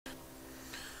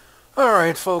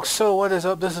Alright folks, so what is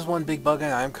up? This is One Big Bug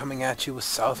and I'm coming at you with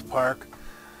South Park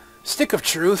Stick of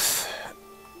Truth.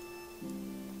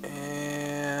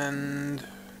 And...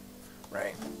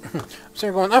 right. I'm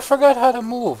sitting going, I forgot how to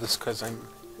move. It's because I'm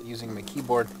using my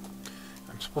keyboard.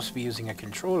 I'm supposed to be using a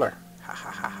controller. Ha ha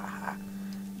ha ha ha.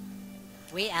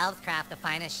 We elves craft the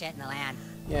finest shit in the land.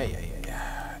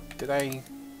 Yeah. Did I...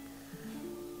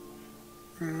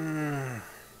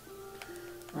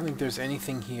 I don't think there's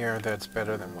anything here that's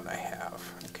better than what I have.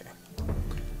 Okay.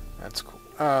 That's cool.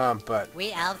 But...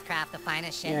 we elves craft the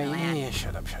finest shit in the land. Yeah,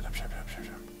 shut up.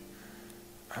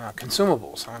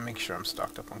 Consumables. I want to make sure I'm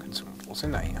stocked up on consumables,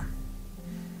 and I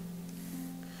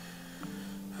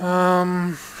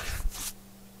am.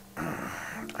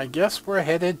 I guess we're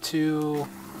headed to...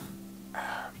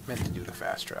 meant to do the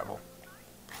fast travel.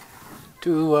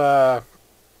 To,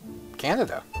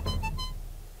 Canada.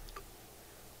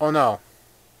 Oh, no.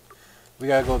 We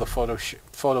gotta go to the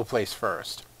photo place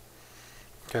first.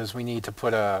 Because we need to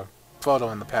put a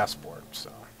photo in the passport,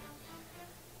 so...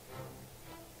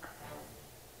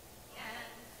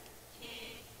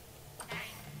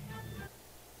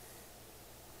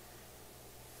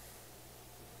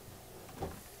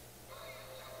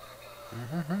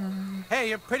 Hey,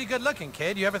 you're pretty good looking,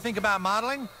 kid. You ever think about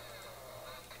modeling?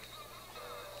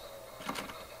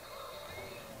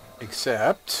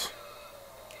 Except...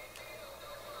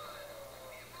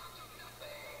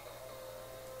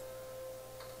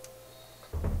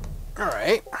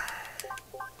 alright.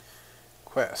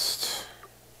 Quest.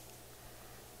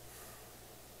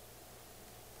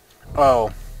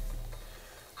 Oh.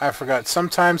 I forgot.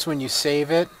 Sometimes when you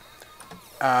save it,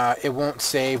 it won't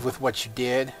save with what you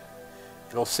did.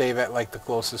 It'll save at like the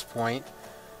closest point.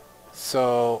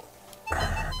 So,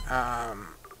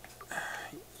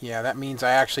 yeah, that means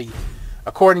I actually,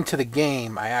 according to the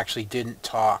game, I actually didn't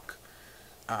talk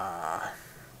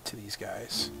to these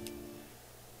guys.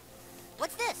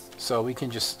 What's this? So we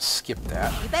can just skip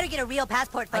that. You better get a real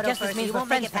passport photo I guess first, this or means you we're won't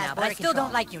make friends it for now, past but I border still control.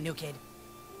 don't like you, new kid.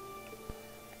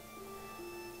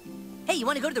 Hey, you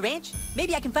want to go to the ranch?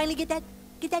 Maybe I can finally get that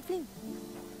flu.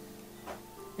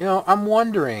 You know, I'm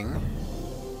wondering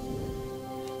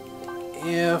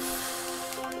if...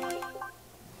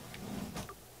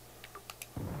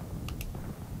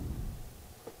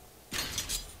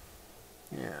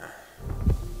 yeah.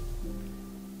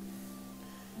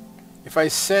 If I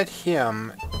set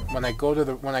him when I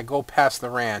go past the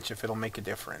ranch, if it'll make a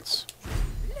difference.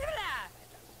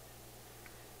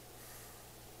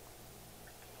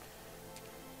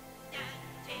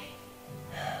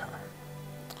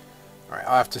 Alright,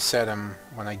 I'll have to set him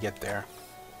when I get there,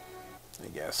 I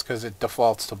guess, because it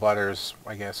defaults to Butters,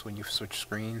 I guess, when you switch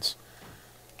screens.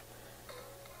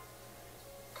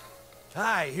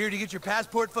 Hi, here to get your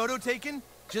passport photo taken?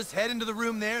 Just head into the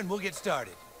room there and we'll get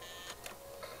started.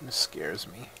 This scares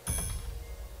me.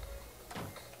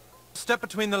 Step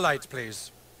between the lights,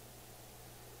 please.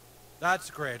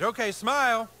 That's great. Okay,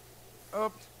 smile.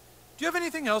 Do you have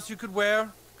anything else you could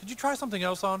wear? Could you try something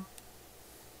else on?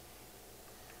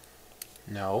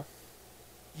 No.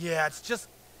 Yeah, it's just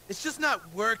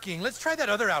not working. Let's try that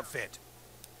other outfit.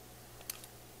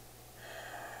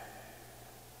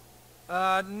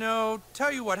 No.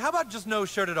 Tell you what, how about just no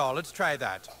shirt at all? Let's try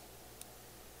that.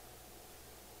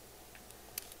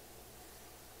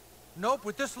 Nope,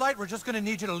 with this light, we're just gonna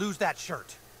need you to lose that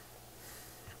shirt.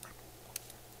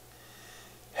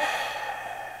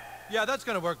 Yeah, that's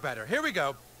gonna work better. Here we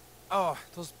go. Oh,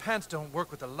 those pants don't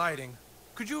work with the lighting.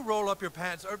 Could you roll up your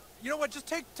pants? Or, you know what, just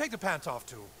take the pants off,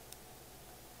 too.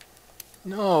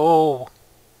 No.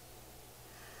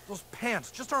 Those pants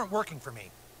just aren't working for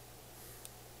me.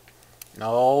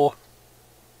 No.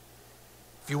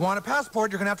 If you want a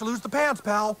passport, you're gonna have to lose the pants,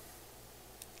 pal.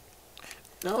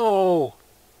 No.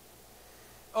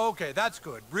 Okay, that's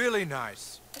good. Really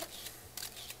nice.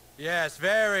 Yes,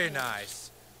 very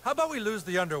nice. How about we lose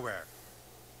the underwear?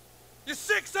 You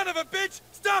sick son of a bitch!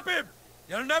 Stop him!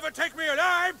 You'll never take me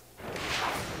alive!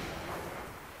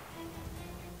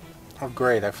 Oh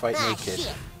great, I fight Ah, naked.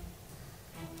 shit.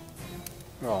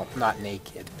 Well, not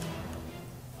naked.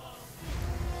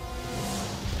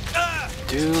 Ah!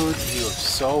 Dude, you have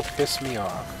so pissed me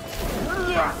off.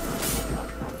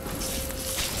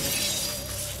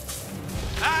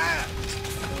 Ah!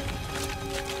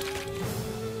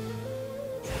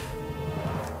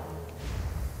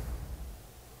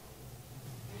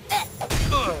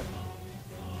 Ugh.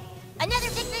 Another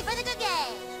victory for the good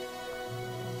guys.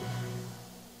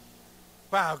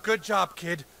 Wow, good job,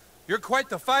 kid. You're quite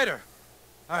the fighter.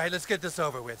 All right, let's get this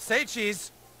over with. Say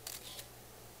cheese.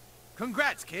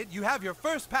 Congrats, kid. You have your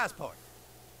first passport.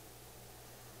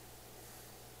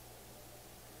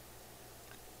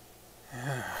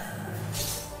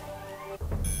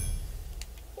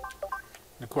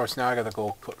 course, now I gotta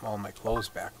go put all my clothes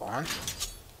back on.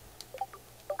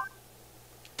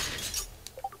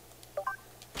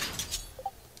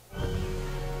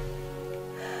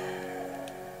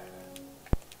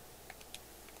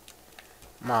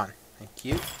 Come on. Thank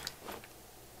you.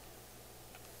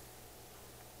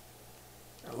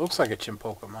 It looks like a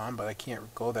Chimpokemon, but I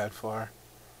can't go that far.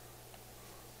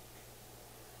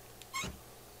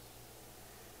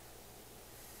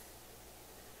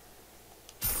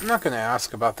 I'm not going to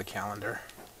ask about the calendar.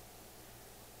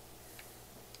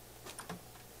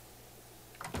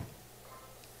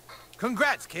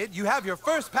 Congrats, kid. You have your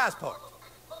first passport.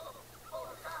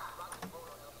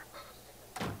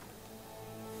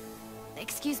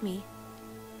 Excuse me.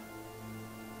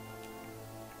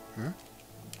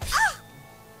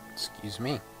 Excuse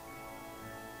me.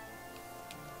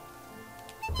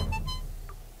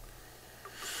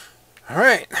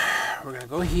 Alright, we're going to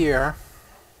go here.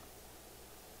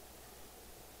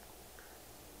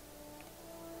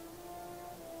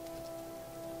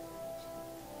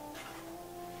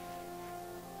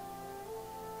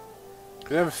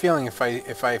 I have a feeling if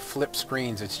I flip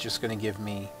screens, it's just going to give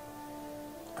me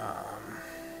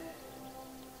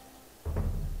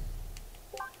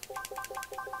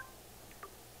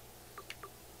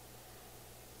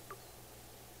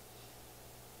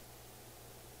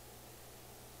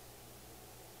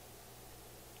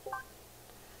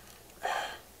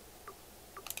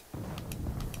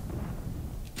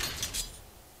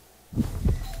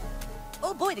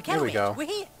Oh boy, the cattle Here we go. ranch. We're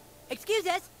here. Excuse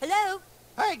us. Hello.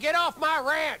 Hey, get off my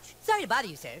ranch! Sorry to bother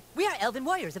you, sir. We are elven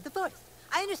warriors of the forest.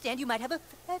 I understand you might have a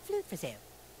flute for sale.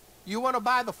 You want to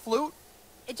buy the flute?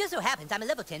 It just so happens I'm a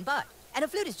level 10 bard, and a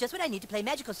flute is just what I need to play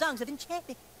magical songs of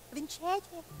enchantment.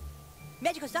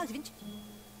 Magical songs of a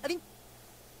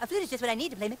flute is just what I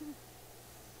need to play.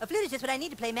 A flute is just what I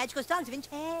need to play magical songs of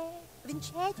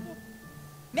enchantment.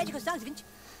 Magical songs of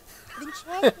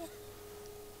enchantment.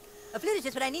 A flute is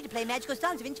just what I need to play magical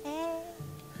songs of enchantment.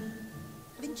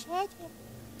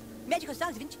 Magical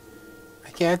songs of enchantment. I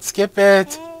can't skip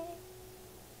it.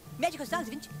 Magical songs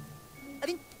of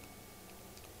enchantment.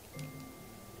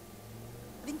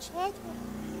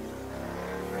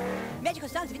 Magical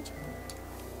songs of enchantment.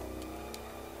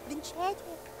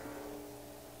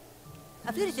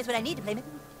 A flute is just what I need to play.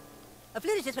 A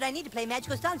flute is just what I need to play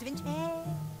magical songs of enchantment.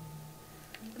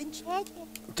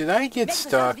 Did I get Magical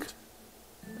stuck? songs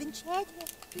of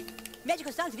enchantment.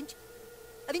 Magical songs of enchantment.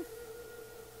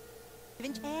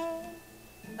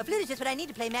 A flute is just what I need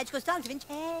to play magical songs of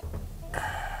enchantment.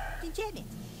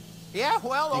 Yeah,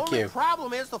 well, the Thank only you.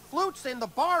 problem is the flute's in the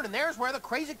barn, and there's where the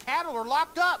crazy cattle are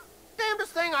locked up.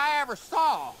 Damnedest thing I ever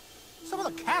saw. Some of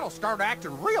the cattle started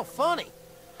acting real funny.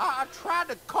 I tried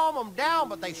to calm them down,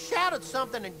 but they shouted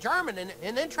something in German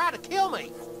and then tried to kill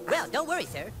me. Well, don't worry,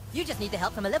 sir. You just need the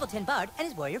help from a level 10 bard and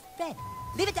his warrior friend.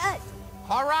 Leave it to us.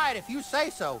 All right, if you say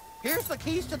so. Here's the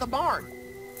keys to the barn.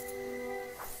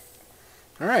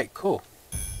 Alright, cool.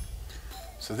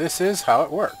 So this is how it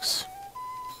works.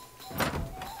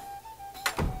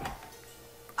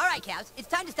 All right, cows. It's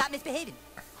time to stop misbehaving.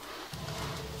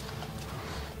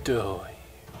 Doy.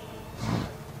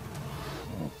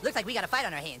 Looks like we got a fight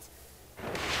on our hands.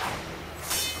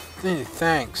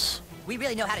 Thanks. We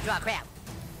really know how to draw a crowd.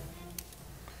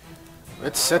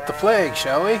 Let's set the flag,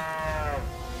 shall we?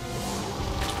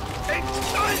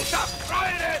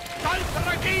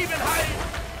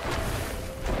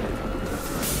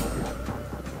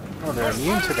 Oh, they're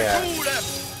immune to that.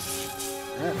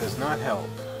 That does not help.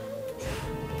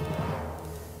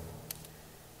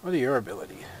 What are your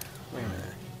ability? Wait a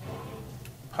minute.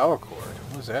 Power cord.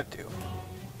 What does that do?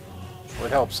 What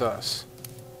helps us?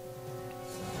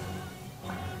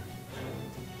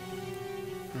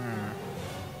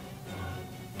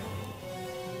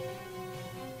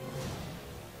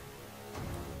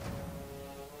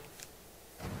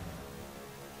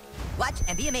 Watch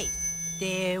and be amazed.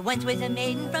 There once was a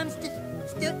maiden from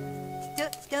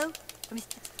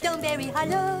Stoneberry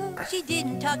Hollow. She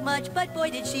didn't talk much, but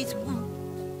boy did she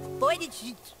boy did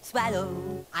she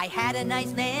swallow. I had a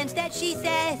nice lance that she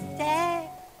set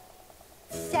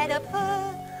up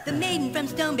her. The maiden from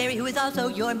Stoneberry who is also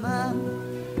your mom.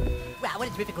 Wow, what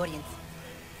a terrific audience.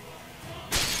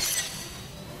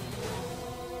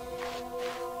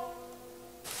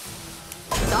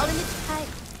 It's all in the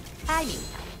timing.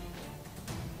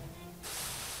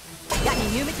 Got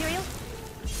any new material?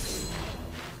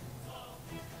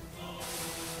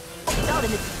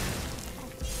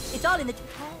 It's all in the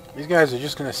These guys are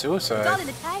just gonna It's all suicide. in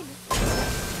the timing.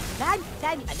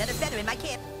 Timing. Another feather in my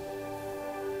cap.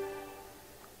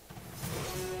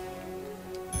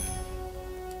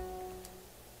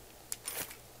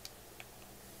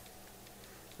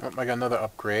 Oh, I got another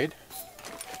upgrade.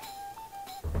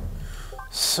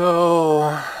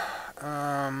 So,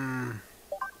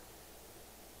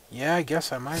 yeah, I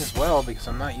guess I might as well because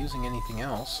I'm not using anything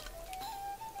else.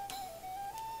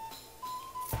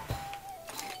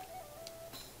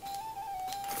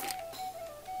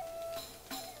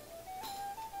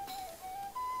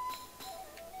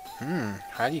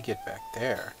 How do you get back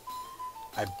there?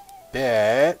 I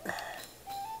bet...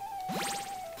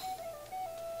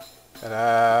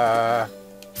 Ta-da!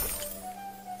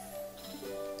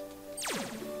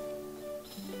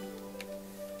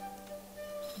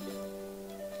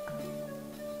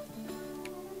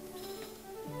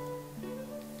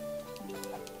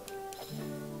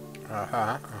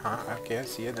 Okay, I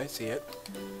see it, I see it.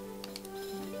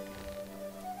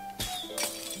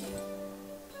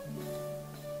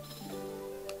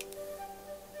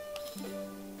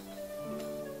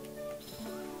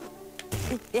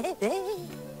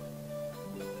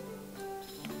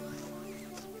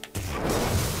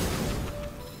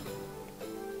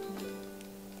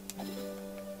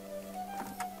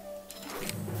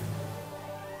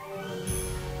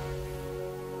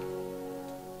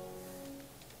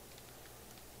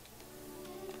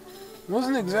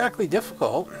 Wasn't exactly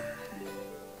difficult.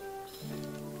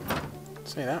 I'd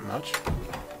say that much.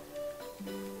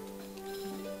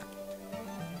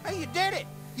 Hey, you did it!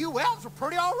 You elves were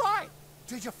pretty all right.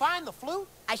 Did you find the flute?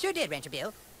 I sure did, Rancher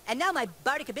Bill. And now my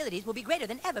bardic abilities will be greater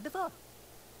than ever before.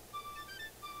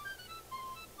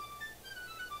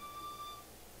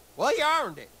 Well, you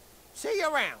earned it. See you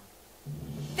around.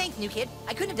 Thanks, new kid.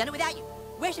 I couldn't have done it without you.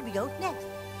 Where should we go next?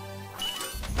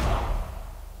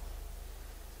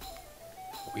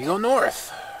 We go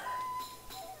north.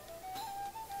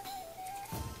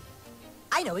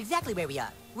 I know exactly where we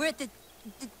are. We're at the...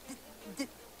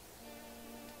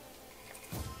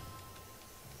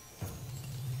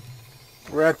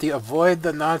 We're at the Avoid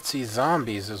the Nazi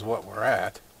Zombies is what we're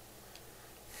at.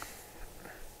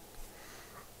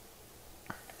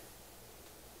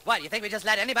 What, do you think we just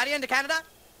let anybody into Canada?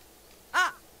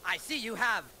 Ah, I see you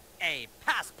have a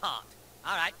passport.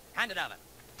 All right, hand it over.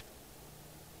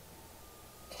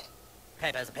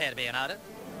 Papers appear to be in order.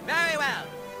 Very well.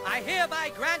 I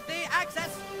hereby grant thee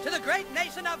access to the great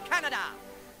nation of Canada.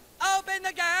 Open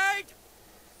the gate!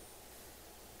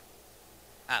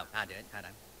 Oh, I'll do it. Hold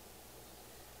on.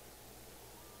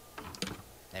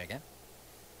 There we go.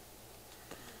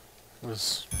 It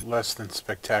was less than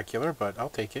spectacular, but I'll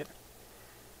take it.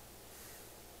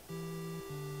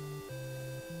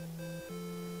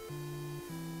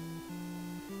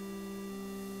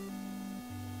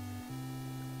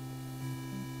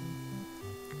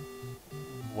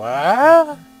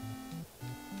 What?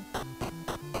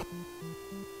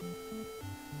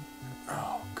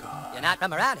 Oh, God. You're not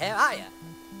from around here, are you?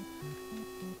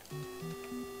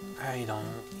 I don't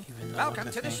even know Welcome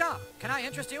what to the think. shop. Can I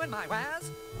interest you in my wares?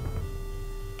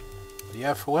 What do you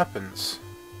have for weapons?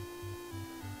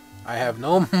 I have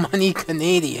no money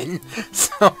Canadian,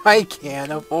 so I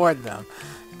can't afford them.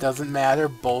 It doesn't matter,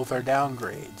 both are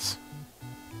downgrades.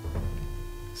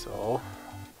 So...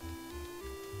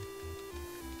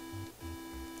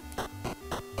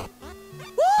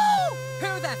 Woo!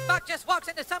 Who the fuck just walks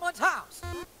into someone's house?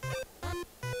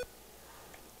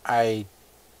 I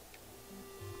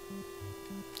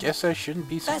guess I shouldn't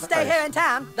be surprised. Best stay here in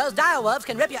town. Those direwolves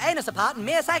can rip your anus apart in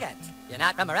mere seconds. You're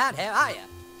not from around here, are you?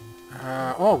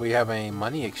 Oh, we have a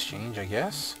money exchange, I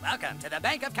guess. Welcome to the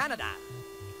Bank of Canada.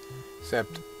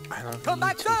 Except, I don't Come need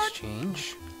back, to son!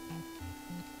 exchange.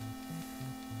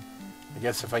 I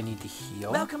guess if I need to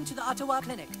heal. Welcome to the Ottawa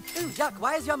Clinic. Ooh, yuck,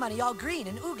 why is your money all green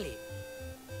and oogly?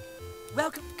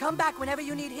 Welcome, come back whenever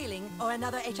you need healing or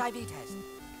another HIV test.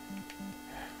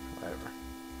 Whatever.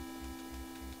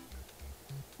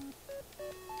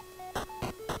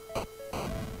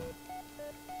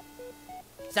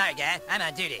 Sorry, guy, I'm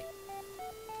on duty.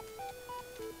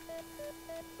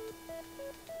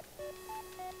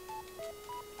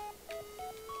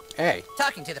 Hey,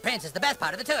 Talking to the prince is the best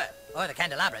part of the tour. Or the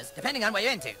candelabras, depending on what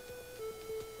you're into.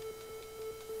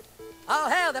 All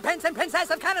hail the Prince and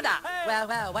Princess of Canada! Hey. Well,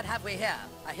 well, what have we here?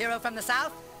 A hero from the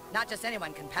south? Not just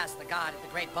anyone can pass the guard at the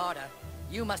Great Border.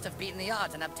 You must have beaten the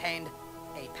odds and obtained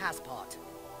a passport.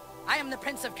 I am the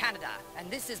Prince of Canada, and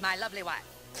this is my lovely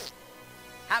wife.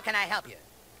 How can I help you?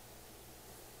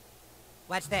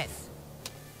 What's this?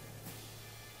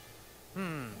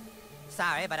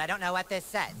 Sorry, but I don't know what this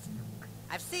says.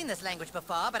 I've seen this language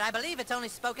before, but I believe it's only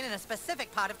spoken in a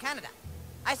specific part of Canada.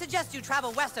 I suggest you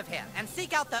travel west of here and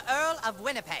seek out the Earl of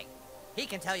Winnipeg. He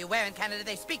can tell you where in Canada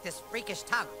they speak this freakish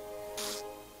tongue.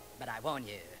 But I warn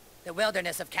you, the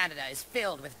wilderness of Canada is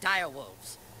filled with dire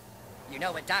wolves. You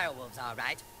know what dire wolves are,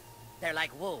 right? They're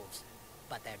like wolves,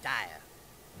 but they're dire.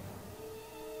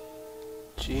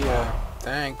 Gee,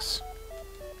 thanks.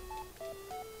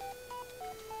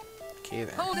 Okay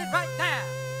then. Hold it right there!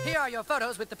 Here are your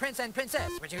photos with the prince and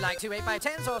princess. Would you like 2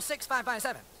 8x10s or 6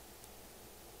 5x7s?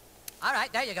 All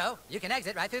right, there you go. You can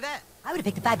exit right through there. I would have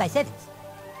picked the 5x7s.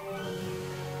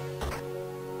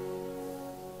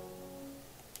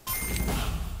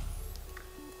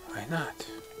 Why not?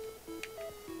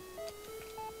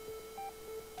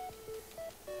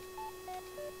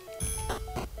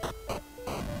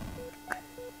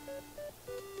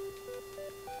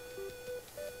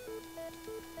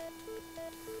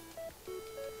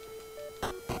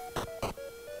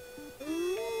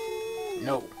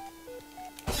 No.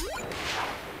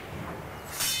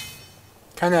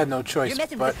 Kinda had no choice You're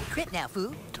messing but with the crit now,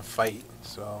 fool. to fight,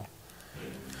 so...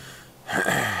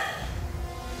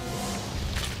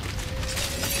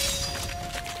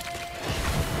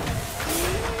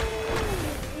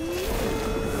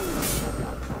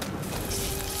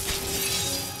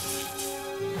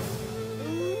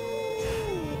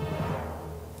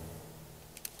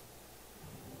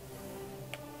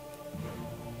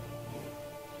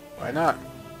 Why not?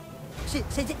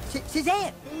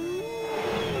 Shazam!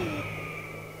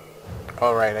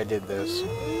 Alright, I did this.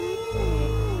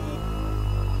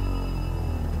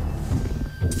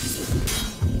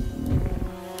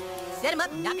 Set him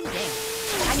up and knock him down.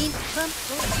 I mean,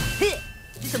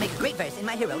 this will make a great verse in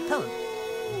my hero poem.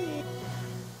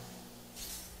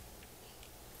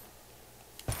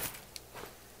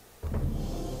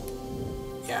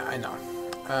 Yeah, I know.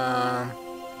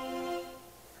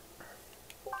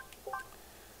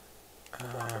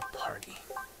 Party.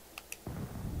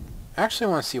 Actually, I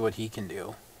want to see what he can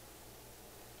do.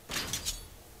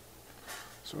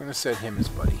 So we're going to set him as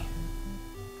buddy.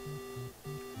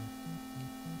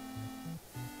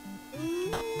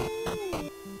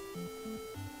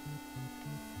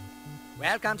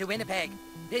 Welcome to Winnipeg.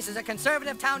 This is a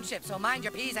conservative township, so mind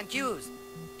your P's and Q's.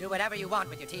 Do whatever you want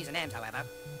with your T's and M's, however.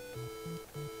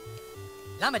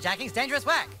 Lumberjacking's dangerous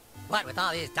work. What with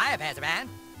all these dire bears around?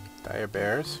 Dire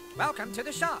bears. Welcome to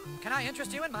the shop. Can I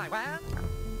interest you in my ware?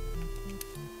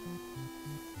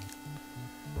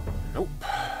 Nope.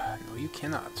 No, you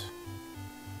cannot.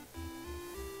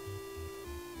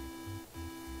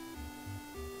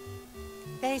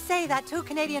 They say that 2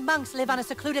 Canadian monks live on a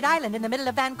secluded island in the middle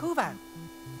of Vancouver.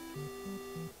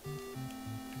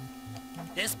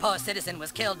 This poor citizen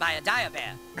was killed by a dire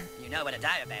bear. You know what a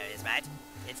dire bear is, right?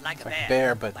 It's like It's a like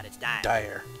bear, but it's dire.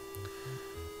 dire.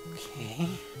 Okay.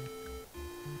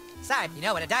 Sorry, you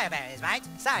know what a dire bear is, right?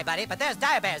 Sorry, buddy, but there's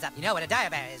dire bears up. You know what a dire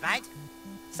bear is, right?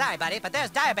 Sorry, buddy, but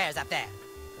there's dire bears up there.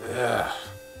 Ugh.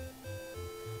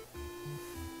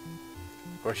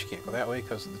 Of course you can't go that way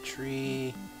because of the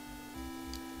tree.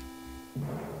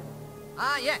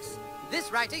 Ah, yes.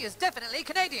 This writing is definitely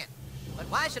Canadian. But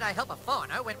why should I help a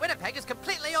foreigner when Winnipeg is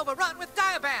completely overrun with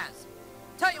dire bears?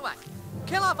 Tell you what,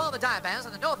 kill off all the dire bears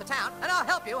in the north of town, and I'll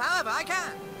help you however I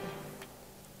can.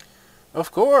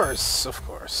 Of course, of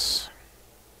course.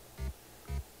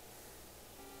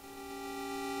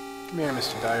 Come here,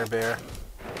 Mr. Dire Bear.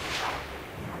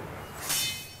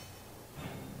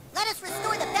 Let us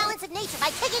restore the balance of nature by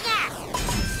kicking ass!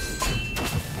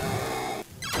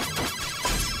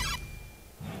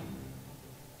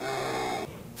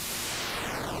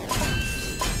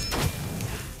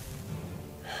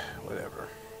 Whatever.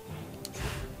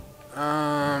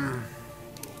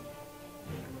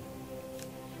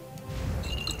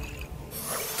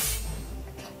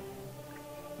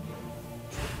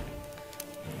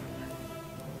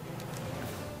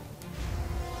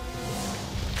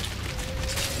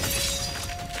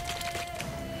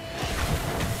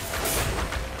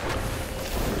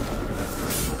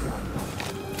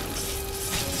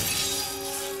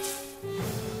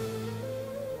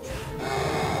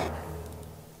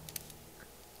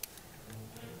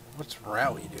 What's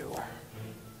Rally do?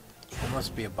 There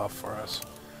must be a buff for us.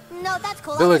 No, that's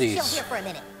cool. Abilities. I'll just chill here for a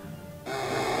minute.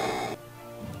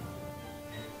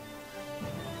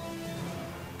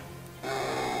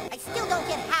 I still don't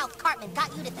get how Cartman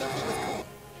got you to think he was cool.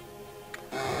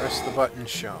 Press the button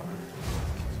shown.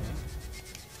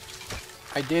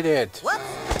 I did it! Whoops!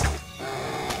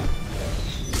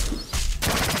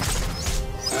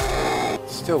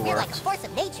 Still Feel like a works. force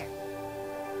of nature.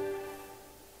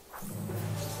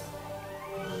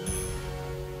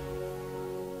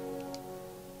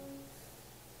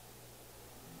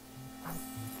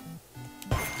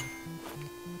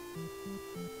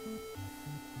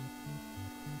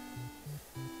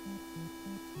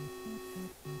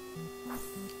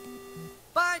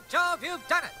 By Jove, you've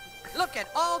done it! Look at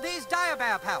all these dire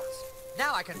bear pelts.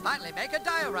 Now I can finally make a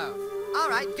dire robe. All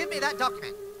right, give me that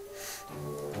document.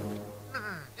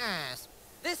 Yes.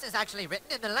 This is actually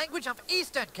written in the language of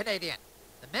Eastern Canadian.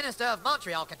 The Minister of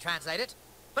Montreal can translate it,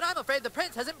 but I'm afraid the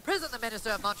Prince has imprisoned the Minister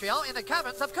of Montreal in the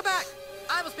caverns of Quebec.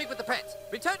 I will speak with the Prince.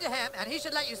 Return to him, and he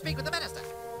should let you speak with the Minister.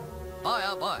 Boy,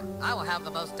 oh boy, I will have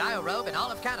the most dire robe in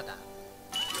all of Canada.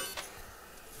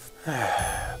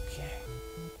 Okay.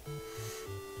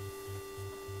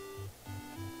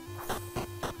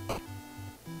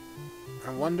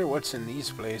 I wonder what's in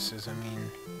these places. I mean...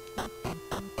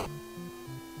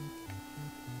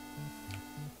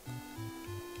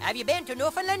 Have you been to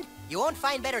Newfoundland? You won't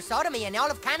find better sodomy in all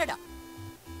of Canada.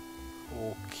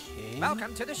 Okay.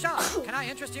 Welcome to the shop. Can I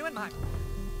interest you in mine?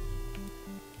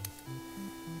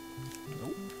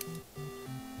 Nope.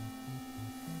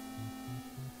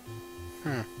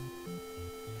 Hmm.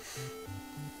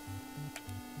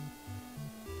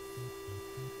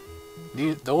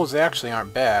 Those actually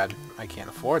aren't bad. I can't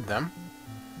afford them,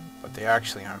 but they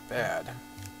actually aren't bad.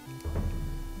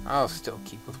 I'll still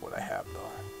keep with what I have, though.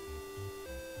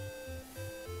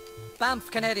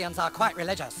 Banff Canadians are quite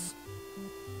religious.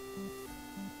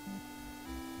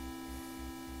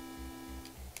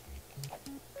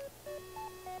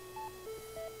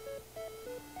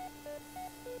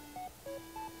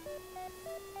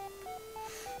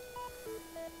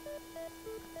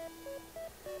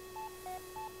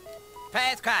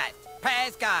 Praise Christ!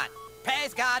 Praise God!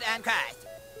 Praise God and Christ!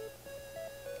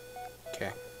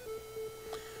 Okay.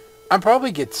 I'll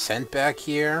probably get sent back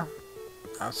here.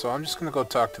 So I'm just going to go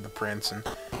talk to the Prince, and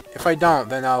if I don't,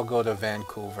 then I'll go to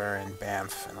Vancouver and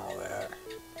Banff and all that.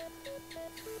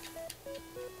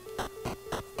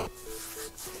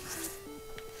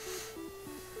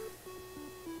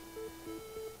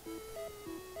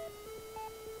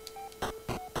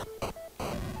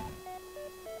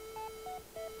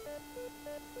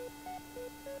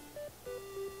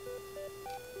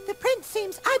 The Prince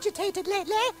seems agitated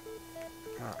lately.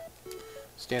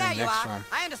 Stand There in the you next are. one.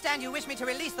 I understand you wish me to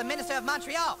release the Minister of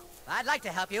Montreal. I'd like to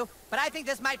help you, but I think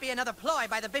this might be another ploy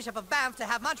by the Bishop of Banff to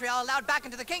have Montreal allowed back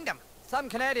into the kingdom. Some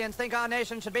Canadians think our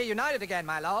nation should be united again,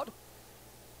 my lord.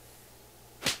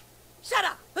 Shut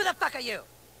up! Who the fuck are you?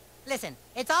 Listen,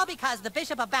 it's all because the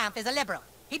Bishop of Banff is a liberal.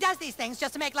 He does these things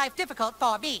just to make life difficult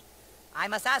for me. I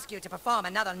must ask you to perform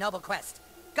another noble quest.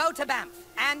 Go to Banff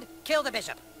and kill the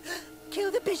bishop.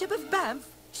 Kill the Bishop of Banff?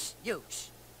 Shh, you, shh.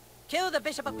 Kill the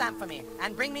Bishop of Banff for me,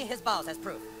 and bring me his balls as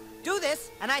proof. Do this,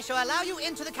 and I shall allow you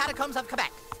into the catacombs of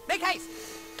Quebec. Make haste!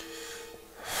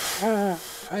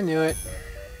 I knew it.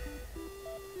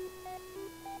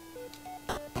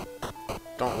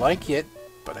 Don't like it,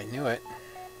 but I knew it.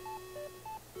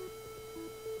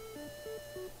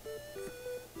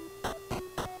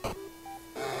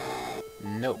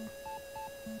 Nope.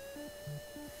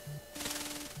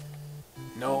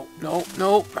 No, no,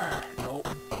 nope. Nope.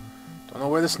 Don't know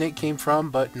where the snake came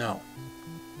from, but no.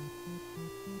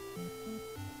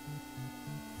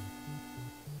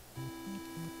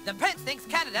 The Prince thinks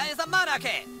Canada is a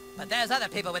monarchy, but there's other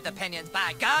people with opinions,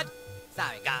 by God.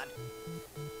 Sorry, God.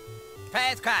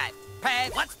 Praise Christ.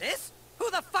 Praise... What's this? Who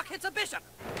the fuck hits a bishop?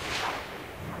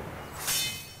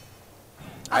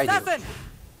 I do. Assassin!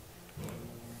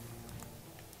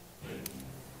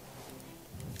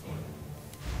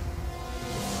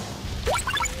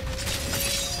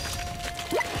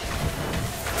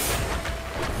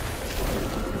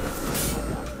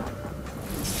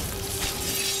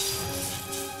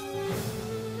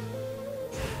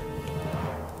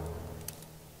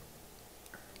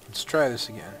 Let's try this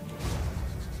again.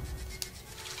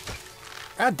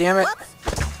 God damn it.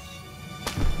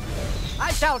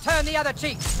 I shall turn the other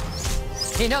cheek.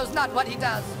 He knows not what he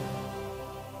does.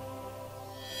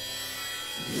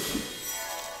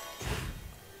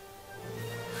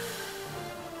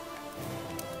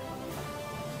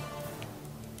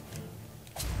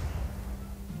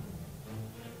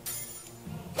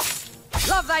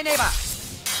 Love thy neighbor.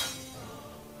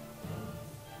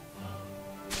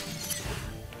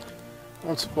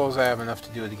 Don't suppose I have enough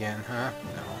to do it again, huh?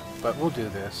 No. But we'll do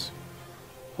this.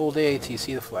 Hold A till you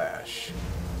see the flash.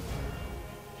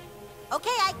 Okay,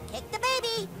 I kicked the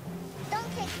baby. Don't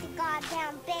kick the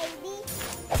goddamn baby.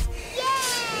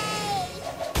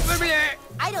 Yay!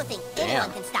 I don't think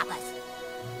anyone can stop us.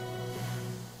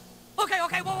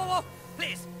 Okay, whoa, whoa, whoa.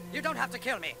 Please, you don't have to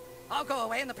kill me. I'll go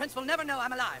away and the Prince will never know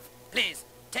I'm alive. Please,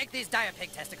 take these dire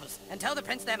pig testicles and tell the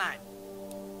Prince they're mine.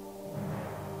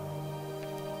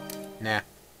 Nah.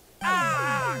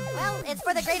 Well, it's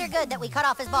for the greater good that we cut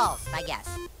off his balls, I guess.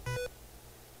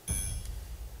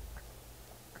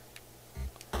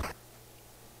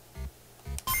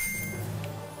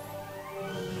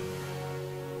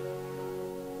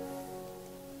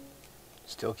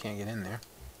 still can't get in there.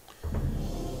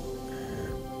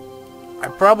 I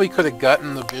probably could have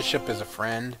gotten the bishop as a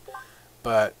friend,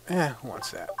 but, who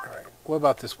wants that? Alright, what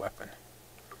about this weapon?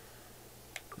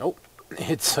 Nope.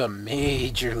 It's a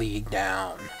major league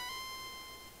down.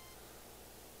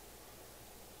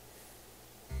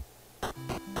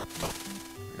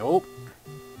 Nope.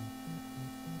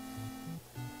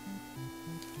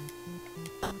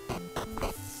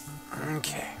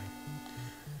 Okay.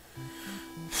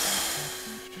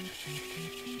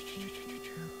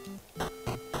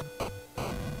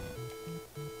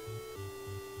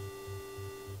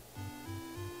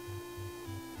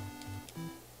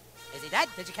 Is he dead?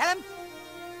 Did you kill him?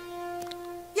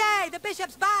 Yay, the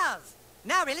bishop's vows!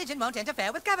 Now religion won't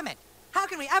interfere with government. How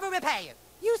can we ever repay you?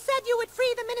 You said you would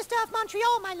free the Minister of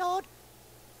Montreal, my lord.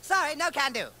 Sorry, no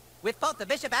can do. With both the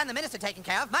bishop and the minister taken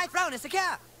care of, my throne is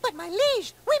secure. But my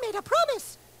liege, we made a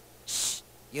promise. Shh,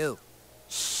 you.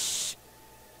 Shh.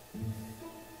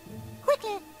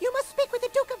 Quickly, you must speak with the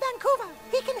Duke of Vancouver.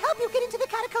 He can help you get into the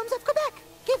catacombs of Quebec.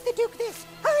 Give the Duke this.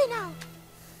 Hurry now.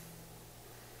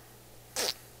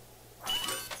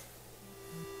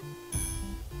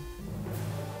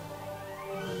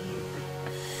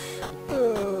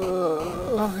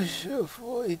 Je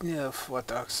voine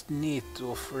fotax niet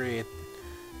to free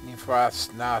ni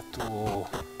fast not to.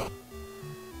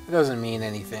 It doesn't mean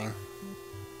anything.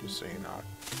 Just so you know.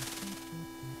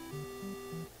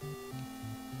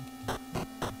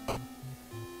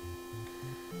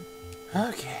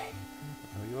 Okay.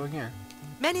 Here we go again.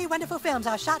 Many wonderful films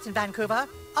are shot in Vancouver.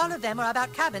 All of them are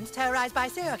about cabins terrorized by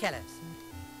serial killers.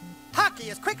 Hockey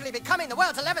is quickly becoming the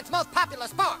world's 11th most popular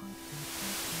sport.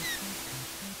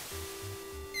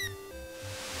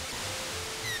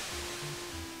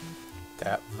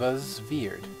 That was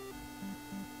weird.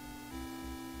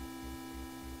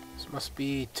 This must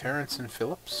be Terrence and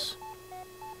Phillips.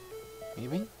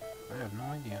 Maybe? I have no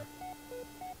idea.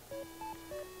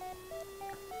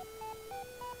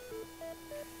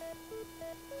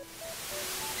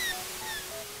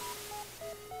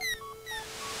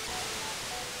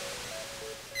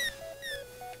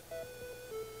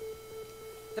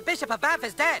 The Bishop of Banff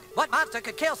is dead. What monster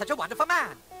could kill such a wonderful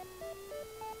man?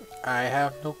 I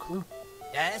have no clue.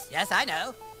 Yes, yes, I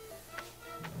know.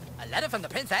 A letter from the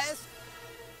princess?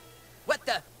 What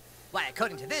the? Why,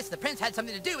 according to this, the prince had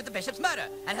something to do with the bishop's murder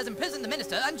and has imprisoned the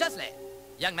minister unjustly.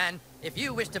 Young man, if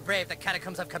you wish to brave the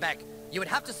catacombs of Quebec, you would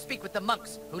have to speak with the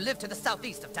monks who live to the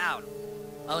southeast of town.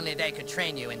 Only they could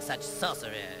train you in such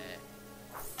sorcery.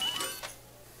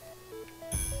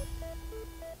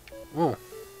 Whoa.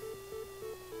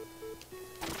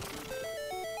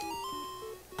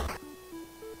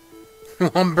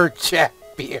 Lumberjack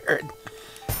beard.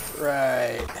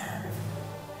 Right.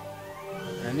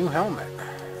 A new helmet.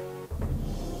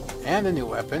 And a new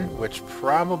weapon, which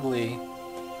probably...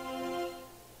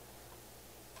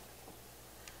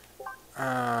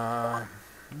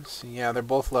 let's see. Yeah, they're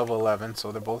both level 11,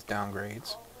 so they're both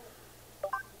downgrades.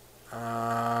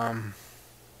 That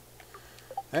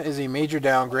is a major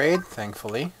downgrade,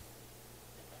 thankfully.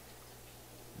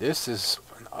 This is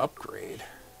an upgrade.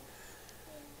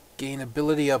 Gain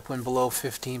ability up when below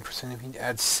 15%. If you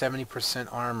add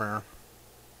 70% armor.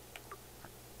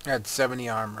 Add 70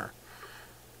 armor.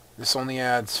 This only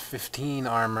adds 15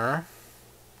 armor.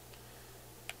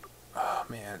 Oh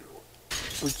man,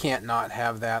 we can't not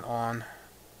have that on.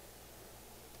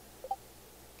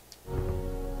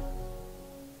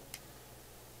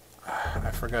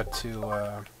 I forgot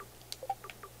to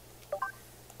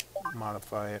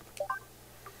modify it.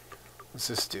 What's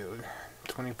this do?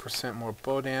 20% more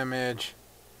bow damage.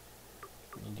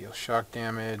 You deal shock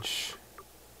damage.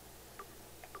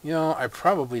 You know, I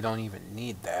probably don't even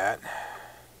need that.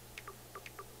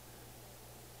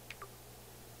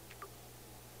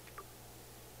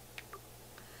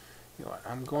 You know what?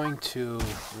 I'm going to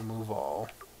remove all.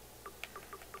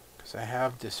 Because I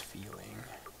have this feeling.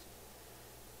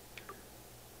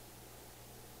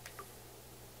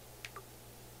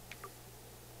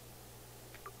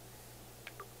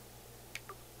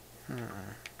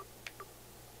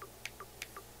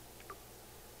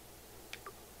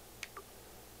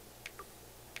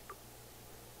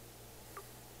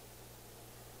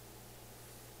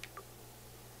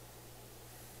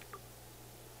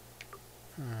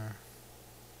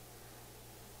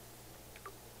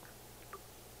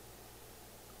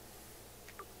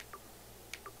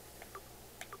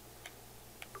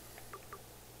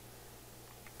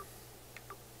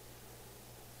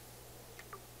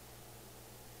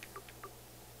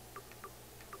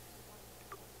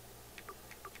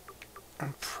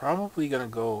 I'm probably gonna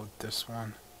go with this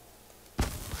one.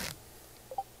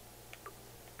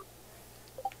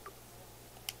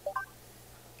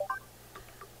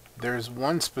 There's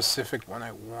one specific one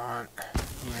I want.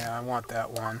 Yeah, I want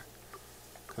that one.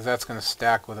 Because that's going to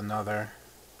stack with another.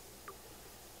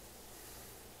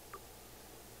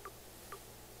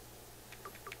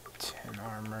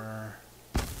 Armor.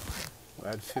 We'll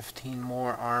add 15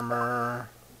 more armor.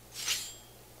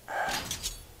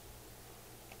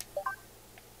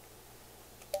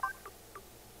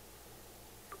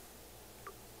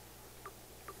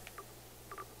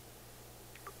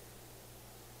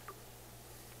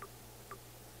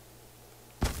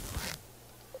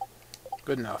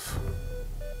 Good enough.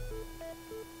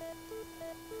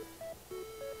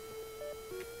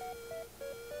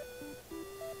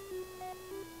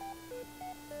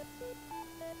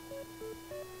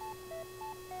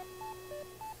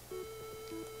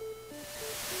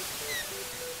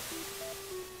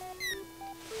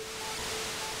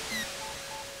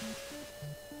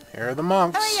 Here are the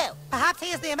monks. Who are you? Perhaps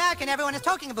he is the American everyone is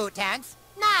talking about, Terence.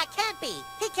 Nah, can't be.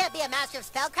 He can't be a master of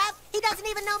spellcraft. He doesn't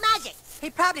even know magic. He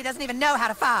probably doesn't even know how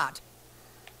to fart.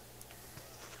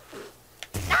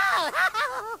 No!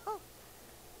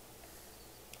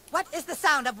 What is the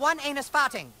sound of one anus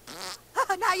farting?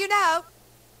 Now you know.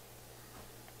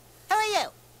 Who are you?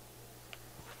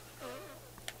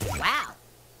 Wow.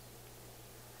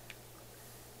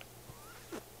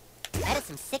 That is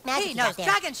some sick magic He you got knows there.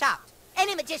 dragon shout.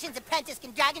 Any magician's apprentice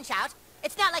can dragon shout.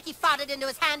 It's not like he farted into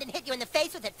his hand and hit you in the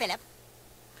face with it, Philip.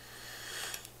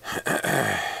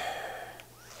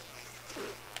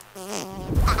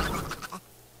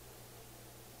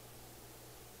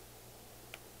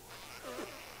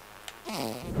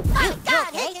 My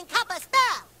God, he can cup a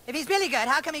spell! If he's really good,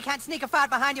 how come he can't sneak a fart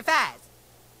behind your faz?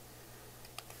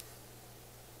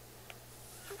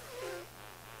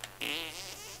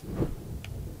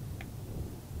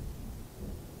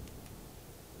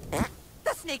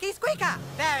 The sneaky squeaker!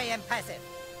 Very impressive.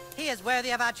 He is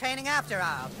worthy of our training after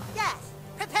all. Yes.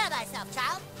 Prepare thyself,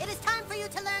 child. It is time for you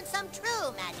to learn some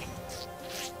true magic.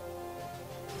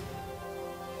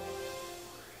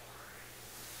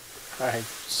 I'm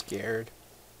scared.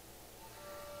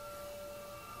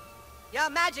 Your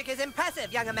magic is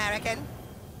impressive, young American.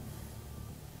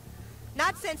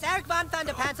 Not since Eric von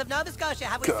Thunderpants of Nova Scotia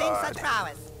have we seen such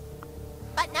prowess.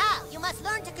 But now, you must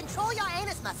learn to control your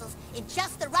anus muscles in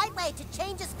just the right way to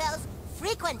change a spell's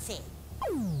frequency.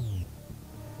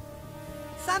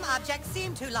 Some objects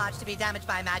seem too large to be damaged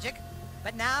by magic,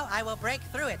 but now I will break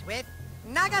through it with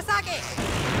Nagasaki!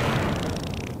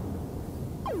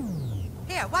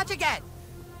 Here, watch again.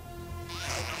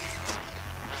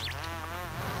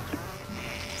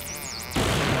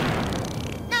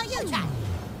 Now you try.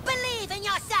 Believe in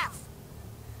yourself.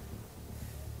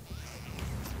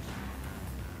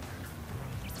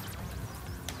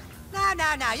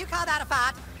 No, you call that a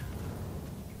fart?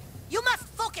 You must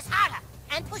focus harder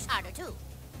and push harder too.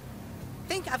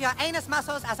 Think of your anus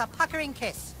muscles as a puckering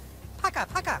kiss. Pucker,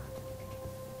 pucker.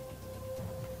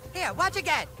 Here, watch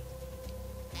again.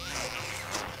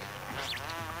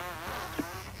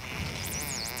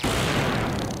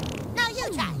 Now you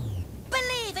try.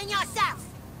 Believe in yourself.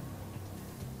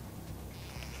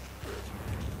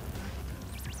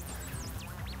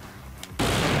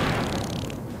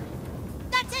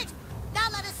 That's it. Now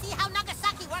let us see how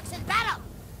Nagasaki works in battle.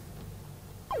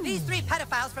 These three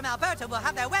pedophiles from Alberta will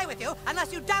have their way with you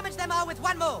unless you damage them all with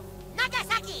one move.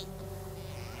 Nagasaki!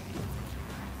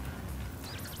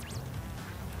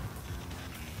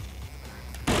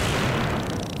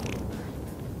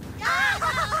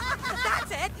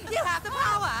 That's it! You have the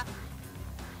power!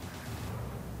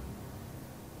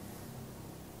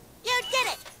 You did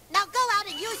it! Now go out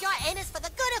and use your anus for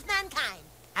the good of mankind.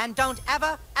 And don't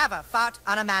ever, ever fart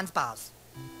on a man's balls.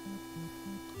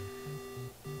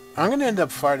 I'm going to end up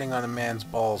farting on a man's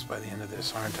balls by the end of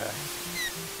this, aren't I?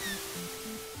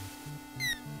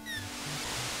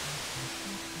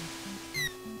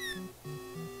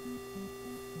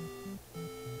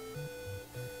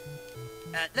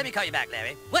 Let me call you back,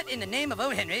 Larry. What in the name of O.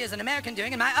 Henry is an American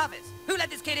doing in my office? Who let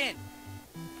this kid in?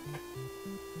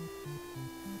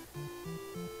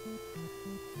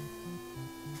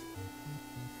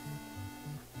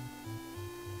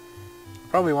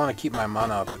 Probably want to keep my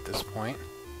mana up at this point.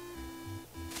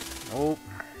 Nope.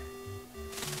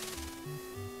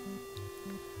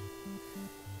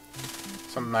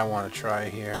 Something I want to try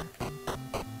here.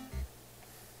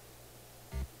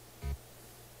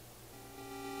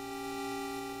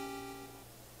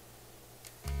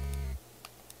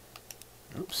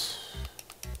 Oops.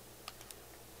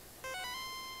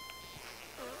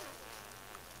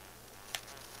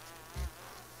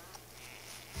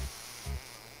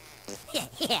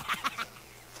 Yeah.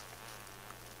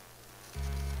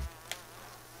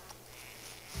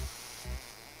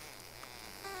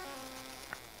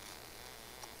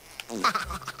 Okay.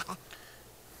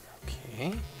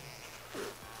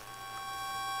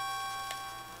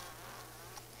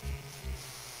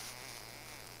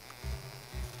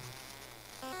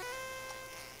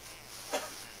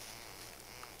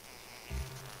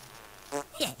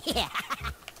 Yeah.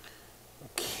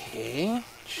 Okay.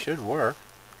 Should work.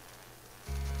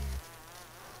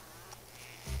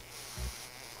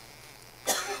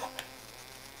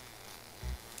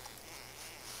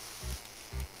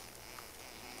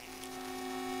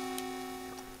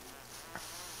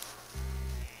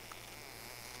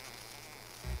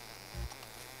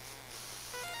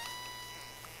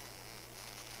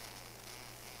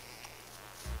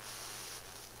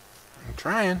 I'm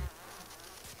trying.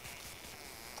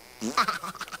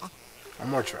 One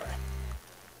more try.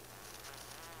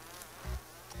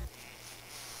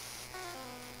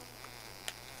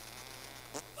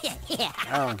 Yeah.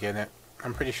 I don't get it.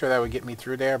 I'm pretty sure that would get me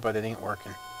through there, but it ain't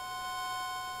working.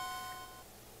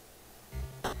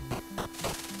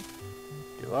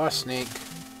 You lost, Snake.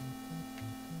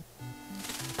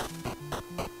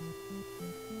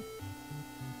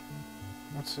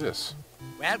 What's this?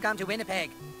 Welcome to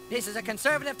Winnipeg. This is a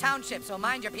conservative township, so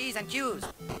mind your P's and Q's.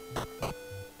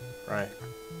 Right.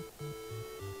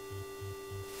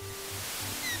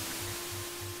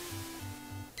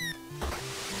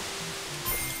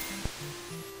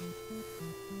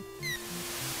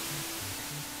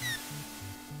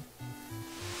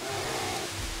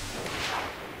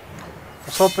 I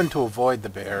was hoping to avoid the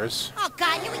bears. Oh,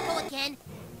 God, here we go again.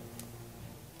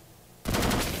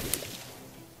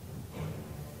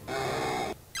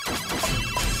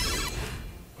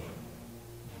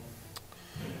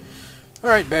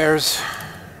 Alright, bears.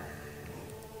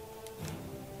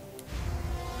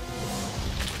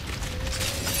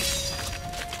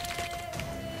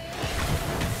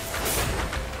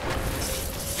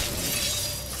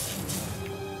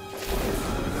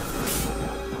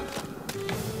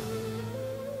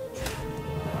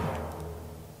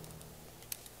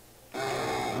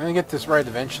 I'm gonna get this right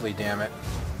eventually, damn it.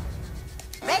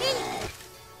 Ready?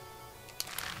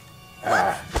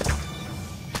 Ah.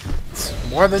 It's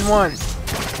more than one.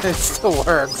 It still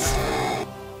works.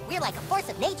 We're like a force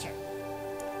of nature.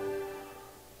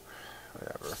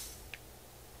 Whatever.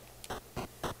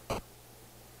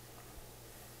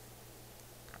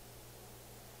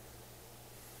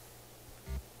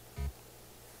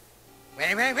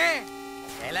 Oui.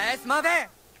 C'est laisse mauvais.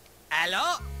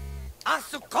 Alors, à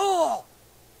secours!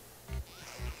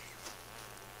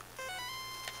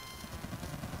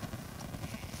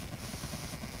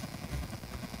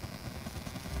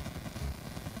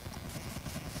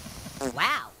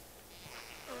 Wow.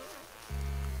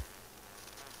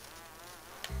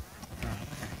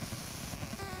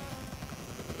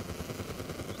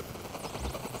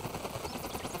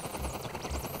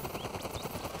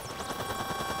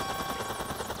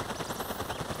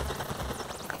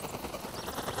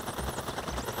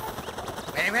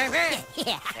 Oui.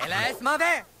 Yeah. C'est laisse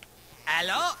mauvais.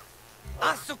 Alors,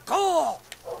 à secours!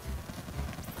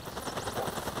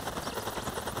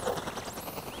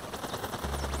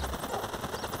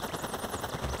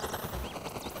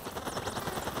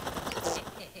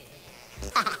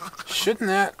 Shouldn't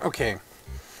that... Okay.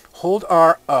 Hold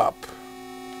R up.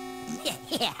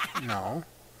 Yeah. No.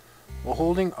 Well,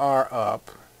 holding R up,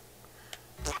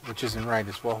 which isn't right,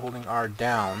 as well holding R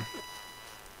down.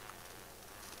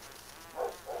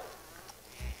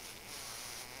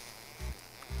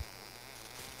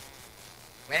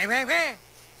 Oui.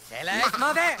 C'est laisse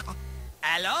mauvais.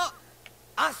 Alors,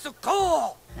 à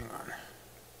secours! Hang on.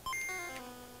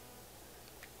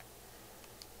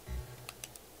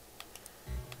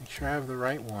 Make sure I have the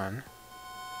right one.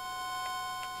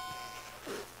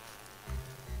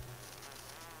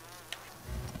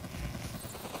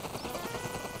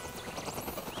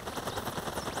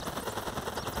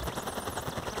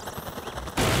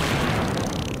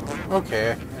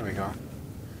 Okay, there we go.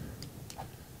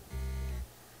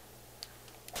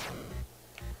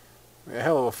 A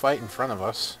hell of a fight in front of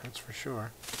us, that's for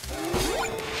sure.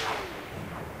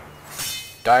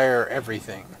 Dire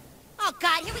everything. Oh,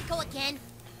 God, here we go again.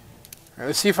 Alright,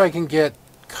 let's see if I can get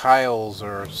Kyle's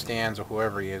or Stan's or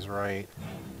whoever he is right.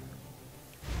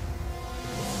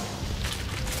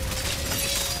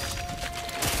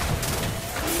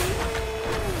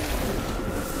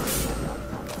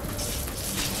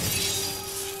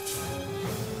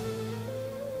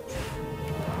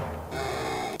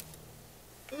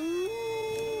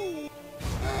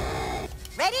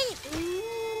 Ready?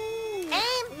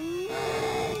 Aim.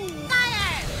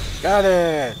 Fire! Got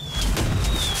it!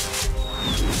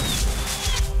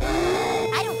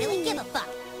 I don't really give a fuck.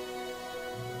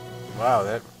 Wow,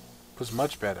 that was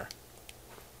much better.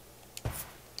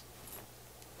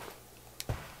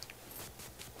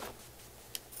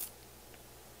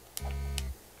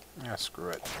 Ah, screw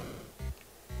it.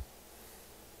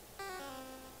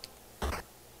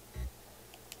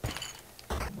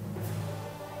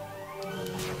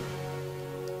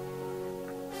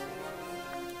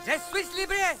 Je suis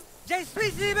libre! Je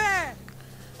suis libre!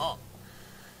 Oh.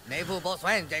 Mais vous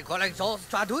besoin de quelque chose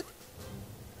traduit?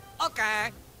 Ok.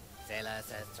 Cela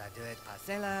se traduit par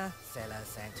cela, cela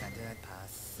se traduit par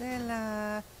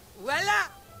cela. Voilà!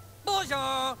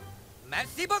 Bonjour!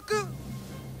 Merci beaucoup!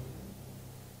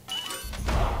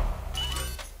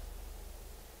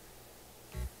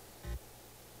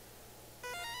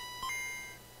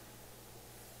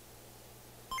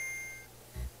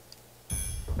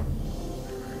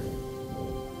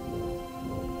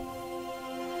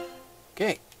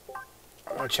 Okay.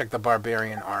 I want to check the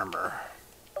barbarian armor.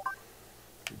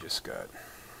 We just got.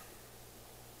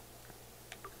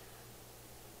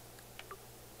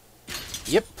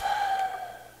 Yep.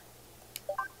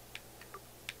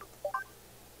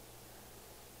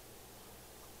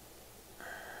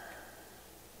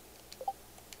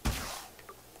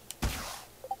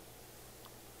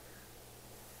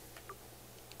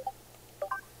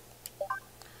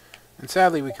 And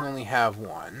sadly, we can only have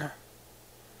one.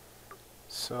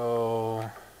 So...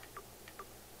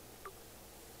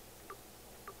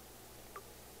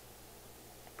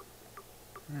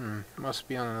 must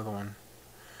be on another one.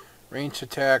 Range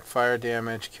attack, fire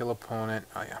damage, kill opponent.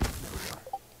 Oh yeah, there we go.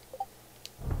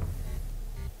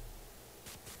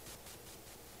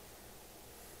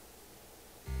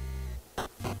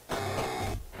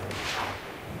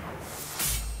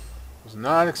 Was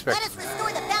not expecting Let us that. restore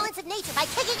the balance of nature by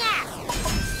kicking ass!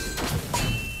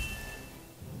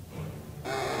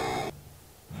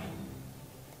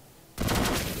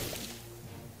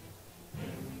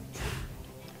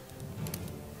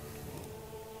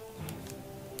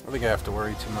 I think I have to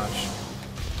worry too much.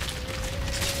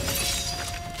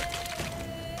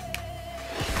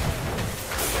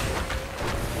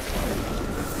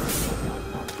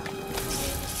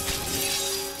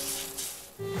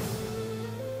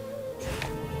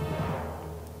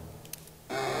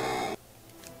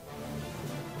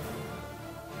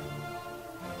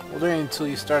 Well, then until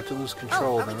you start to lose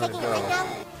control, Oh, are then we let it taking a rig go. now?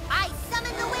 I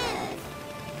summon the wind!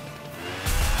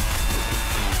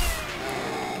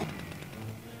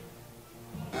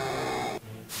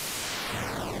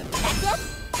 That's it?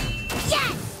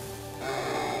 Yes!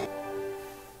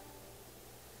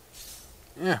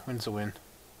 Yeah, win's a win.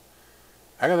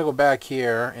 I gotta go back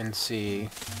here and see...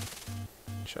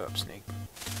 Shut up, Snake.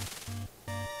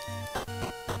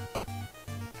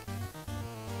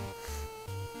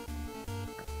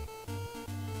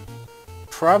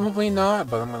 Probably not,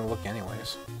 but I'm gonna look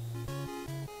anyways.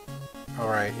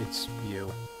 Alright, it's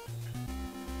you.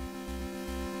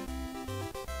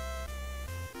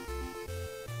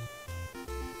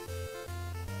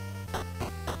 Go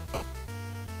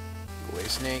away,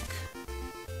 Snake.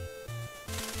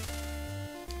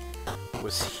 It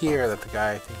was here that the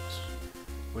guy I think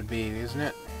would be, isn't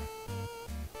it?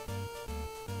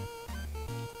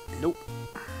 Nope.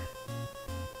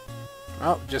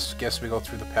 Well, just guess we go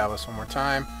through the palace one more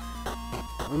time.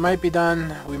 We might be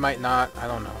done, we might not, I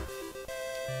don't know.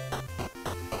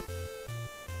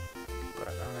 But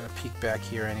I'm gonna peek back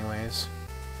here anyways.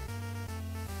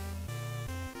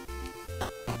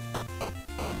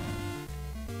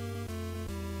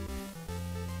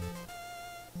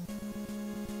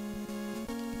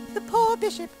 The poor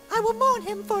bishop. I will mourn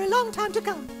him for a long time to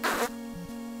come.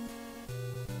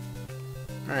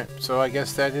 Alright, so I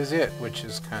guess that is it, which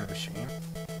is kind of a shame.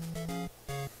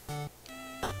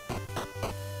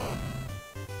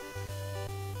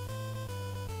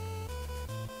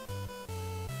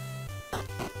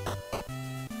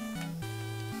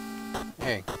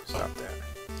 Hey, stop that.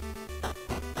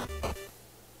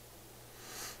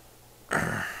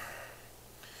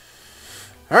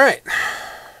 Alright.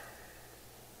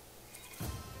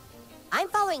 I'm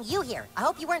following you here. I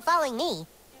hope you weren't following me.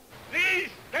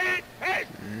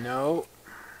 No.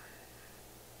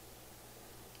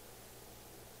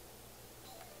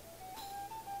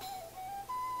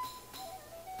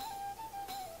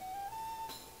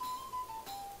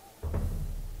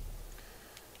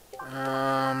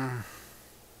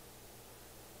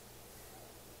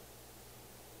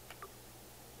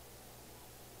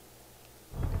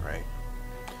 Right.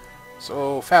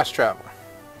 So, fast travel.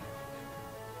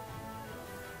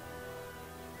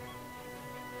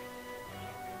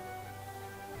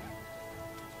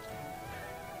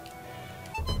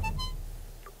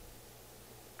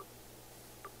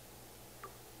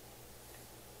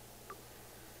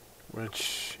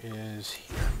 which is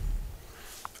here.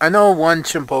 I know one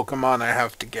Chimpokemon I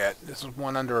have to get. This is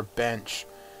one under a bench,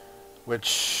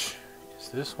 which is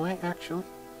this way, actually?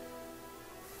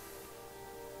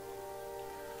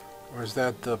 Or is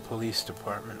that the police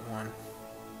department one?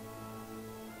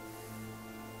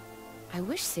 I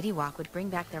wish City Walk would bring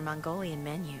back their Mongolian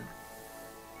menu.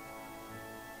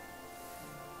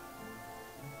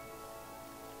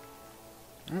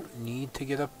 I don't need to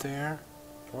get up there.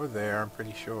 Or there, I'm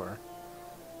pretty sure.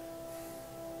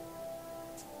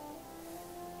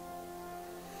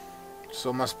 So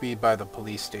it must be by the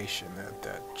police station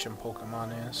that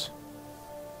Chimpokemon is.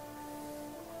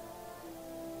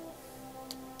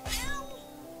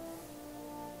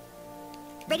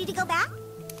 Ready to go back?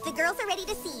 The girls are ready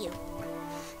to see you.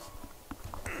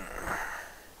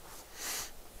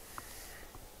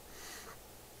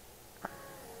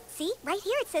 See? Right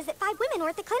here it says that 5 women were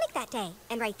at the clinic that day.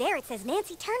 And right there it says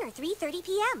Nancy Turner, 3:30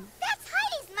 p.m. That's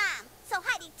Heidi's mom! So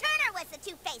Heidi Turner was the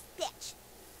two-faced bitch!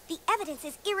 The evidence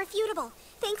is irrefutable.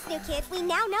 Thanks, new kids. We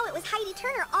now know it was Heidi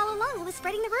Turner all along who was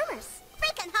spreading the rumors.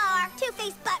 Freaking whore!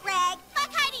 Two-faced butt rag.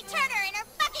 Fuck Heidi Turner and her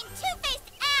fucking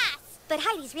two-faced ass! But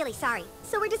Heidi's really sorry,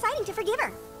 so we're deciding to forgive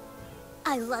her.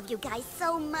 I love you guys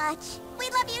so much. We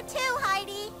love you too,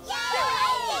 Heidi!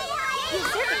 Yay! You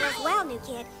served the girls well, new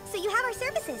kid, so you have our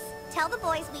services. Tell the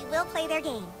boys we will play their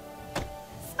game.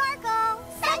 Sparkle!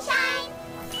 Sunshine!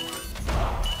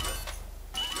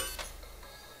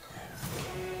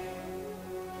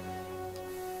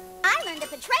 I learned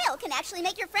that betrayal can actually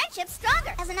make your friendship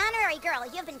stronger. As an honorary girl,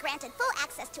 you have been granted full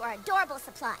access to our adorable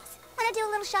supplies. Want to do a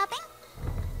little shopping?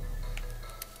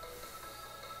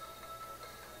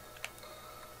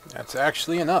 That's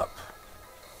actually an up.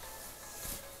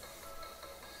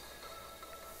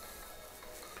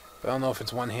 But I don't know if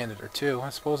it's one-handed or two. I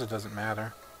suppose it doesn't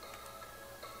matter.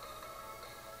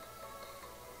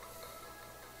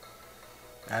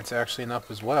 That's actually an up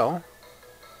as well.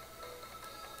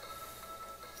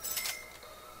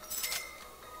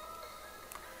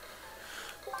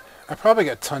 I probably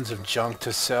got tons of junk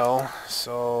to sell,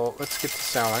 so let's get to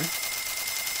selling.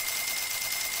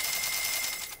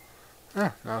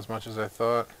 Not as much as I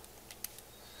thought.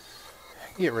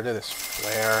 Get rid of this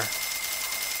flare.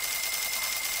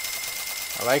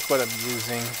 I like what I'm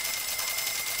using.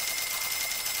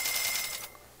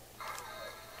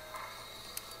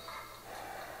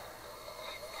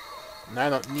 And I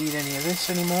don't need any of this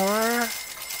anymore.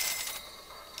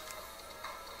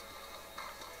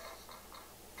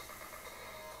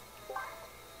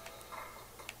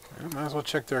 Might as well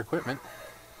check their equipment.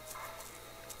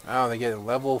 Oh, they get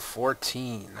level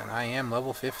 14, and I am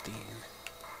level 15.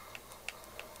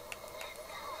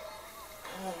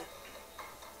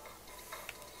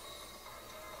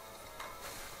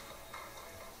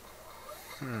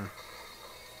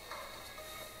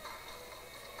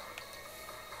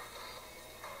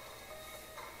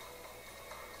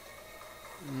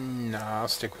 No, I'll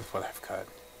stick with what I've got.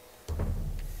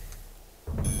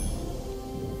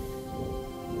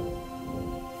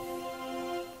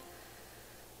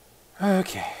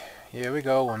 Okay, here we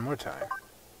go one more time.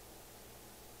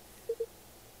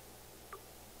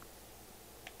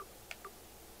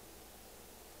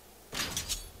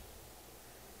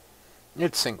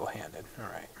 It's single-handed,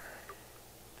 alright.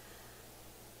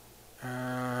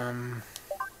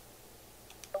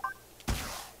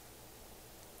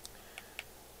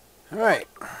 Alright.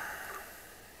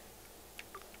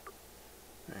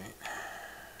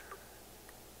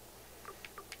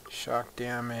 Shock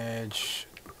damage.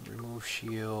 Remove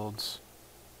shields.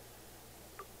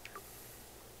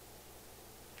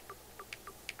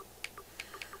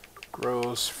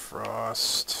 Gross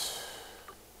frost.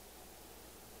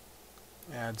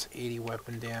 Adds 80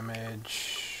 weapon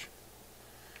damage.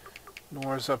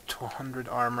 Lowers up to 100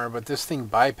 armor, but this thing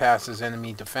bypasses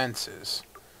enemy defenses.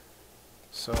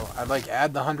 So I'd like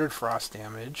add the 100 frost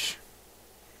damage.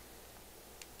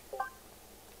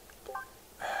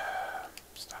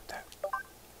 Stop that.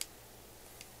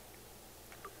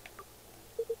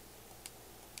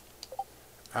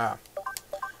 Ah,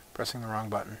 pressing the wrong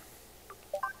button.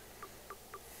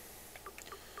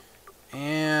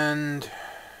 And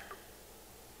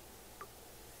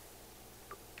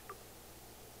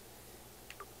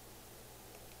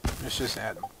let's just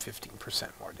add 15%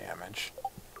 more damage.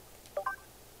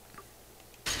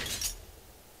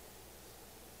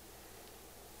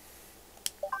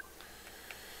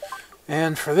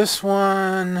 And for this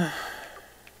one,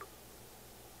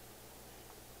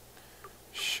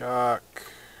 shock.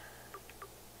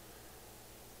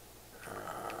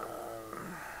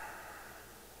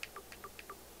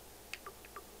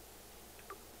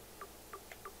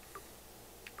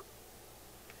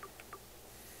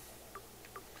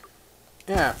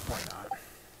 Yeah, why not?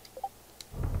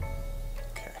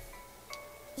 Okay.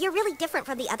 You're really different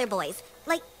from the other boys.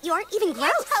 Like, you aren't even gross.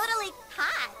 You're totally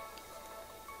hot.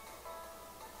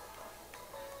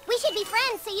 We should be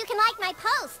friends so you can like my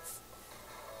posts.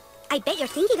 I bet you're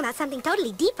thinking about something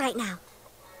totally deep right now.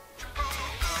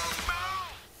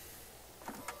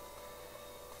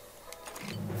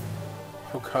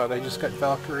 Oh god, I just got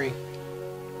Valkyrie.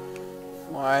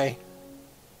 Why?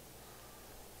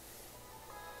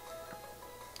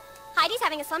 Heidi's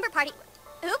having a slumber party.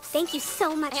 Oops. Thank you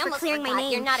so much for clearing my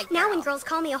name. You're not a girl. Now when girls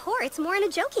call me a whore, it's more in a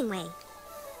joking way.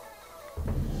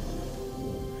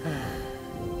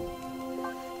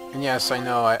 And yes, I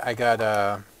know, I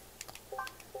got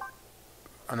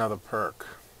another perk.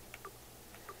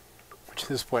 Which at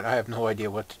this point I have no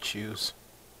idea what to choose.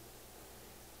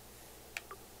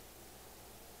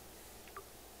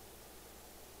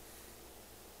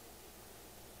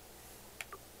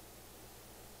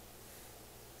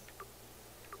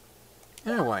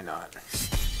 Yeah, why not?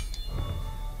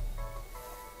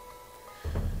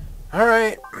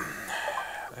 Alright.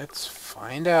 Let's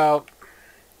find out.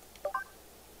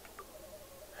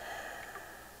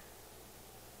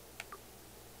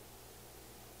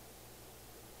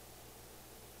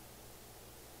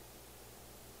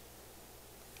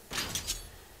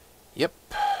 Yep.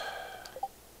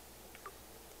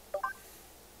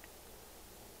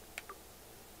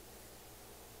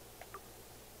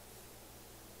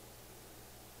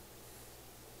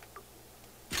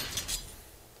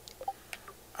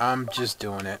 I'm just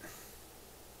doing it.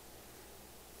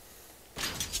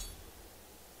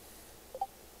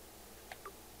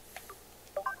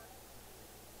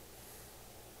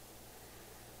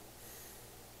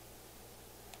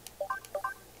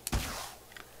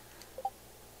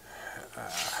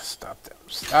 Stop that.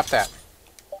 Stop that.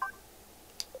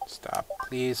 Stop,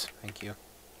 please. Thank you.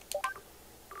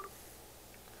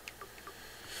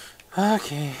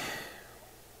 Okay.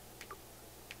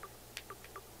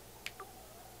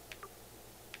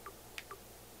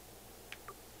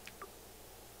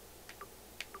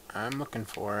 I'm looking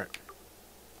for it.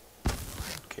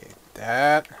 Okay,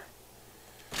 that.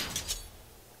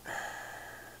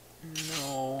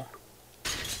 No.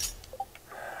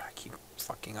 I keep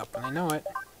fucking up and I know it.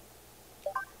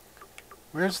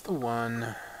 Where's the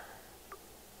one?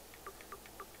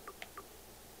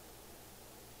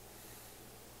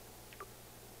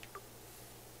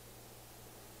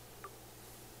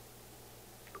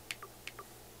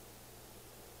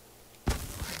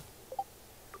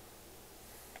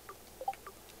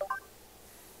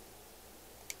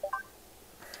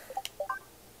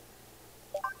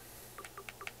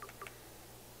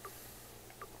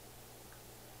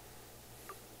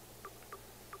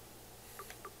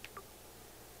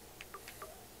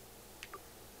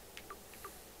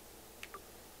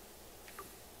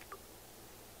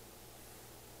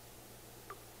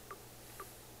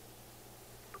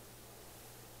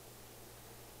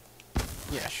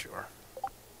 Yeah, sure.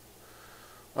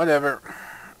 Whatever.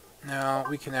 Now,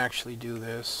 we can actually do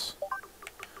this.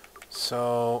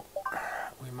 So,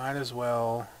 we might as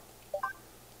well...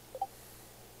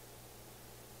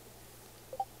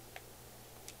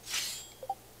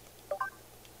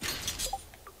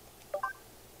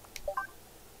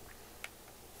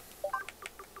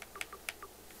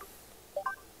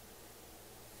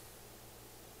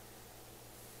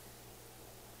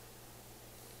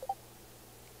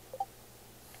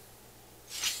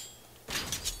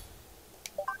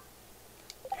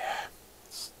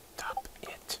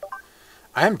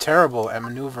 I am terrible at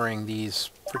maneuvering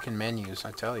these freaking menus,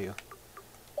 I tell you.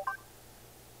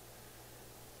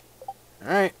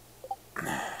 Alright.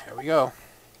 Here we go.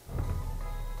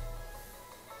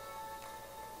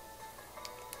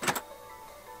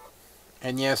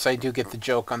 And yes, I do get the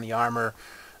joke on the armor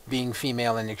being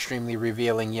female and extremely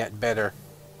revealing, yet better.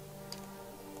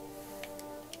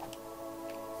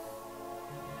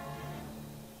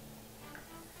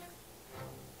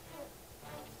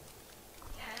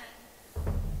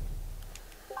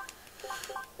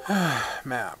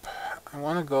 Map. I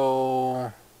want to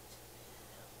go...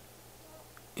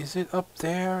 Is it up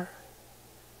there?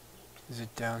 Is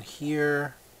it down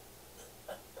here?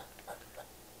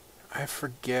 I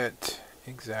forget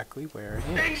exactly where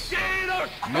it is.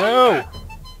 No!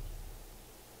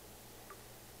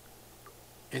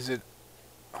 Is it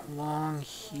along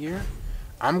here?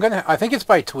 I think it's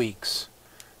by Tweaks.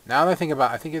 Now that I think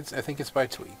about it, I think it's by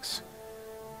Tweaks.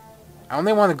 I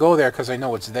only want to go there because I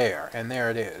know it's there, and there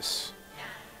it is.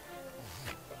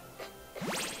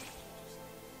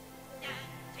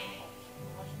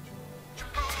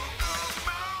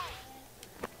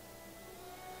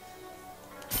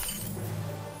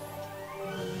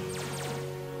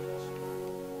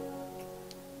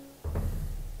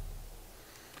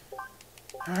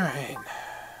 Alright.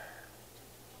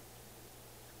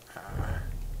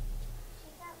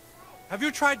 Have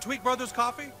you tried Tweak Brothers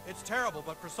coffee? It's terrible,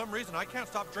 but for some reason I can't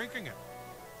stop drinking it.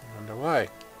 I wonder why.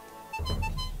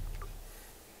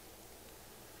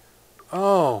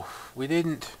 Oh, we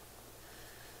didn't...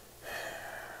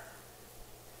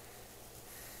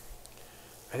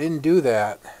 I didn't do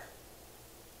that.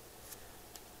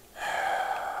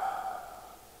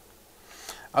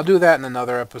 I'll do that in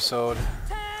another episode.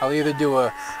 I'll either do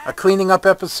a cleaning up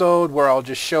episode where I'll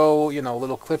just show, you know,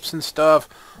 little clips and stuff,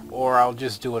 or I'll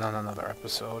just do it on another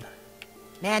episode.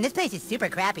 Man, this place is super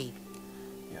crappy.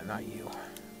 Yeah, not you.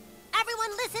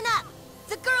 Everyone listen up.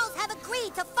 The girls have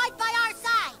agreed to fight by our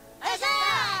side.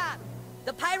 Huzzah!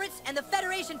 The pirates and the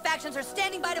Federation factions are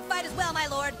standing by to fight as well, my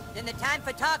lord. Then the time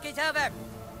for talk is over.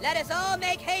 Let us all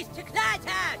make haste to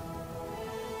Clytown!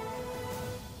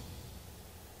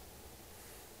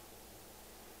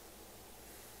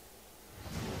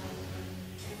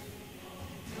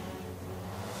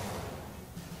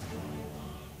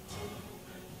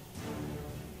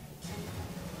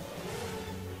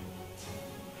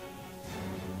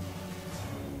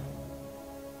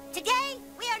 Today,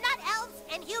 we are not elves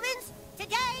and humans.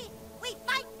 Today, we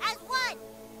fight as one.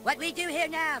 What we do here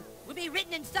now will be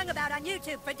written and sung about on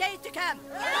YouTube for days to come.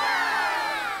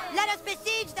 Let us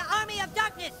besiege the army of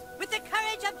darkness with the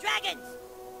courage of dragons.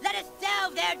 Let us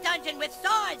delve their dungeon with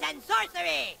swords and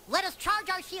sorcery. Let us charge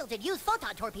our shields and use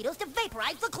photon torpedoes to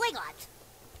vaporize the Klingons.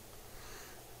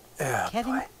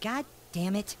 Kevin, Boy. god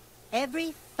damn it.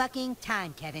 Every fucking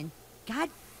time, Kevin. God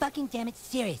fucking damn it,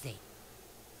 seriously.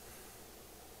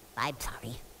 I'm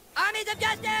sorry. Armies of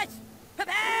Justice!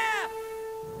 Prepare!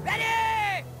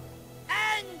 Ready!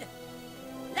 And...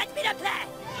 let's be the plan!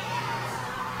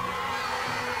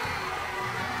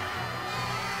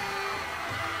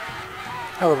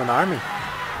 Hell of an army.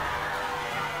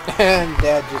 And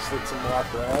Dad just lets him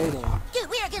walk right in. Dude,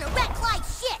 we are gonna wreck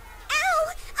Clyde's shit. Ow!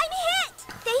 I'm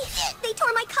hit! They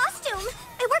tore my costume.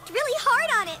 I worked really hard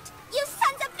on it. You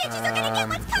sons of bitches are gonna get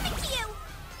what's coming to you!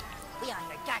 We are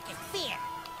your darkest fear.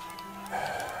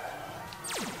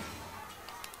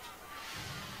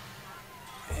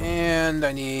 And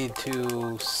I need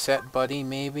to set Buddy,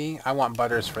 maybe. I want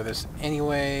Butters for this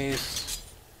anyways.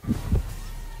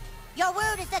 Your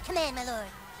word is the command, my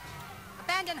lord.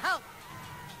 Abandon hope!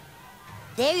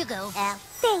 There you go, Al.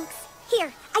 Thanks.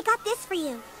 Here, I got this for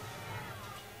you.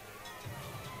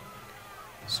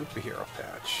 Superhero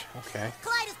patch. Okay.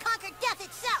 Clyde has conquered death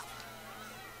itself.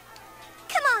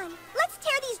 Come on, let's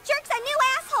tear these jerks a new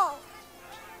asshole.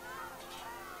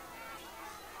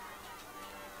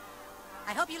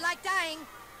 I hope you like dying.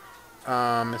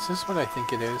 Is this what I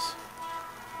think it is?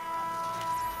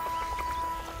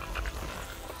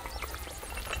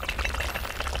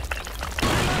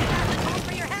 Hold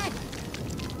for your head!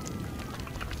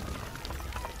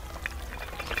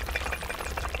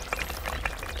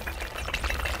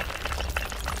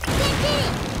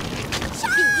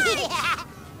 Charge!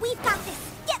 We've got this.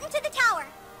 Get into the tower.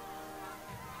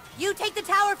 You take the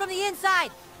tower from the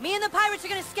inside. Me and the pirates are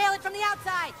gonna scale it from the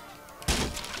outside.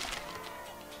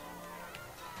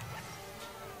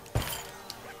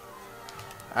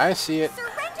 I see it.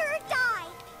 Surrender or die.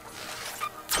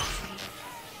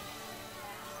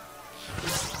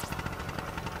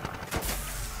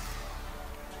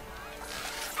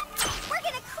 We're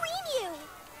gonna cream you.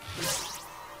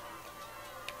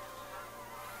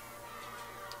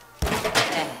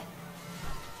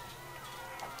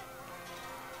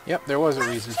 Yep, there was a Last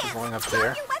reason for chance. going up Drop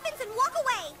there. your weapons and walk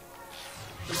away.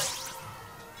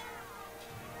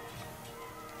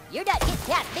 You're not getting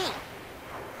past me.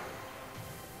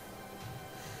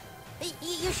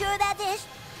 You sure about this?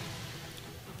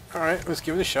 Alright, let's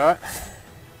give it a shot.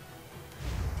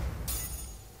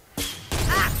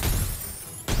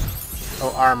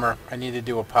 Oh, armor. I need to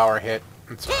do a power hit.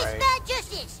 That's Taste alright. my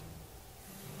justice.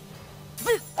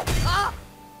 Ah!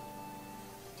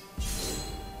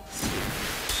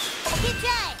 Good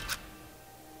try.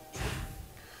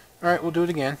 Alright, we'll do it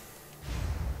again.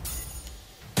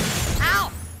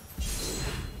 Ow!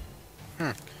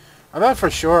 I thought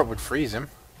for sure it would freeze him.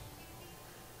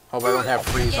 Hope I don't have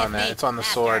freeze on that. It's on the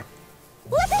sword.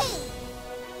 Whoopee!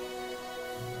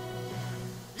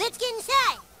 Let's get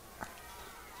inside.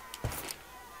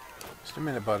 Just a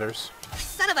minute, Butters.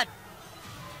 Son of a...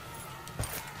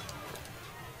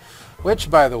 Which,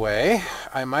 by the way,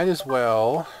 I might as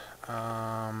well...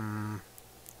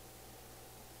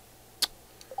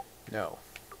 no.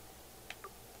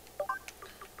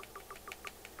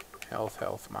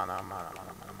 Health,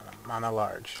 mana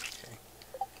large. Okay.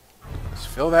 Let's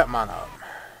fill that mana up.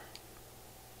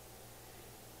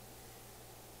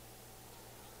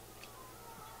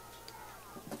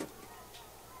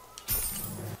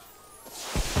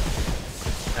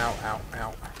 ow,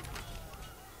 ow.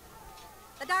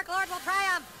 The Dark Lord will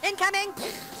triumph! Incoming!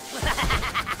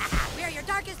 We are your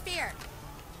darkest fear!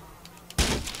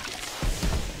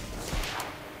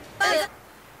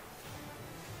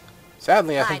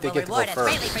 Sadly, I think they get to go reward us first.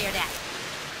 greatly for your death.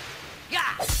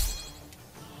 Yeah!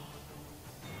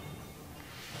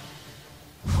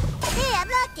 Hey, I'm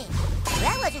lucky.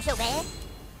 That wasn't so bad.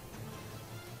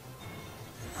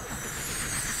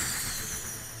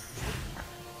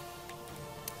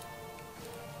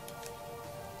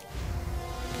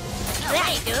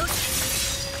 Alright, dude!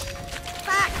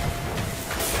 Fuck!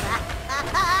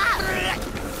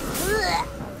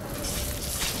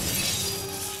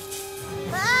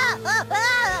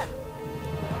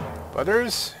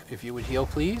 Butters, if you would heal,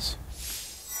 please.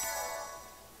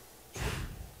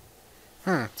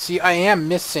 See, I am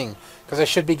missing, because I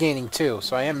should be gaining 2,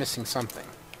 so I am missing something.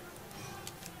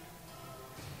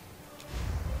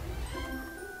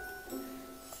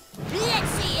 Let's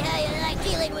see how you like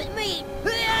dealing with me.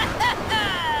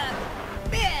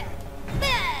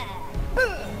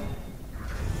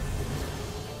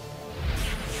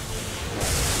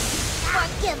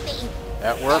 Forgive me.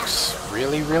 That works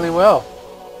really, really well.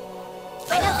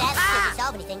 I know that doesn't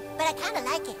solve anything, but I kind of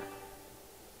like it.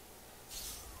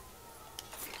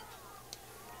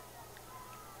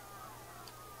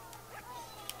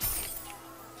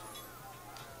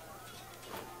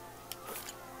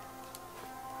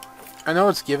 I know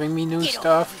it's giving me new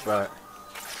stuff, but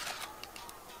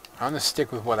I'm going to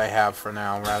stick with what I have for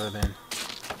now rather than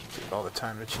take all the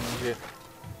time to change it.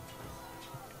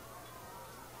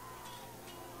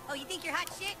 Oh, you think you're hot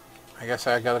shit? I guess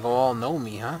I gotta go all know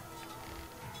me, huh?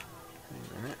 Wait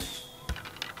a minute.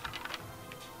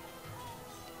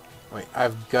 Wait,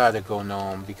 I've gotta go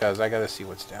gnome because I gotta see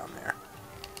what's down there.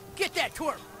 Get that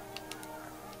twerp!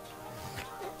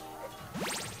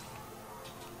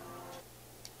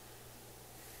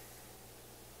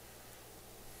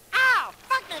 Ow!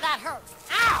 Fuck me, that hurts.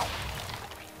 Ow!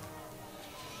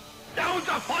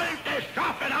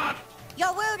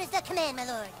 Your word is the command, my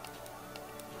lord.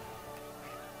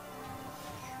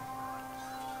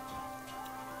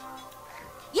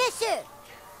 Yes, sir.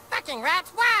 Fucking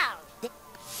rats, wow!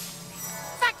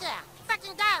 Fuck yeah!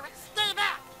 Fucking die! Stay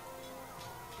back!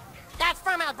 That's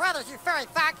for my brothers, you furry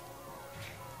fuck!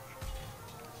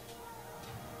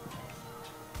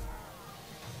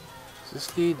 Does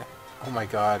this lead? Oh my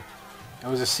god. It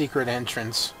was a secret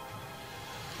entrance.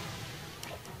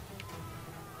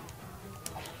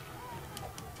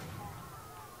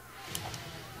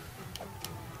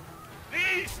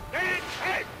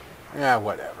 Yeah,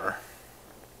 whatever.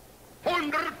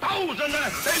 Hunderttausende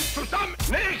sind zusammen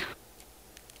nicht!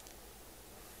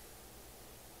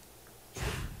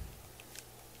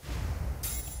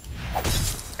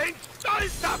 In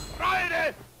stolzer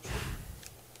Freude!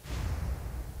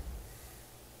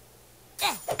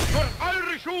 Für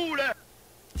eure Schule!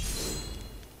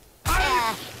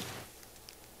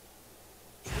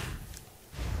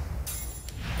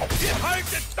 Ihr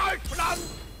haltet Deutschland!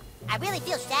 I really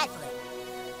feel sad for it.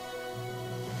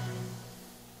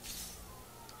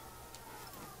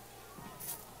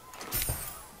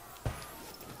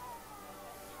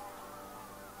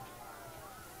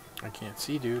 I can't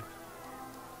see, dude.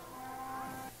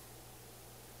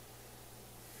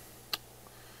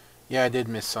 Yeah, I did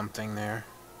miss something there.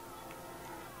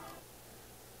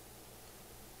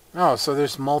 Oh, so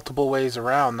there's multiple ways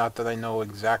around, not that I know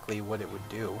exactly what it would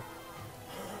do.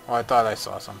 Oh, I thought I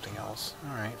saw something else.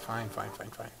 Alright, fine.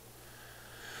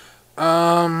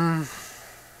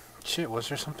 Shit, was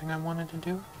there something I wanted to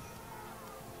do?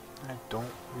 I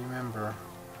don't remember.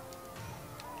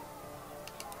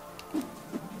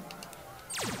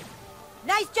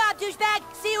 Nice job, douchebag!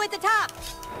 See you at the top!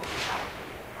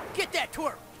 Get that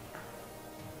twerp!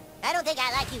 I don't think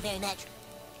I like you very much.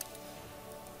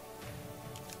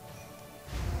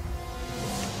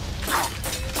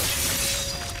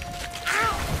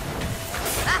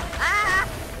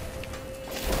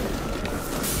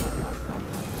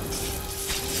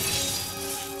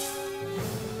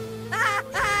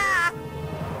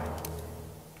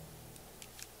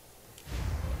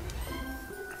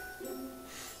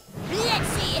 Let's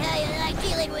see how you like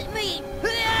dealing with me.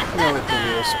 I'm gonna let the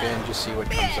wheel spin, just see what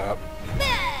comes up.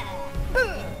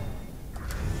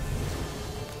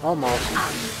 Almost.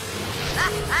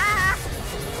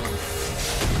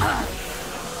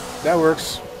 That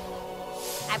works.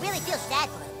 I really feel sad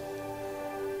for it.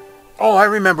 Oh, I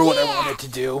remember what I wanted to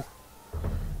do.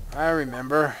 I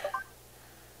remember.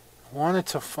 I wanted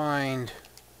to find...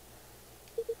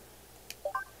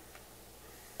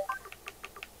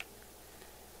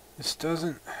 This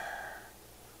doesn't...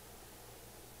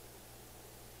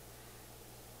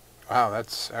 Wow,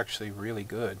 that's actually really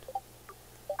good.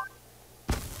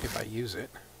 If I use it.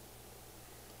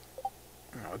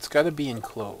 No, it's got to be in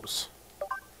close.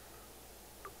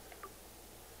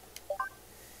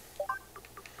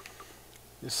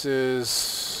 This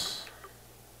is...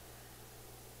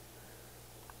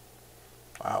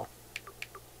 Wow.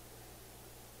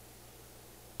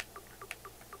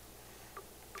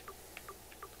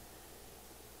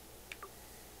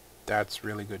 That's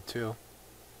really good too.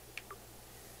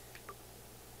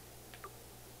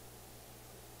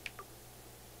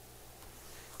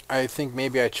 I think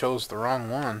maybe I chose the wrong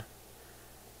one.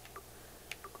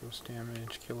 Gross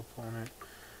damage, kill opponent.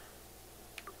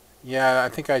 Yeah, I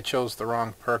think I chose the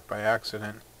wrong perk by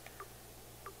accident.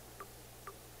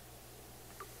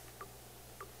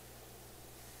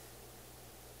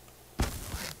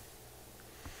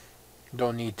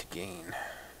 Don't need to gain.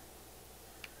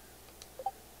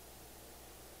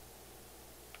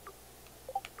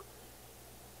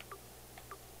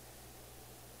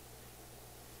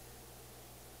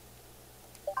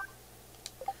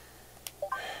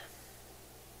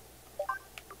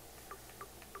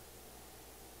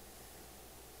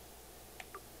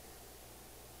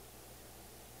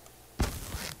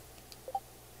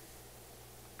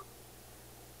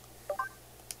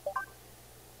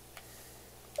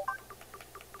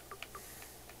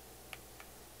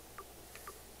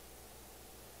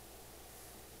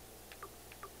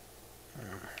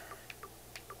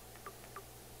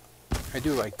 I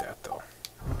do like that, though.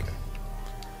 Okay.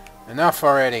 Enough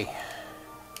already.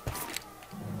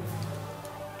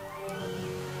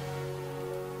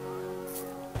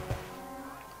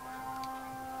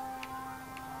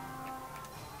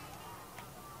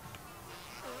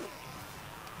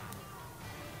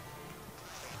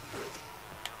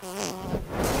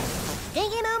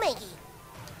 Dingy-mo-minky.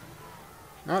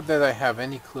 Not that I have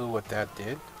any clue what that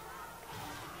did.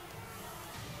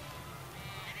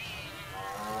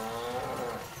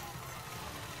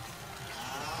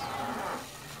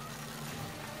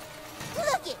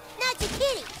 Look it, not your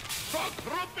kitty.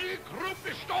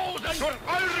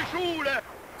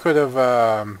 Could have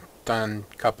done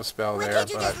cup of spell Why there, can't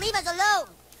you but just leave us alone?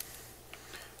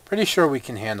 pretty sure we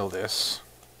can handle this.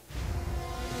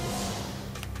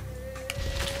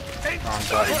 Wrong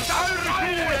button.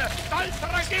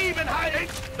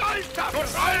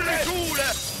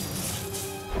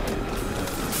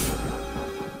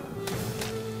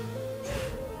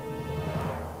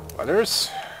 Butters.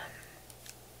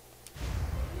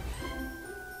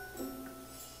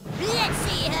 Let's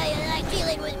see how you like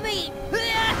dealing with me.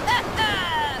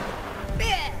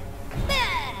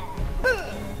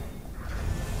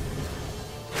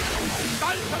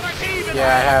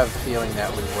 Yeah, I have a feeling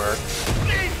that would work.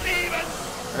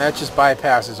 And that just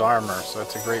bypasses armor, so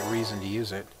that's a great reason to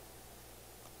use it.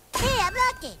 Hey, I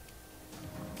blocked it.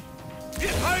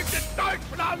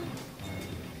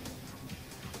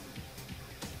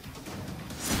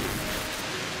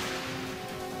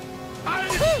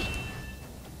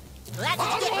 That's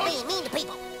what you get for being mean to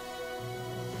people.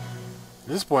 At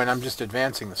this point, I'm just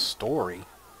advancing the story.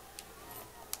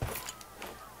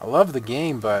 I love the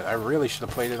game, but I really should have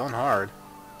played it on hard.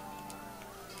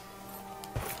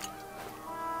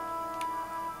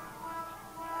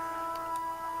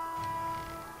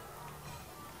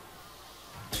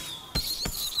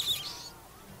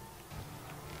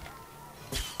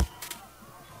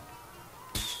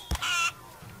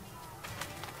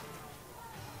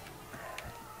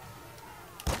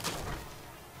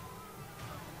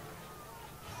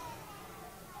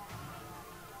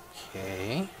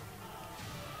 Okay.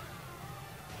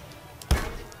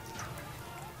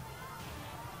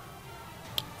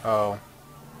 Oh.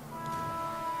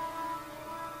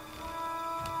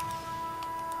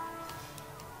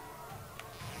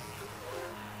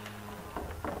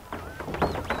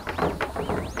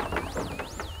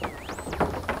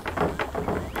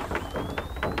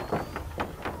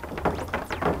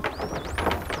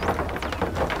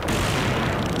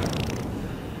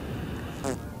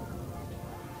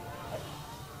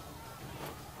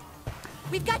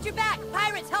 We've got your back!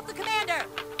 Pirates, help the commander!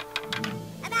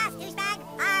 Avast, douchebag!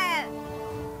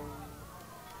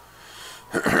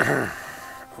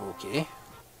 Okay.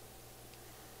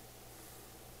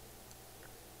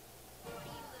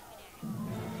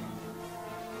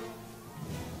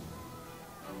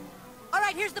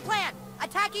 Alright, here's the plan.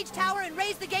 Attack each tower and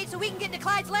raise the gate so we can get into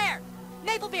Clyde's lair.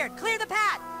 Maplebeard, clear the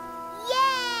path!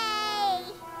 Yay!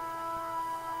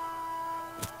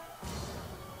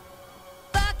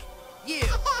 Fuck you!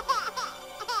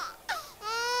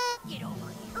 Get over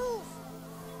here. Oof.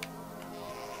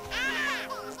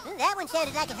 That one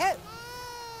sounded like it hurt.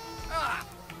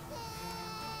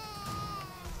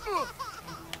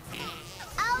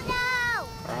 Oh no!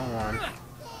 Wrong one.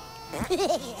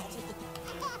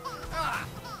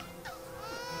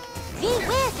 Gee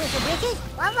whiz, Mr. Bridges.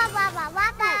 Wah wah wah wah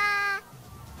wah wah.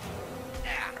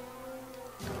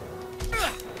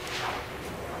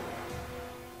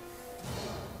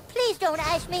 Please don't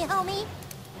ice me, homie.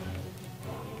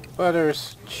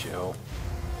 Butters, chill.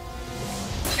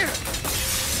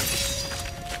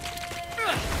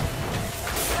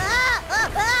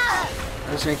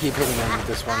 I'm just gonna keep hitting him with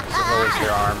this one because it lowers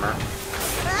your armor.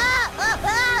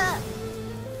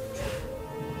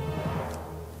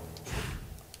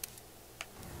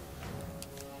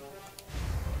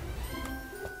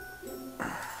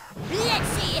 Let's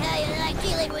see how you like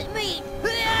dealing with me.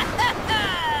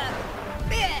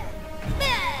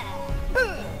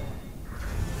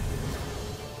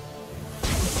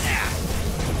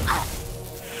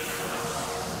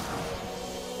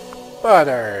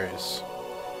 Butters.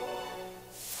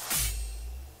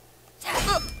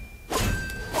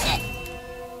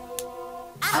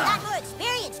 I've got more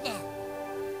experience now.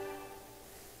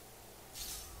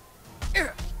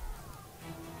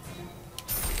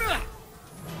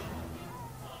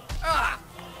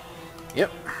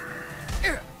 Yep.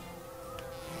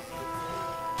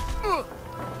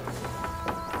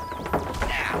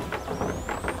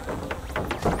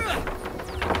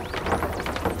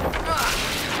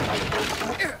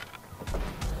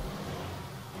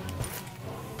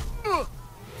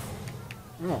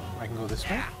 Oh, I can go this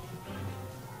way?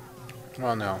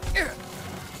 Well, no.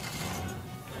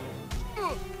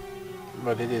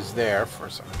 But it is there for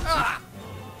some reason.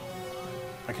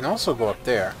 I can also go up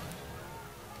there.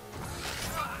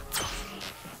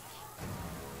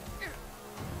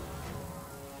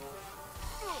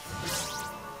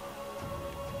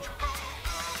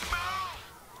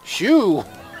 Shoo!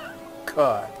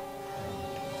 God.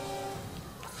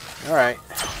 Alright.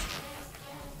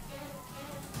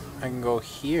 I can go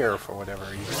here for whatever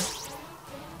reason.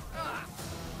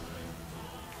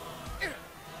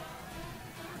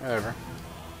 Whatever.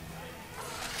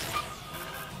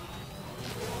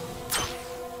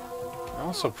 I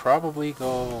also probably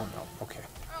go... No, okay.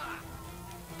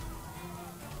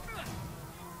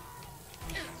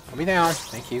 Put me down.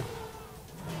 Thank you.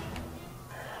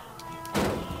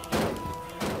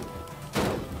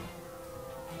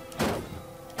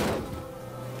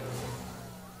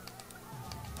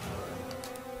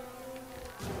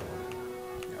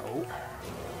 No.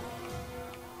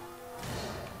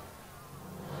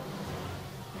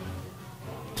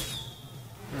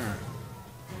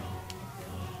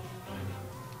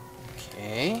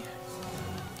 Okay.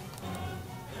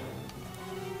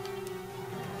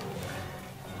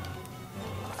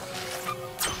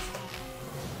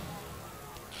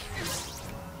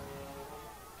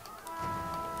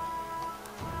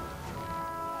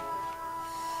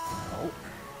 Oh.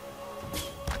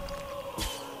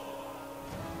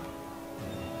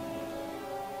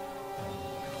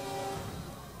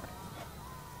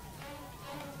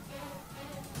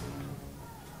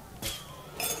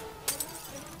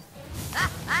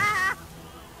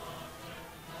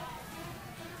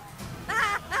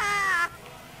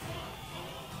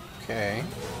 Okay.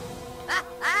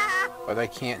 But I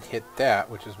can't hit that,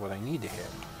 which is what I need to hit.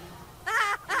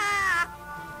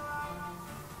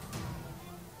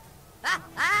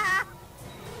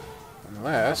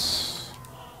 Unless...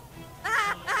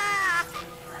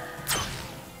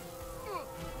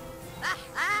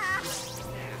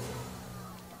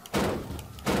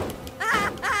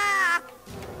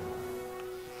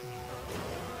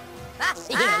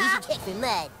 Yeah, you should kick me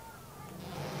mud.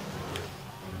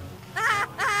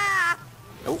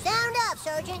 Nope. Sound up,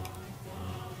 Sergeant.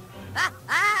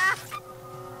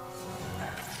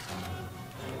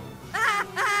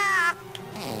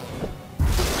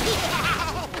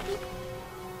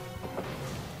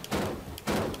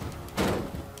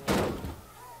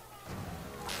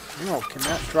 No, can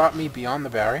that drop me beyond the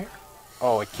barrier?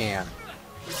 Oh, it can.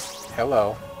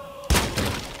 Hello.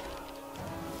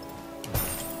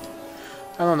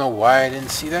 I don't know why I didn't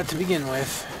see that to begin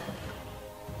with.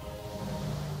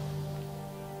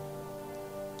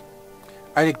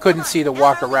 I couldn't see to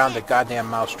walk around the goddamn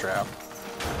mousetrap.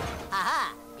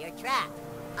 Aha! You're trapped.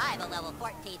 I'm a level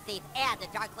 14 thief and the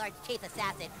Dark Lord's chief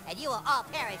assassin, and you will all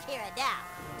perish here and now.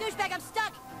 Douchebag, I'm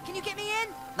stuck! Can you get me in?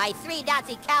 My 3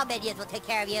 Nazi cow minions will take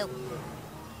care of you.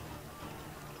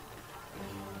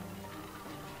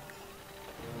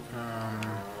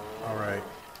 Alright.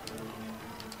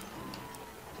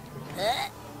 I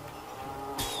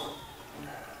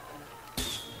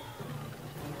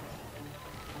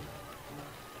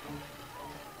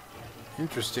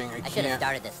Interesting, I should have can't...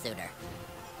 started this sooner.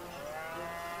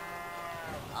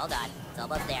 Hold on. It's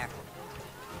almost there.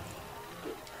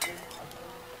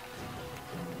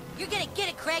 You're gonna get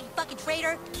it, Craig, you fucking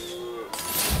traitor!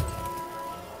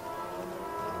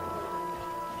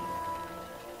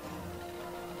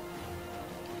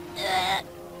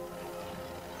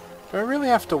 Do I really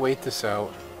have to wait this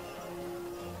out?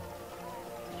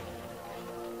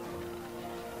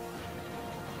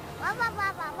 Wah, wah,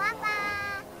 wah, wah, wah,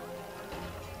 wah.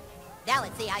 Now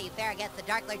let's see how you fare against the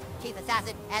Dark Lord, Chief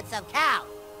Assassin, and some cow!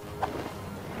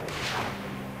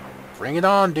 Bring it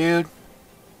on, dude.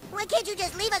 Why can't you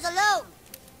just leave us alone?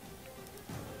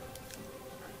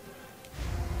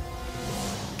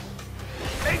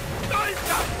 In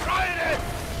stolzer Freude,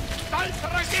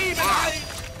 stolzer Ergebenheit,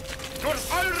 durch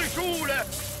eure Schule.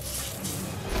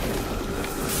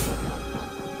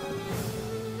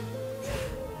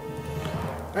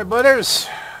 Alright, Butters.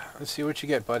 Let's see what you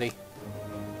get, buddy.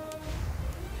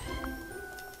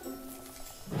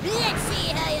 Let's see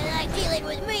how you like dealing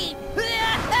with me.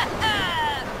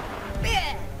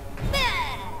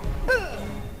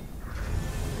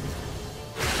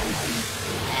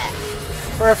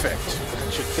 Perfect.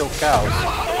 That should kill cows.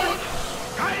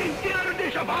 Kein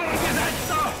irdischer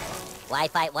Vorgesetzter. Why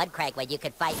fight one Craig when you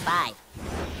could fight 5?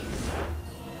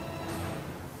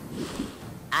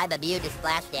 I'm immune to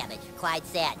splash damage, Clyde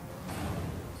said.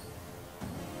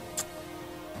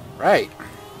 Right.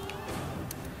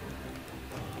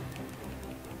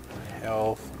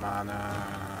 Health,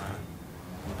 mana,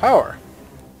 power.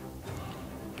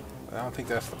 I don't think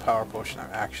that's the power potion I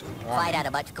actually want. Clyde had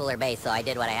a much cooler base, so I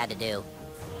did what I had to do.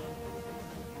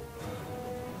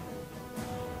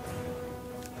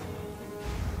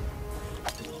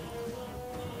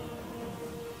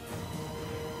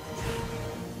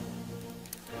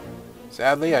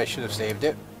 Sadly, I should have saved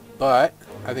it, but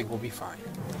I think we'll be fine.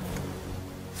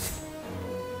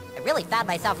 I really found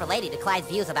myself relating to Clyde's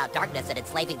views about darkness and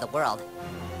enslaving the world.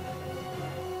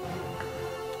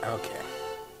 Okay.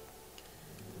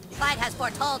 Clyde has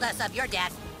foretold us of your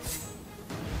death.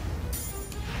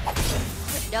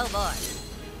 No more.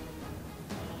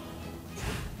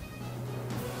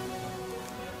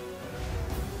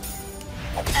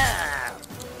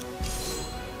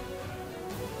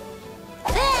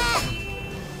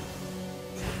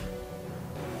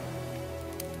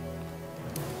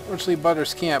 Unfortunately,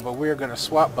 Butters can't, but we're gonna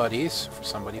swap buddies for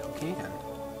somebody who can.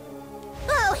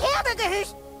 Oh,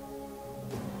 hamburgers!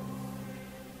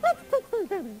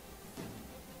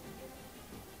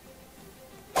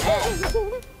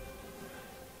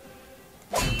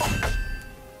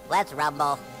 Let's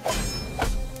rumble.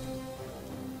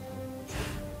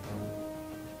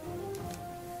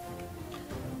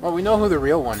 Well, we know who the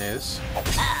real one is.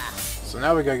 So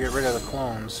now we gotta get rid of the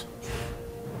clones.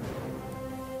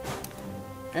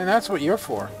 And that's what you're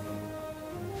for.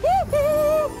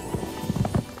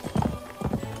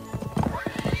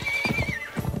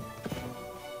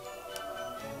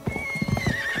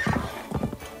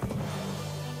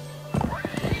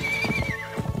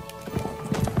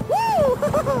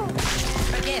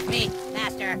 Forgive me,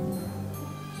 Master.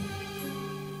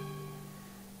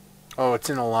 Oh, it's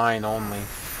in a line only.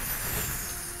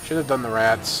 Should have done the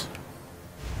rats.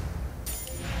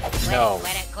 No.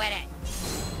 Quit it, quit it.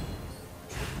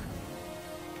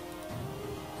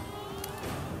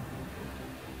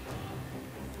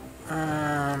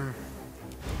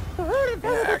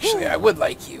 Yeah, actually, I would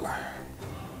like you.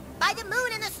 By the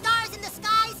moon and the stars in the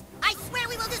skies, I swear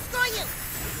we will destroy you!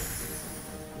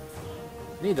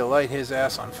 Need to light his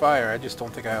ass on fire. I just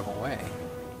don't think I have a way.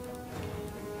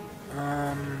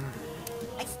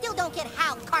 I still don't get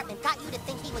how Cartman got you to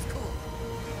think he was cool.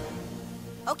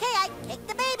 Okay, I kick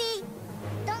the baby.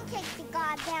 Don't kick the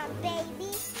goddamn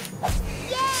baby.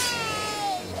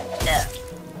 Yay! Yeah,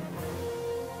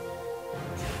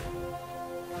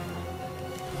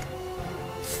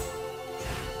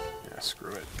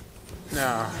 screw it.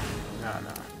 No.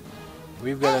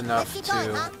 We've got Hey, enough let's keep going,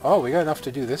 to... huh? Oh, we got enough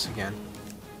to do this again.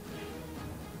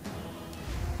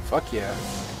 Fuck yeah.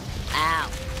 Ow.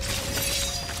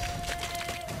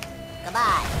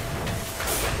 Goodbye.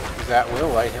 That will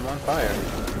light him on fire.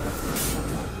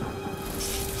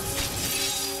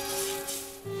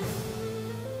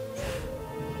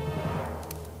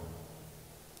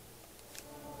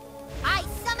 I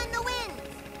summon the wind.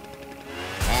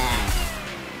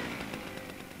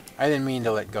 I didn't mean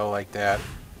to let go like that.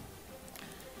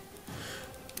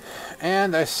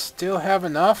 And I still have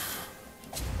enough.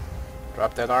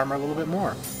 Drop that armor a little bit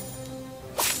more.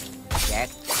 Jerk.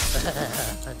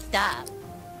 Stop.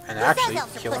 And Who actually, says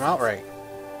elves are kill him pussies? outright.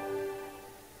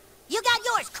 You got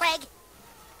yours, Craig.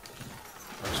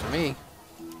 Works for me.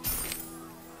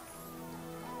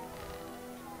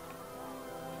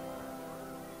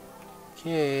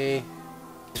 Okay.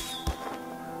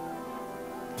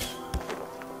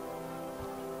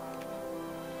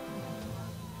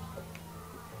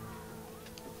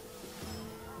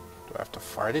 Do I have to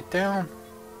fart it down?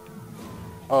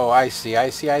 Oh, I see. I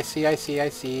see. I see. I see. I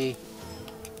see.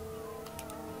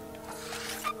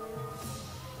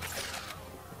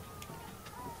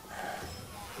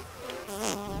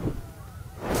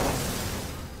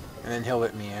 And then he'll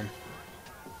let me in.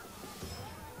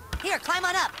 Here, climb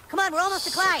on up. Come on, we're almost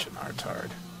to climb. Such an artard.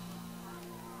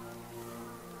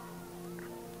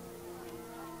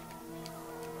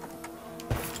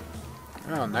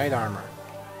 Oh, knight armor.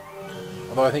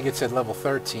 Although I think it said level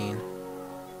 13.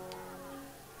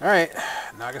 Alright,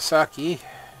 Nagasaki.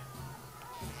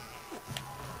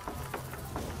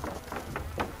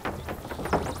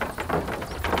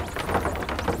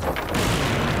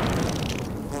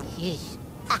 Yeesh.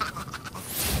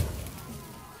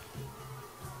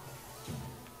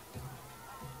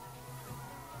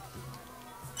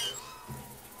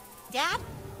 Dad?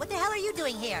 What the hell are you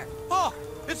doing here? Oh,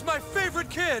 it's my favorite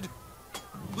kid!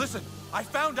 Listen, I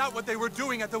found out what they were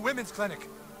doing at the women's clinic.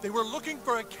 They were looking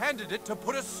for a candidate to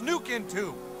put a snook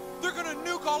into. They're gonna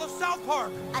nuke all of South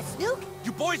Park. A snook?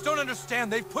 You boys don't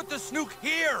understand. They've put the snook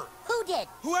here. Who did?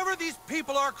 Whoever these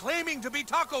people are claiming to be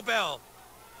Taco Bell.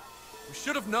 We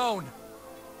should have known.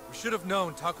 We should have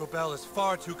known Taco Bell is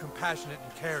far too compassionate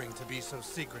and caring to be so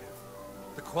secretive.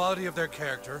 The quality of their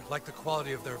character, like the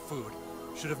quality of their food,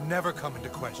 should have never come into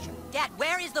question. Dad,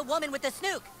 where is the woman with the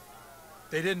snook?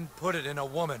 They didn't put it in a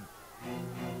woman.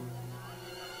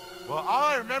 Well, all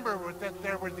I remember was that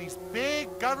there were these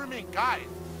big government guys,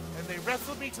 and they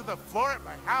wrestled me to the floor at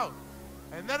my house.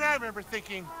 And then I remember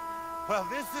thinking, well,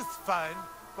 this is fun,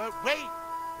 but wait,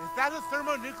 is that a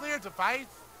thermonuclear device?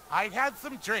 I'd had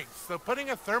some drinks, so putting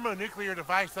a thermonuclear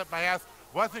device up my ass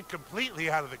wasn't completely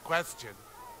out of the question.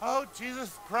 Oh,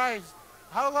 Jesus Christ,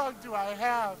 how long do I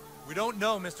have? We don't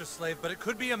know, Mr. Slave, but it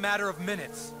could be a matter of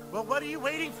minutes. Well, what are you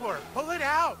waiting for? Pull it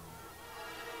out!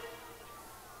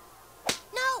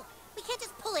 No! We can't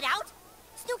just pull it out!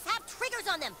 Snooks have triggers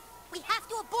on them! We have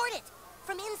to abort it!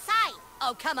 From inside!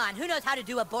 Oh, come on. Who knows how to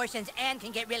do abortions and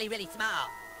can get really, really small?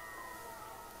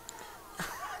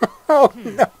 Oh,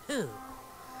 no.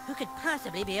 Who could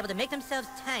possibly be able to make themselves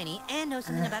tiny and know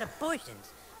something about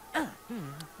abortions?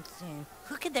 Let's see.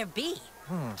 Who could there be?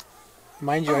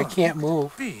 Mind you, I can't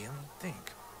move.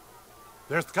 Think.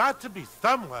 There's got to be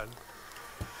someone.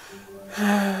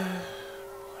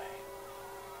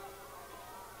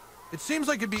 It seems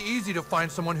like it'd be easy to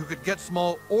find someone who could get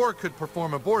small or could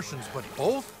perform abortions, but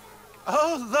both?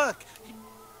 Oh, look!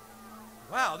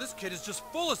 Wow, this kid is just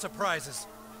full of surprises.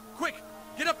 Quick,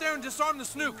 get up there and disarm the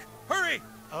snook. Hurry!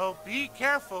 Oh, be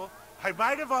careful. I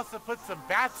might have also put some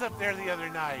bats up there the other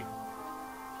night.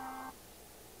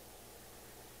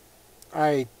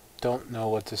 I don't know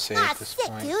what to say at this sick,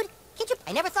 point. dude! Can't you...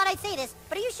 I never thought I'd say this,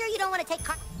 but are you sure you don't want to take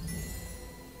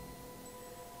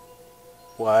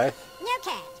What? No,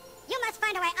 kid. You must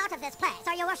find a way out of this place,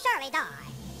 or you will surely die.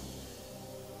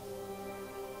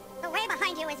 The way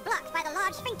behind you is blocked by the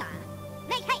large sphincter.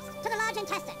 Make haste to the large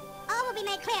intestine. All will be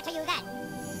made clear to you then.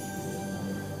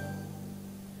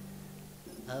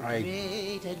 A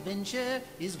great adventure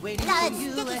is waiting Blood, for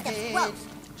you sticky stuff, ahead. gross.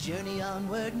 Journey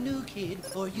onward, new kid,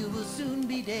 or you will soon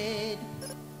be dead.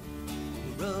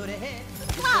 The road ahead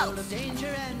is full of danger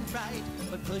and fright,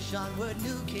 but push onward,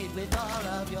 new kid, with all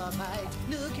of your might.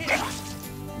 New kid,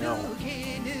 No. new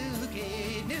kid, new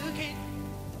kid, new kid.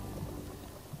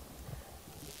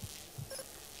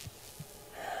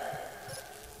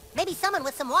 Maybe someone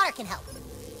with some water can help.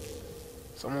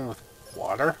 Someone with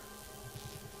water?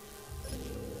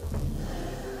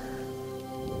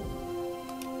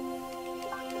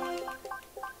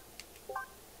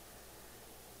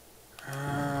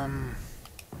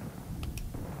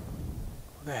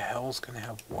 Who the hell's gonna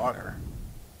have water?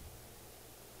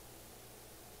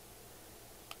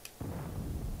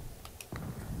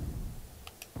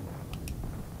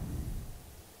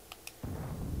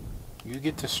 You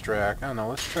get distracted. I don't know,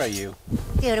 let's try you.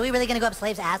 Dude, are we really gonna go up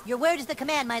Slave's ass? Your word is the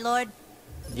command, my lord.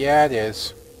 Yeah, it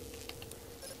is.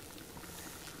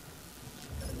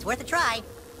 It's worth a try.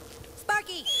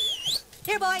 Sparky!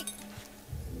 Here, boy!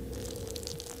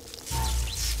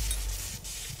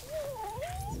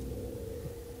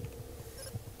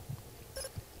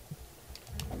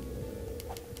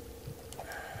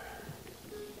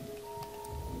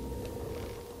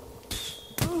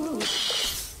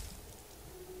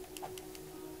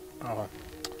 Oh.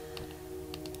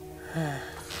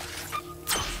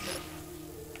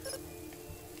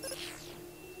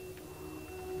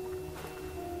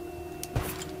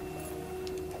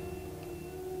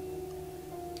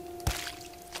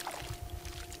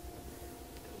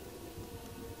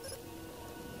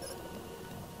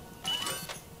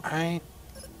 I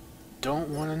don't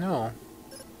want to know.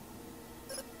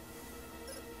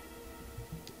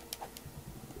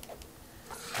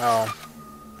 Oh.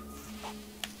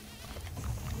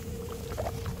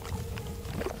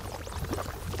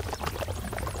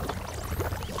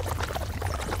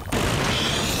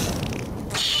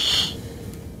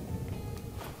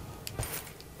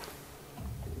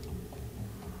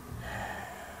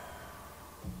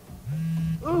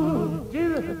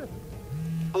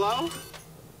 Hello?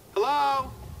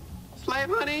 Hello? Slave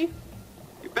honey?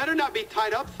 You better not be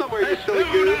tied up somewhere, you silly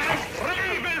goose.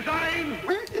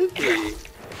 Where is he?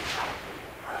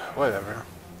 Whatever.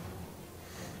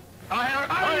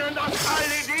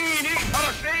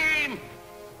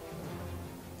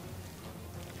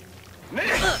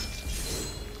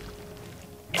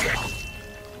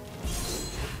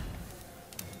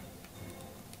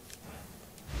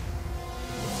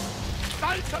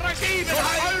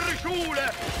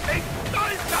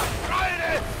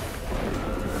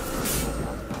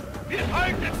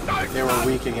 They were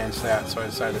weak against that, so I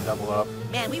decided to double up.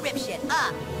 Man, we rip shit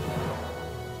up.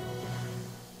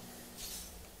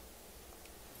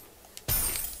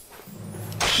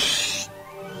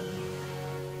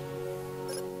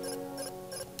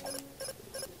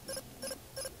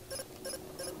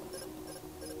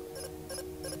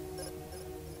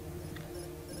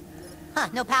 Huh,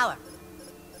 no power.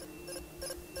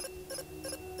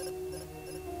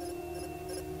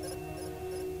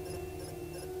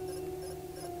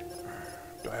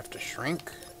 Do I have to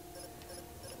shrink?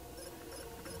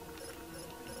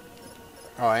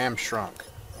 Oh, I am shrunk.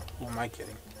 Who am I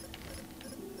kidding?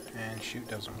 And shoot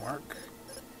doesn't work.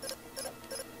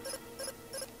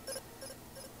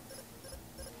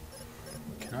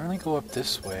 Can only go up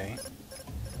this way.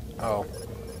 Oh.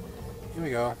 Here we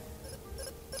go.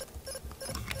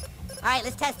 Alright,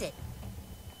 let's test it.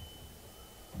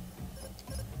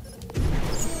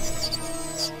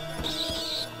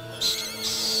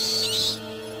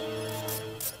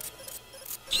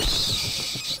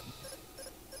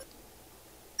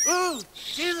 Ooh,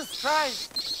 Jesus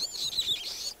Christ!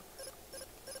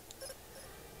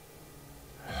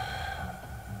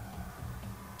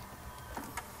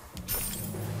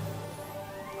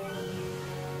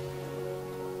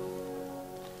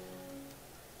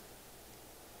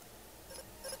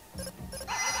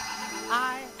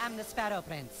 I am the Sparrow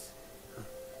Prince.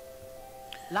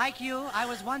 Like you, I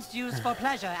was once used for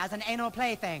pleasure as an anal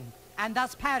plaything, and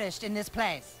thus perished in this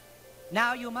place.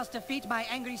 Now you must defeat my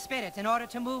angry spirit in order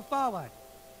to move forward.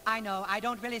 I know I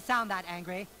don't really sound that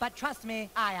angry, but trust me,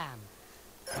 I am.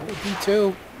 Me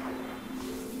too.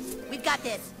 We've got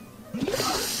this.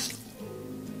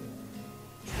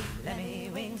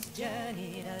 Lemmy-Wink's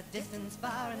journeyed a distance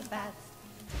far and fast.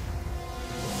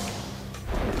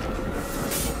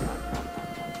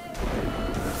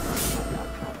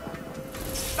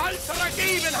 Stolzer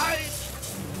Ergebenheit!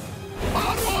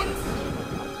 Warum?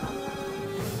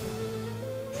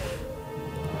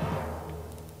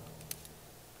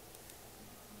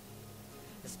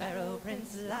 The Sparrow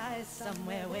Prince lies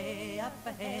somewhere way up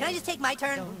ahead. Can I just take my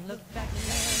turn? Don't look back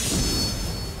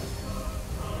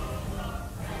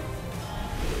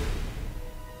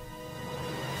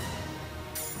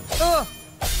Ugh!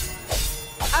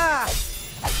 Ah!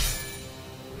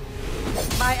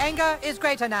 My anger is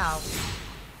greater now.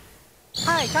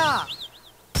 Hi, car!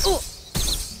 Ooh!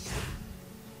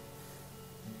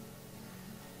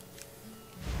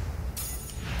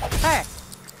 Hey!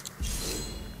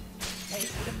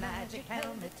 Take the magic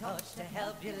helmet torch to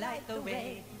help you light the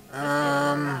way.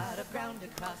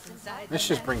 Let's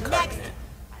just bring Cartman in.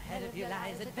 Ahead of you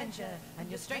lies adventure, and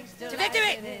your strength still To lies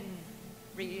victory! within.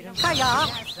 Freedom Hiya!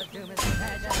 of doom is the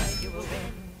pleasure you will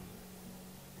win.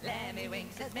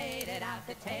 Lemmy-Winks has made it out,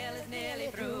 the tale is nearly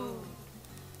through.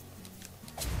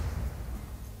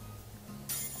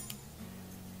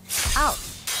 Out!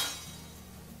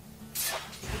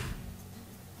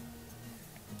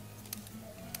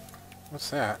 What's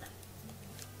that?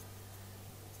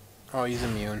 Oh, he's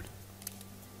immune.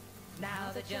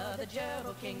 Now that you're the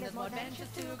Gerbil King, there's more adventures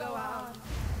to go on.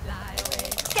 Fly away.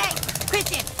 Gay!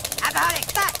 Christian! Alcoholic!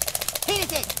 Slut!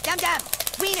 Penises! Dum-dum!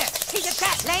 Wiener! Piece of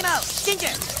crap! Lame-o!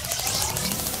 Ginger!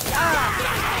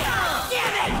 Ah!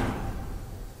 Damn it!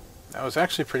 That was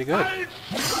actually pretty good.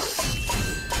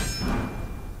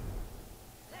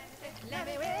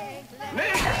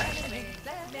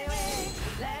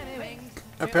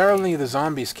 Apparently the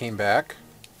zombies came back.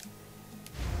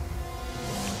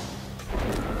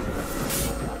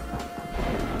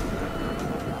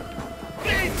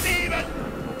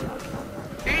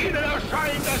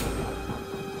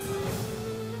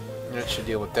 That should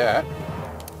deal with that.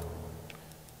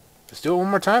 Let's do it one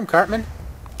more time, Cartman.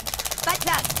 Butt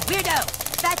plug, weirdo,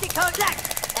 spastic cold black,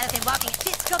 elephant walking,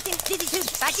 shit sculpting, dizzy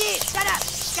tube, back here, shut up,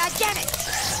 god damn it!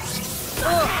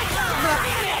 Oh,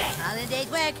 holiday's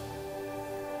work.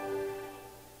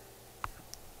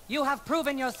 You have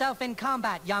proven yourself in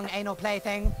combat, young anal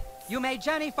plaything. You may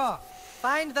journey forth.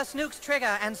 Find the Snook's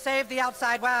trigger and save the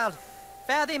outside world.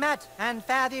 Fare thee met and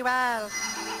fare thee well.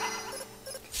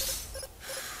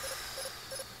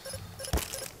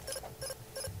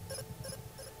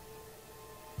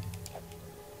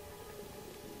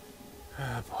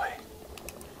 Oh boy.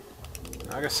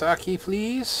 Nagasaki,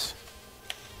 please.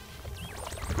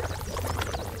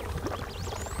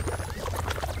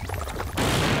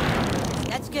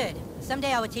 That's good.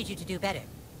 Someday I will teach you to do better.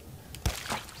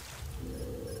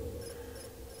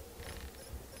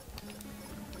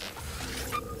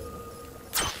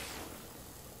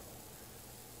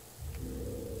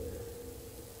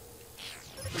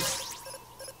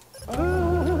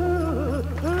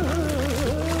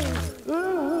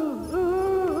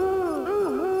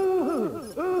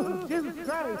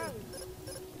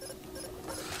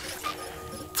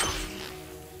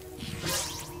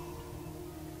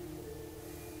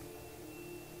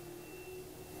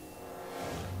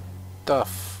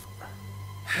 Stuff.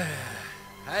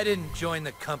 I didn't join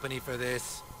the company for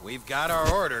this. We've got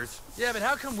our orders. Yeah, but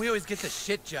how come we always get the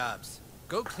shit jobs?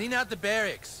 Go clean out the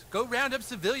barracks. Go round up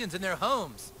civilians in their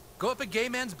homes. Go up a gay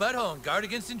man's butthole and guard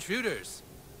against intruders.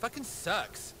 Fucking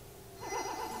sucks.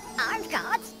 Armed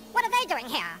guards? What are they doing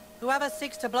here? Whoever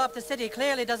seeks to blow up the city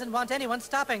clearly doesn't want anyone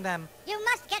stopping them. You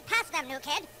must get past them, new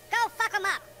kid. Go fuck them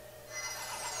up.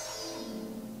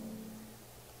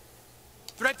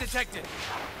 Threat detected.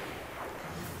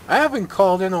 I haven't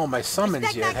called in all my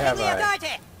summons yet, have I?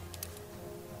 Authority.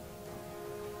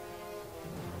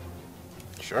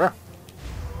 Sure.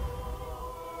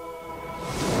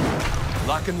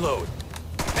 Lock and load.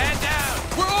 Man down!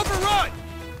 We're overrun!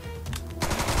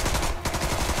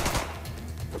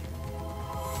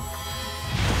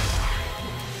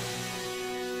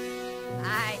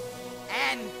 I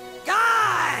am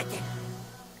God!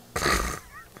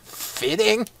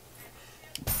 Fitting.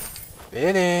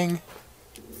 Fitting.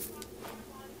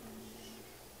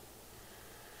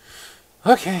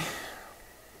 Okay.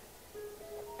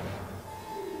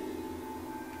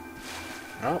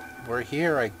 Oh, we're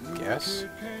here, I guess.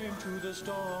 Came to the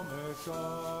storm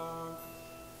dark,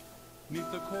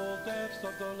 'neath the cold depths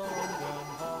of the London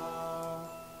heart.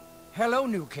 Hello,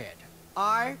 new kid.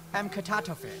 I am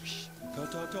Katatafish.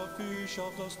 Katatafish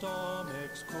of the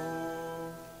stomach's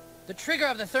core. The trigger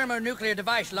of the thermonuclear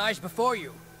device lies before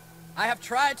you. I have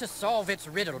tried to solve its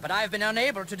riddle, but I have been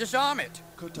unable to disarm it.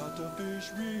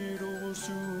 Katatafish riddle will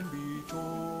soon be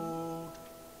told.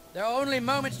 There are only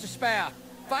moments to spare.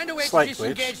 Find a way Slight to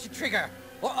disengage glitch. the trigger,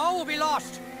 or all will be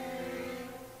lost.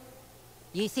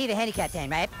 You see the handicap sign,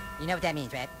 right? You know what that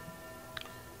means, right?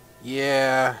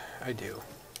 Yeah, I do.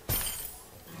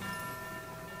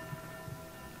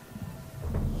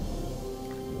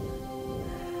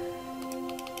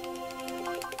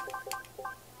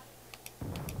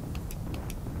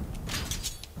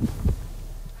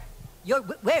 Your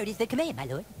word is the command, my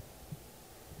lord.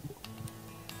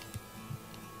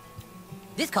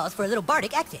 This calls for a little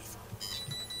bardic access.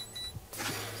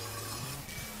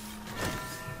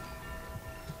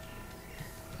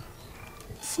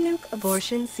 Snook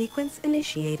abortion sequence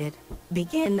initiated.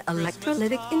 Begin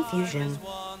electrolytic infusion.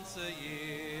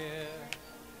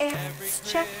 Air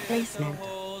check placement.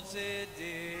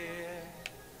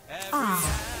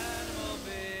 Ah.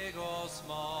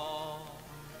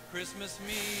 Christmas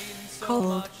means so Cold,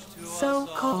 much to so us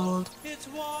all. cold. It's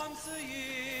once a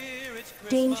year, it's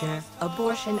Danger,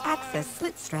 abortion access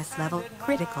slit stress level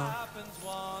critical.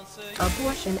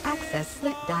 Abortion access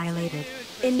slit dilated.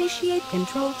 Initiate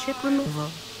control chip removal.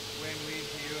 when we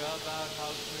hear about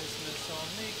how Christmas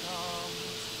only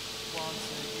comes once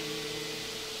a year.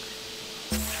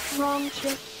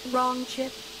 Wrong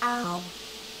chip, ow.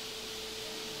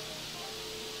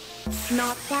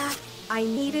 Not that, I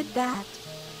needed that.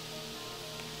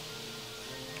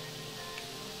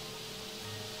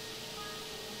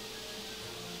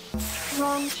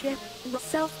 Wrong chip,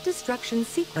 self-destruction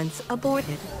sequence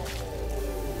aborted.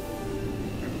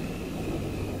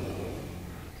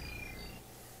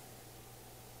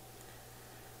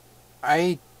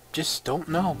 I just don't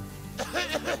know.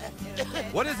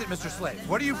 What is it, Mr. Slave?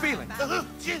 What are you feeling?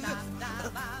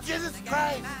 Jesus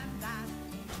Christ!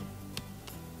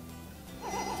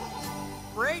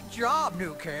 Great job,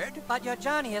 new kid. But your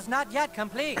journey is not yet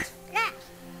complete. Yes,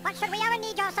 but should we ever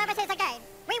need your services again,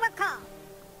 we will call.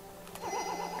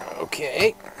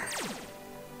 Okay.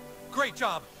 Great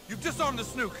job. You've disarmed the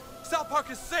Snook. South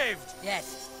Park is saved!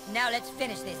 Yes. Now let's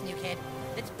finish this, new kid.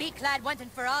 Let's beat Clyde once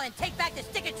and for all and take back the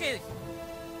Stick of Truth!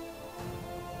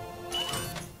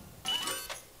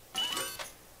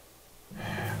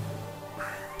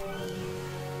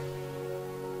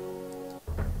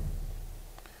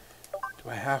 Do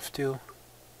I have to?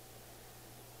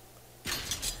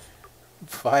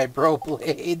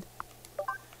 Vibroblade?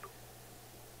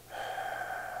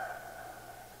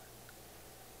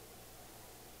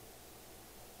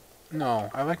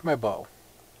 No, I like my bow.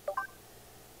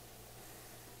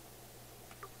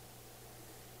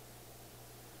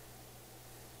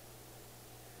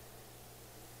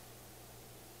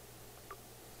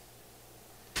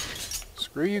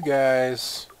 Screw you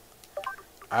guys.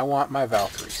 I want my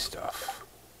Valkyrie stuff.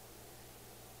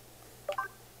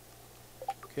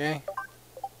 Okay.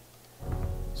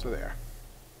 So there.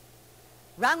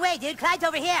 Wrong way, dude. Clyde's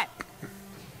over here.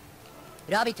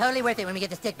 It'll all be totally worth it when we get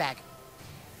the stick back.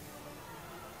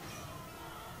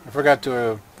 I forgot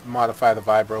to modify the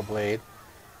Vibroblade.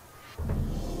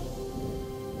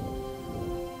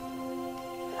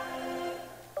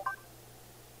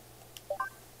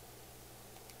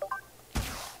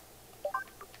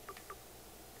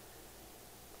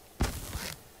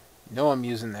 No, I'm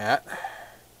using that.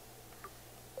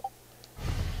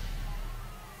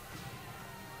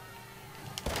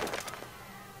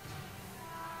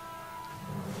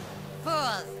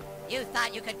 Fools! You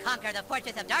thought you could conquer the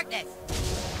Fortress of Darkness!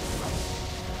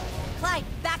 Clyde,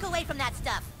 back away from that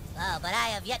stuff! Oh, but I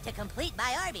have yet to complete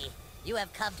my army. You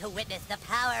have come to witness the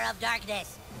power of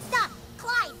darkness. Stop!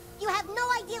 Clyde! You have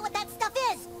no idea what that stuff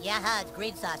is! Yeah, it's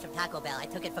green sauce from Taco Bell. I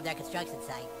took it from their construction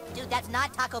site. Dude, that's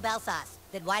not Taco Bell sauce.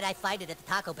 Then why'd I find it at the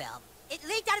Taco Bell? It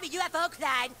leaked out of a UFO,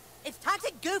 Clyde! It's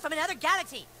toxic goo from another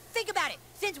galaxy! Think about it!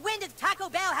 Since when does Taco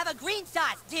Bell have a green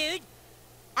sauce, dude?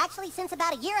 Actually, since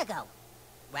about a year ago.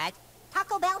 What?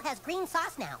 Taco Bell has green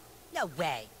sauce now. No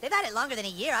way. They've had it longer than a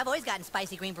year. I've always gotten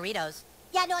spicy green burritos.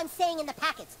 Yeah, no, I'm saying in the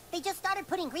packets. They just started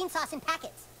putting green sauce in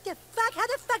packets. The fuck? How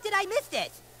the fuck did I miss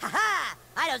this? Haha!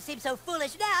 I don't seem so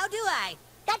foolish now, do I?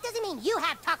 That doesn't mean you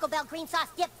have Taco Bell green sauce,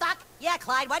 dip fuck. Yeah,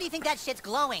 Clyde, why do you think that shit's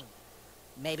glowing?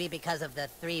 Maybe because of the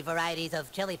 3 varieties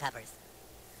of chili peppers.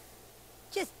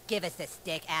 Just give us the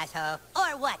stick, asshole.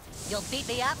 Or what? You'll beat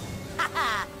me up?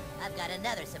 Haha! I've got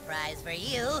another surprise for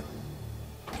you.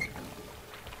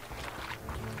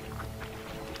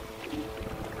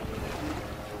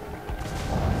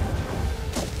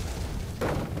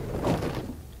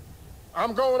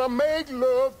 I'm gonna make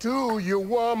love to you,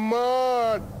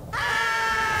 woman.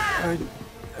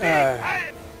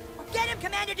 Get him,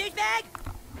 Commander Douchebag!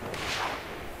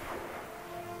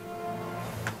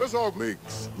 Let's all make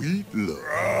sweet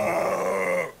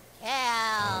love.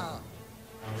 Hell!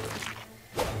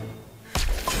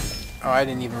 Oh, I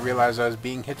didn't even realize I was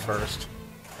being hit first.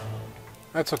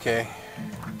 That's okay.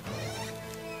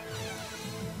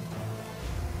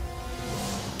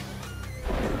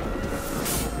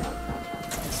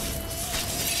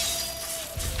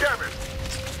 Damn it!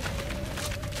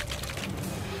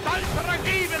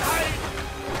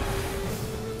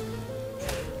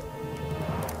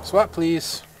 Swap,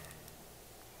 please.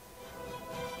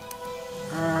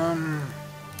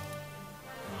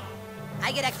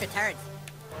 I get extra turns.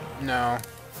 No.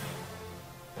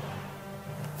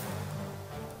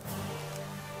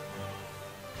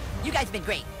 You guys have been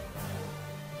great.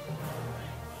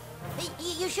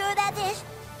 You sure about this?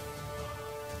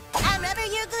 I'm rubber,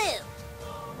 you're glue.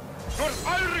 Durch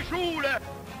eure Schule!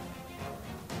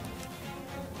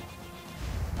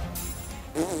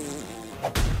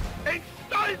 In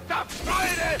stolzer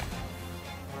Freude!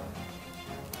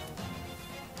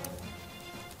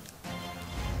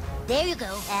 There you go,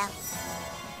 Al.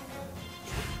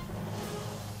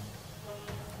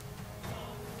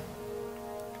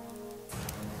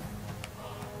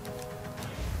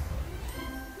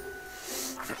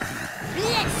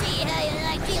 Let's see how you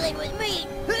like dealing with me.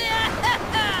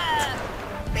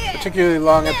 Particularly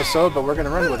long episode, but we're gonna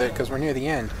run with it because we're near the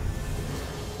end.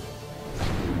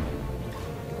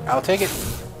 I'll take it.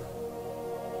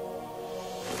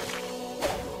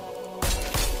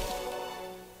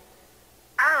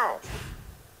 Ow!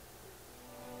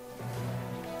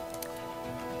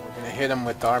 We're gonna hit him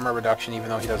with the armor reduction, even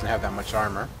though he doesn't have that much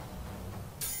armor.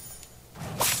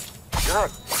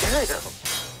 God damn!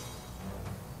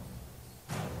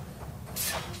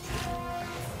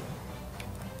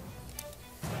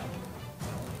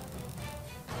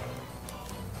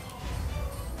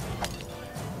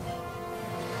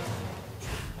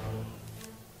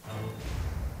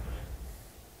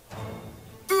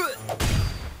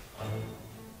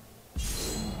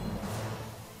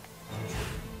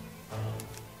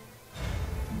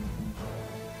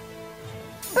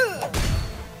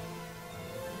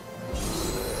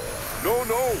 No,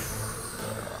 no.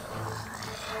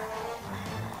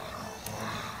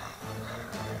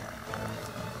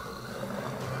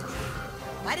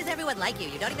 Why does everyone like you?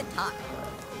 You don't even talk.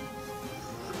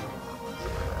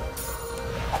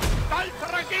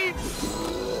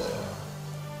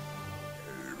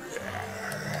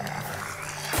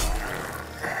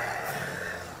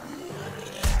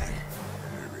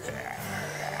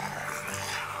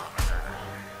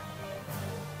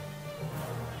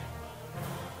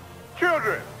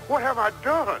 Children, what have I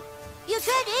done? You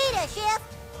could eat a shift.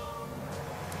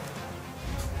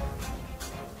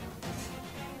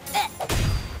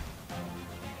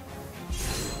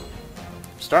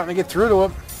 Starting to get through to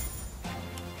him.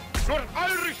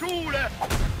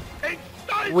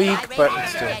 Weak, but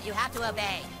still. You have to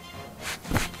obey.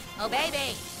 Obey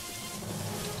me.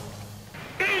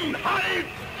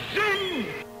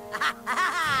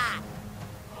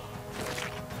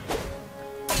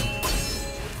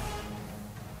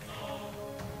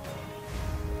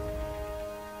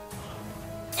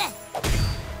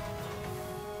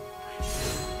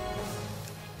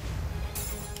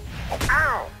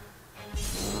 Ow!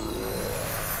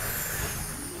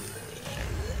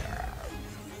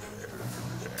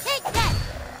 Take that.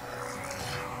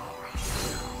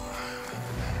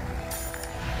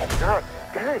 God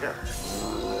dang it.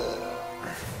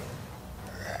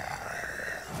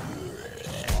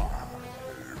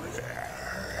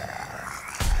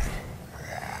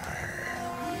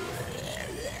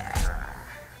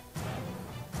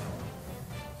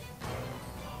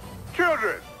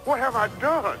 Children, what have I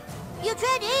done? You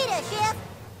could eat a shift.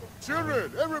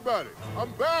 Children, everybody,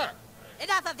 I'm back.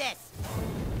 Enough of this.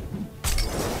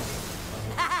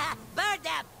 Burn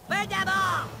them! Burn them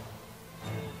all!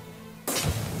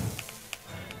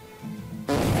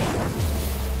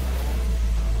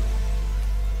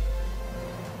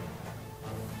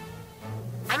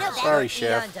 I know that. Sorry,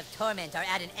 Chef. Eons of torment are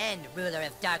at an end, ruler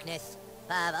of darkness.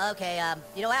 Okay,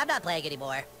 you know what? I'm not playing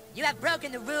anymore. You have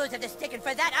broken the rules of the stick, and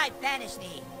for that I banish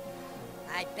thee.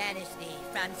 I banish thee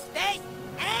from space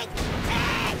and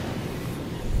time!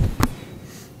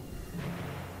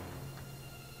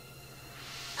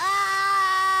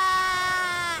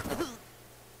 Ah!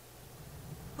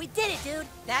 We did it, dude!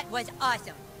 That was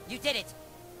awesome. You did it.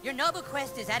 Your noble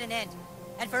quest is at an end.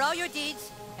 And for all your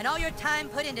deeds and all your time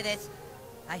put into this,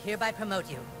 I hereby promote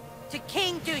you to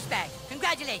King Douchebag.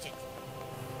 Congratulations.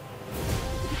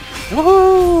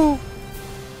 Woohoo!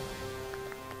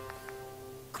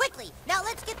 Quickly, now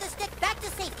let's get the stick back to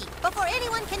safety before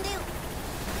anyone can do.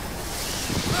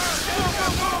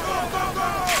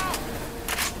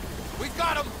 We've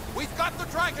got him! We've got the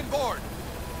Dragonborn!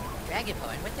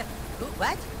 Dragonborn? What the... Who,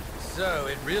 what? So,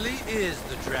 it really is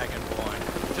the Dragonborn.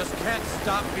 Just can't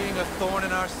stop being a thorn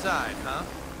in our side, huh?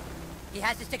 He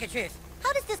has the stick of truth.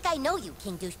 How does this guy know you,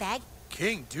 King Douchebag?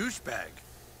 King Douchebag?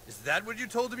 Is that what you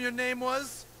told him your name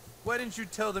was? Why didn't you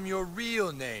tell them your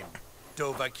real name,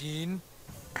 Dovahkiin?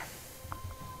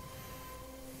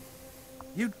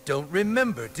 You don't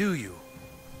remember, do you?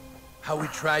 How we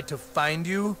tried to find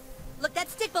you? Look,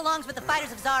 that stick belongs with the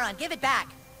fighters of Zaron. Give it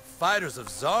back. Fighters of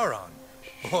Zaron?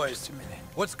 Boys,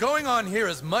 what's going on here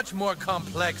is much more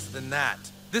complex than that.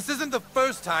 This isn't the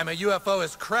first time a UFO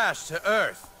has crashed to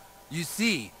Earth. You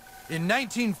see, in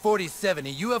 1947,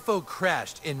 a UFO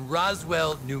crashed in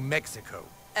Roswell, New Mexico.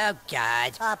 Oh,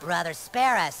 God. Oh, brother,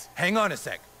 spare us. Hang on a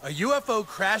sec. A UFO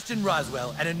crashed in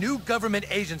Roswell, and a new government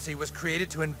agency was created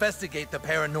to investigate the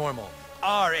paranormal.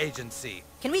 Our agency.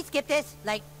 Can we skip this?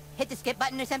 Like, hit the skip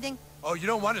button or something? Oh, you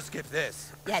don't want to skip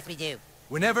this. Yes, we do.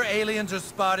 Whenever aliens are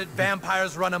spotted,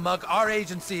 vampires run amok, our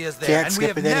agency is there, Can't and we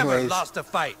skip have it never anyways. lost a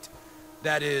fight.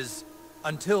 That is,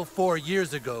 until 4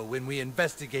 years ago when we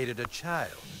investigated a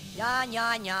child. Yawn,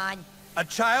 yawn, yawn. A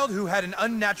child who had an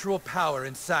unnatural power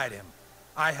inside him.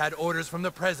 I had orders from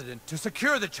the president to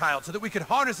secure the child so that we could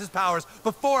harness his powers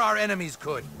before our enemies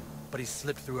could. But he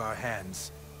slipped through our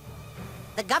hands.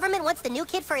 The government wants the new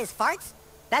kid for his farts?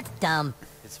 That's dumb.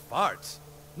 His farts?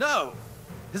 No!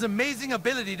 His amazing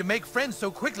ability to make friends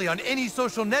so quickly on any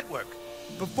social network.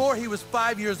 Before he was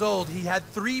 5 years old, he had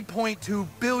 3.2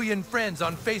 billion friends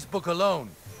on Facebook alone.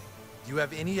 Do you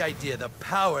have any idea the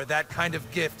power that kind of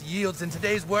gift yields in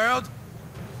today's world?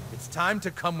 It's time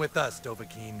to come with us,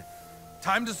 Dovahkiin.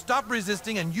 Time to stop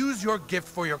resisting and use your gift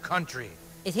for your country.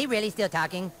 Is he really still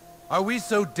talking? Are we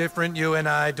so different, you and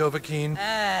I, Dovahkiin?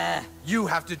 You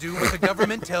have to do what the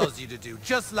government tells you to do,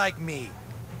 just like me.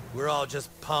 We're all just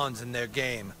pawns in their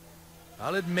game.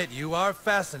 I'll admit you are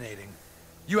fascinating.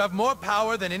 You have more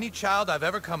power than any child I've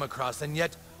ever come across, and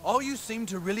yet all you seem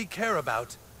to really care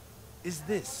about is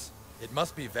this. It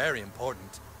must be very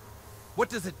important. What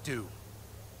does it do?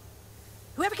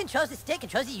 Whoever controls the stick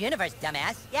controls the universe,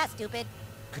 dumbass. Yeah, stupid.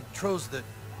 Controls the...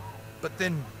 But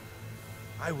then...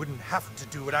 I wouldn't have to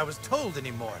do what I was told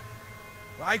anymore.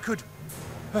 I could...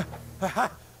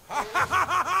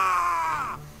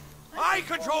 I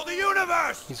control the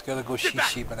universe! He's gotta go Get back.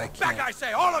 she, but I can't. Back, I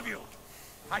say, all of you!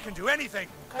 I can do anything!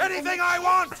 Anything I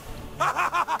want!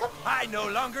 I no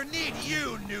longer need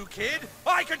you, new kid!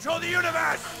 I control the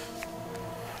universe!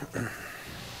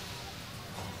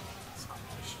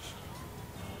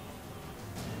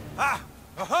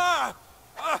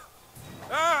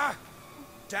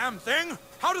 Damn thing!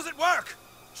 How does it work?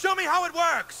 Show me how it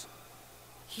works!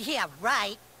 Yeah,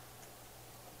 right.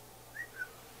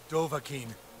 Dovahkiin,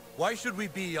 why should we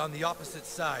be on the opposite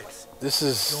sides? This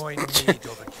is... Join me,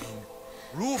 Dovahkiin.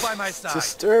 Rule by my side.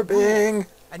 Disturbing. Rule,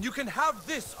 and you can have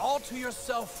this all to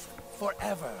yourself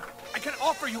forever. I can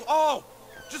offer you all.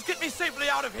 Just get me safely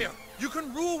out of here. You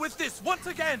can rule with this once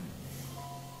again.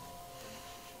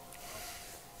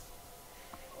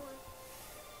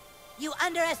 You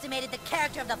underestimated the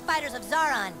character of the fighters of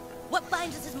Zaron. What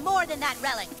binds us is more than that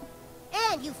relic.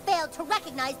 And you failed to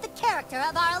recognize the character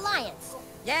of our alliance.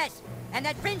 Yes, and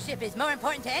that friendship is more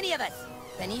important to any of us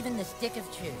than even the stick of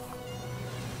truth.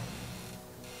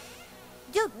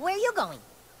 Dude, where are you going?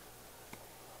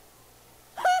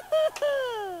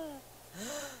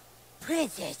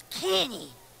 Princess Kenny!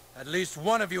 At least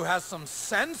one of you has some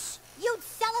sense. You'd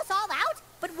sell us all out?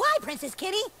 But why, Princess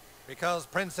Kenny? Because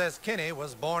Princess Kenny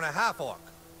was born a half-orc,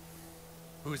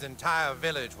 whose entire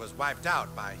village was wiped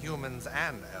out by humans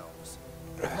and elves.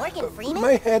 Morgan Freeman?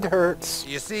 My head hurts.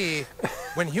 You see,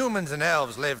 when humans and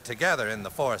elves lived together in the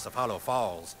forest of Hollow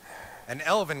Falls, an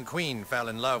elven queen fell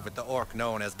in love with the orc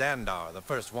known as Dandar, the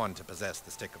first one to possess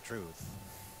the Stick of Truth.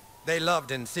 They loved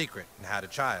in secret and had a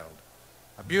child.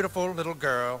 A beautiful little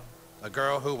girl, a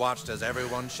girl who watched as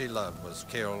everyone she loved was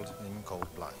killed in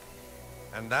cold blood.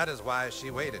 And that is why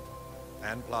she waited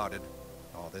and plotted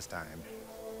all this time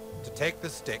to take the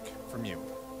stick from you.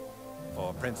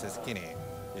 For Princess Kenny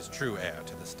is true heir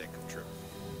to the Stick of Truth.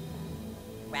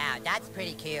 Wow, that's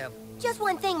pretty cute. Just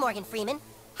one thing, Morgan Freeman.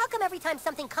 How come every time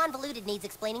something convoluted needs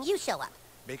explaining, you show up?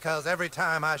 Because every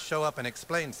time I show up and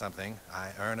explain something,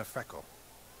 I earn a freckle.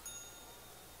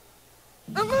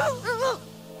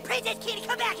 Princess Kenny,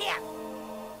 come back here!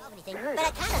 Anything, but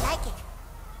I kind of like it.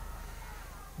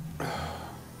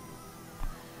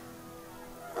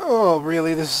 Oh,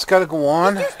 really? This has got to go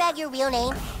on? Is that your real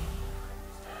name?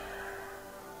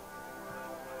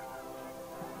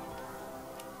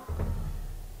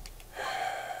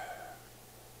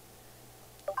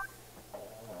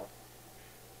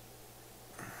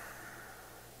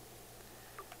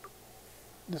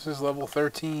 This is level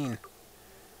 13.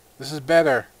 This is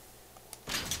better.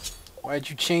 Why'd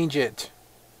you change it?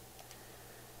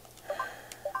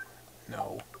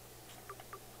 No.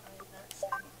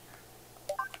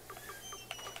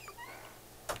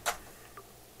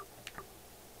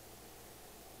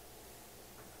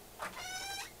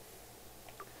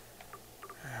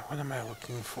 What am I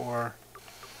looking for?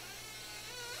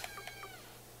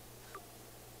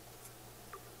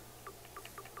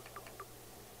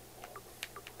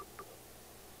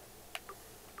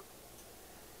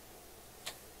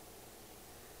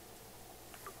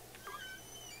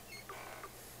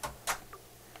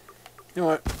 You know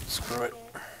what? Screw it.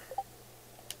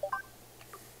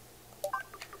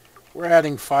 We're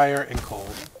adding fire and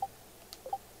cold.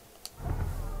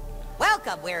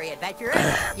 Welcome, weary adventurers.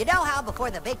 You know how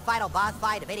before the big final boss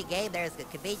fight of any game there's a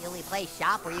conveniently placed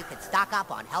shop where you can stock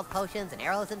up on health potions and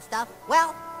arrows and stuff?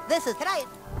 Well, this is...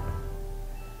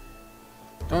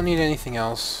 Don't need anything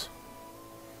else.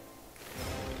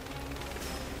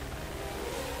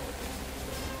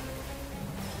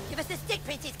 Give us the stick,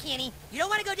 Princess Kenny. You don't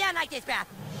want to go down like this, bruh.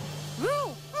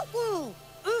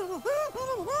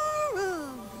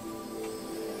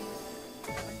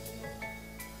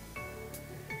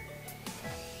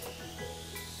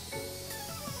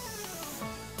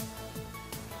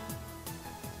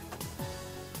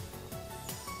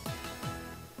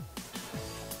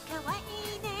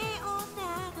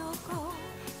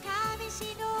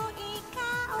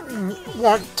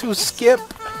 Want to skip?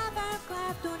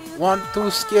 Want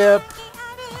to skip?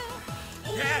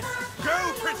 Yes!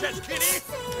 Go, Princess Kenny!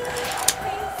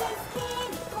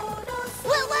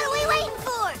 Well, what are we waiting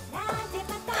for?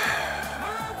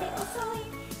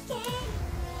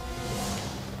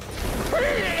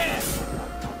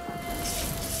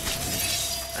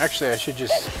 Actually, I should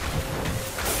just...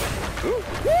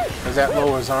 Because that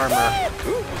lowers armor.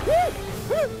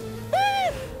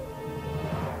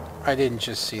 I didn't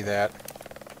just see that.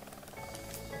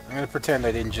 I'm gonna pretend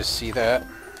I didn't just see that.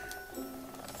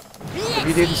 Yeah! If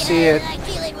you didn't see it,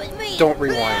 don't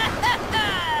rewind.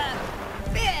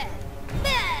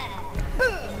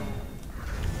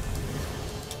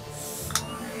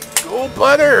 Go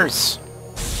Butters!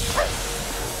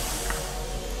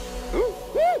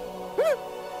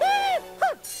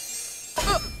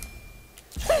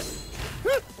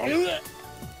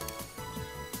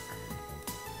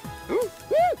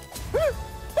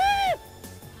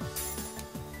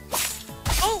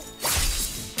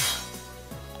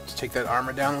 Let's take that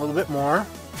armor down a little bit more.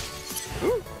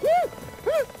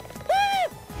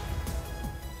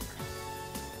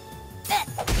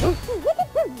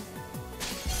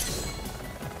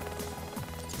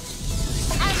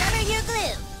 I remember your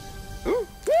glue.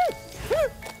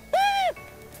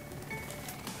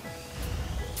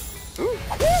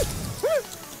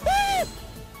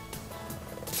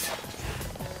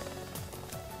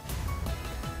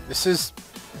 This is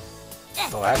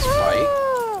the last fight.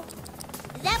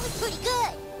 That was pretty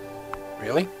good.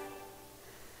 Really?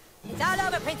 It's all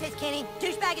over, Princess Kenny.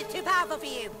 Douchebag is too powerful for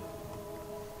you.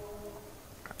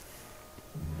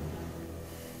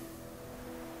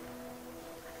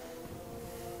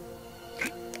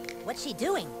 What's she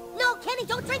doing? No, Kenny,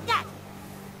 don't drink that.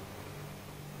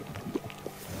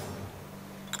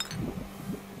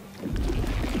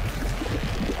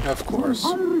 Of course.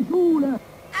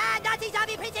 Ah, Nazi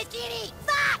zombie Princess Kenny!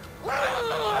 Fuck!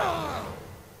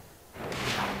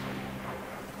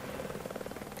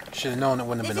 Should have known it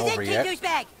wouldn't have been over This is yet. it, King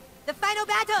Douchebag. The final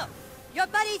battle. Your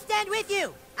buddies stand with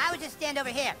you. I would just stand over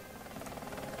here.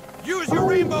 Use your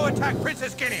rainbow attack,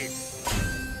 Princess Kenny!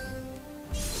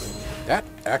 That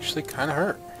actually kind of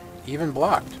hurt. Even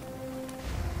blocked.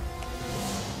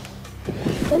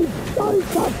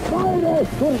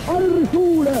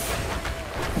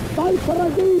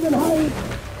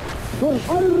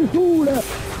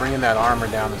 Bringing that armor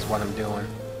down is what I'm doing.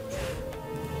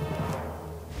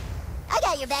 I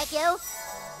got your back, yo.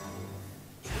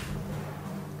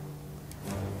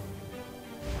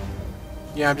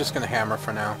 Yeah, I'm just gonna hammer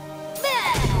for now.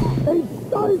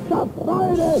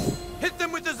 Hit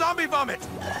them with the zombie vomit!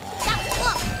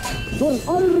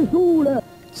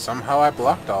 Somehow I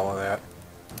blocked all of that.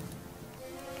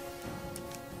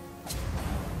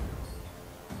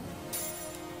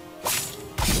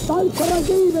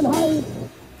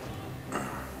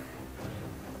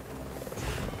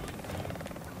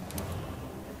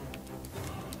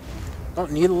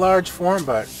 Don't need a large form,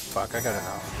 but fuck, I got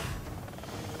enough.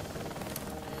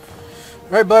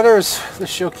 Alright, Butters,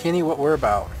 let's show Kenny what we're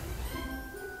about.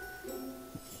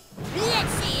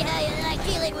 Let's see how you like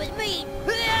dealing with me.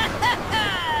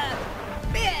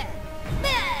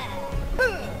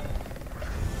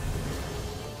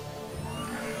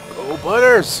 Go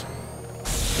Butters!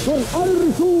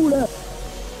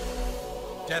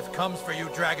 Death comes for you,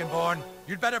 Dragonborn.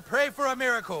 You'd better pray for a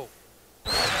miracle.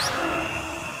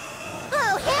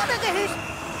 Oh, hamburgers!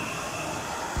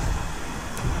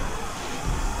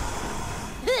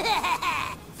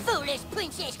 Foolish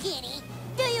Princess Kenny.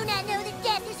 Do you not know that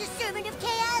death is a servant of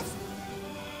chaos?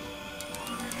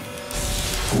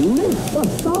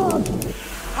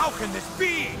 How can this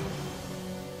be?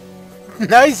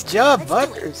 Nice job,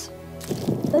 Butters!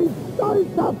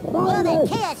 Well, that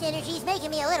chaos energy's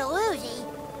making me a little woozy.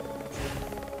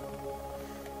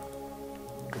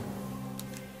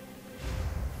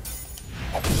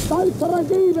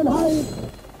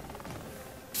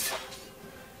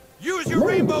 Use your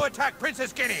rainbow attack,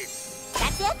 Princess Kenny!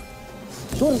 That's it?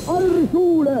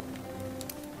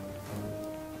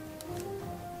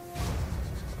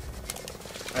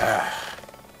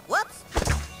 Whoops.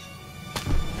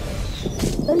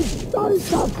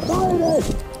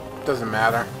 Doesn't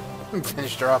matter.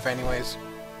 Finished her off anyways.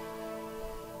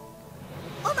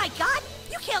 Oh my god!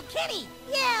 You killed Kenny!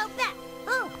 Yeah, that.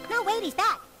 Oh, no, wait, he's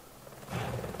back.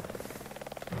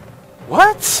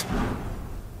 What?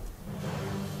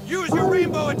 Use your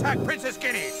rainbow attack, Princess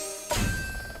Kenny!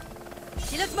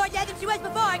 She looks more dead than she was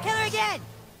before. Kill her again!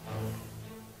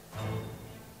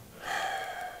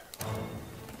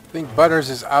 I think Butters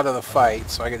is out of the fight,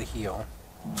 so I gotta heal.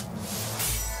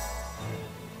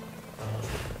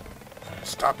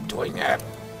 Stop doing that.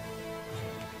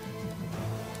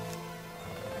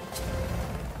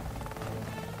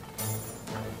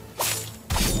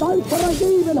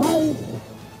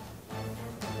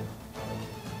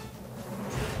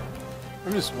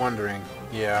 I'm just wondering.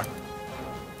 Yeah.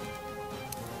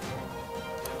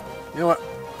 You know what?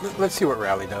 Let's see what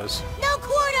Rally does. No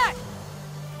quarter!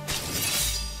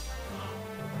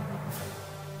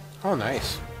 Oh,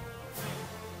 nice.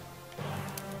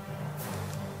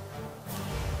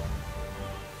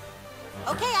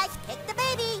 Okay, I picked the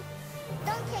baby.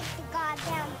 Don't take the god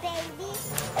down, baby.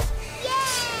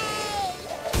 Yay!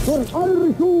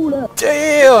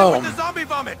 Damn! The zombie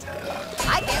vomit!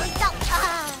 I barely felt.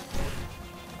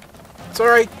 It's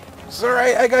alright. It's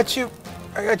alright. I got you.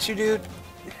 I got you, dude.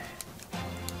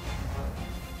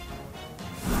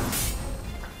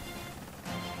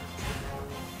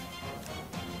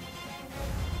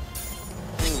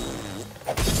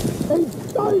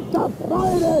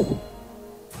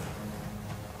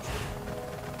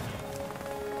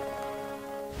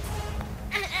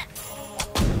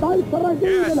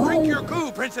 Yes, drink your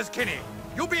goo, Princess Kenny.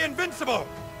 You'll be invincible.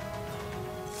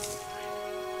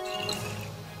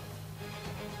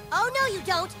 Oh, no, you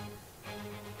don't.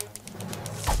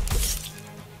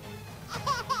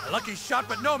 A lucky shot,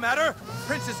 but no matter.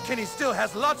 Princess Kenny still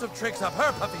has lots of tricks up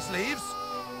her puffy sleeves.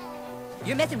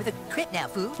 You're messing with a crit now,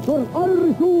 fool.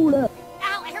 Ow,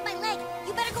 I hurt my leg.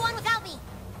 You better go on without me.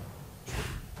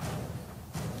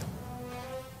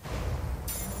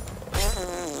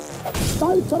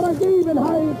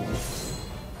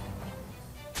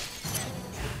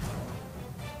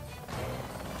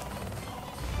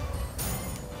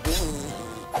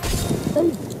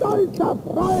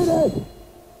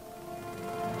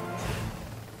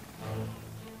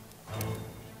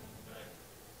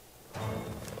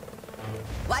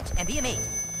 Watch and be amazed.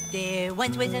 There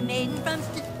once was a maiden from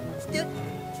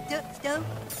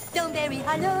Stoneberry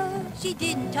Hollow. She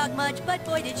didn't talk much, but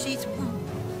boy did she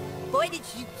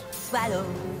swallow.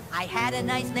 I had a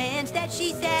nice lance that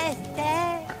she set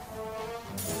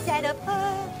up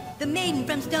her. The maiden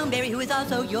from Stoneberry, who is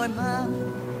also your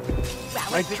mom. Wow,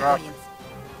 what a terrific audience.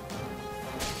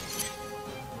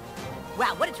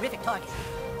 Wow, what a terrific target.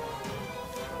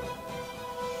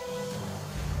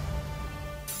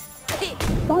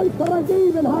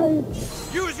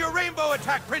 Use your rainbow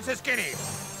attack, Princess Kenny.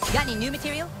 Got any new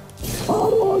material?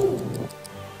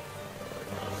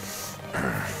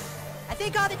 I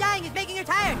think all the dying is making her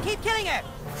tired. Keep killing her.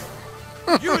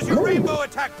 Use your rainbow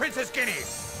attack, Princess Kenny.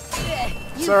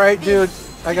 It's alright, dude.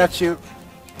 I got you.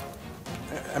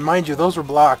 And mind you, those were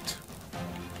blocked.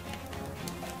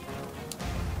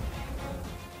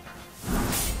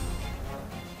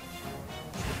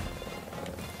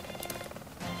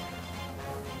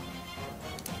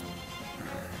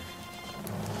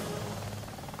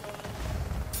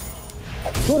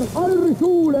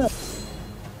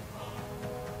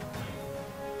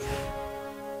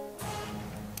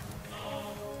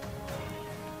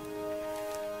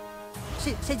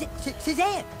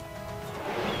 Suzanne!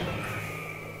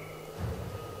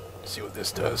 See what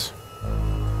this does.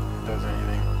 Does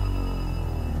anything.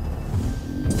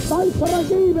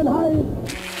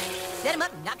 Set him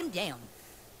up and knock him down.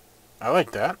 I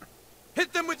like that.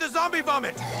 Hit them with the zombie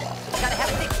vomit. Gotta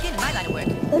have a thick skin in my line of work.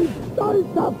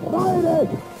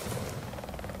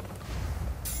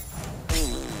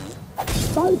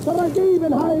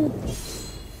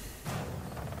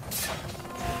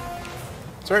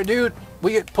 It's alright, dude.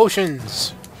 We get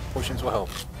potions. Potions will help.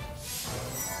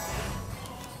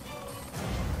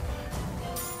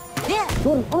 Yeah.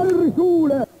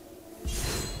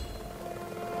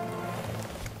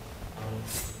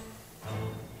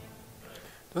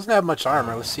 Doesn't have much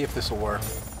armor. Let's see if this will work.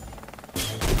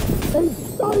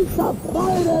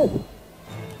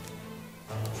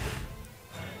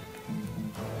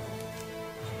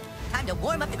 Time to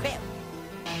warm up the crib.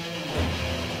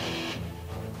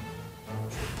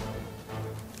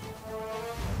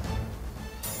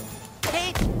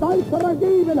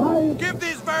 Give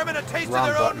these vermin a taste of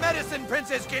their own medicine,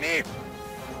 Princess Kenny.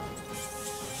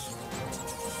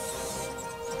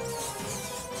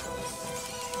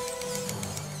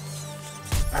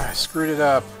 I screwed it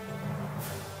up.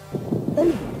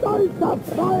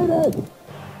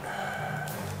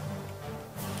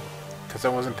 Because I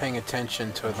wasn't paying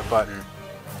attention to the button.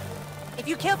 If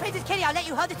you kill Princess Kenny, I'll let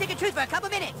you hold the stick of truth for a couple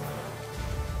minutes.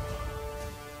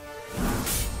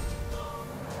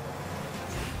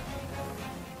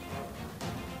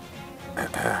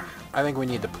 I think we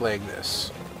need to plague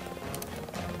this.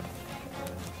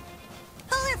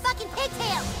 Pull her fucking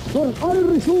pigtail!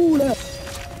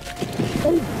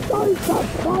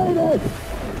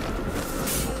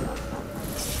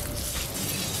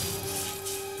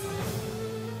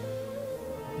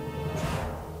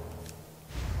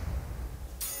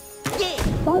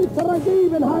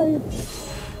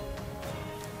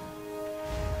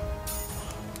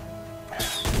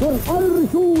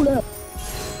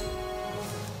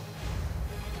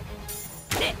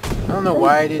 I don't know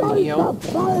why I didn't heal.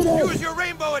 Use your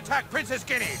rainbow attack, Princess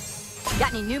Kenny.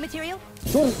 Got any new material?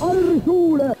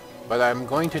 But I'm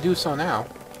going to do so now.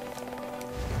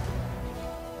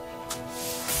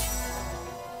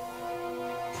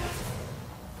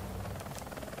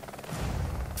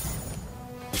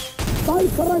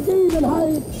 weiterer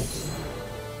Gelegenheit.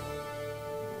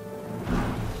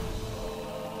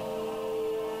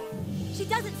 She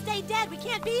doesn't stay dead. We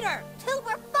can't beat her. Till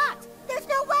we're fucked. There's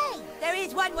no way. There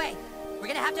is one way. We're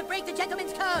gonna have to break the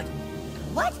gentleman's code.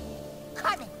 What?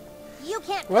 Cartman, you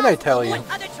can't... What'd I tell you?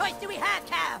 What other choice do we have,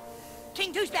 Cal?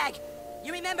 King Douchebag,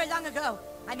 you remember long ago,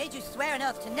 I made you swear an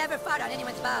oath to never fart on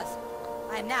anyone's balls.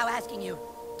 I am now asking you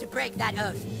to break that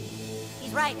oath.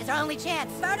 He's right. It's our only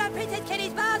chance. Fart on Princess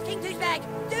Kitty's balls, King Douchebag.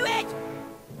 Do it!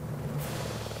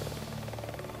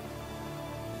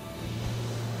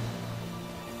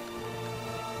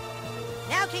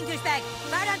 Now, King Douchebag,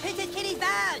 fart on Princess Kitty's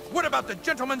balls. What about the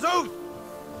gentleman's oath?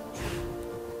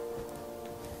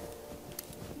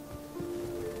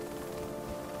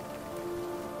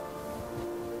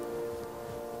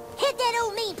 Hit that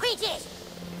old mean princess!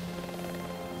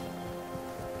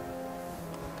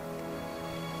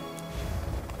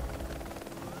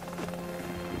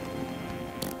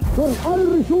 Durch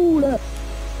eure Schule!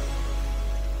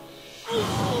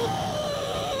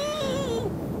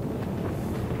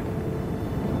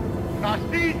 Das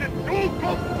diese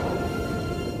Zukunft!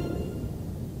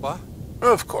 What?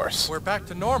 Of course. We're back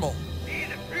to normal.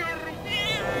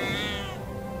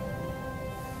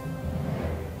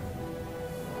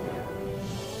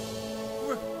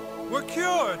 We're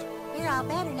cured! You're all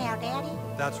better now, Daddy.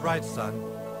 That's right, son.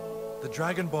 The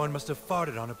Dragonborn must have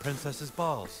farted on a princess's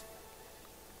balls.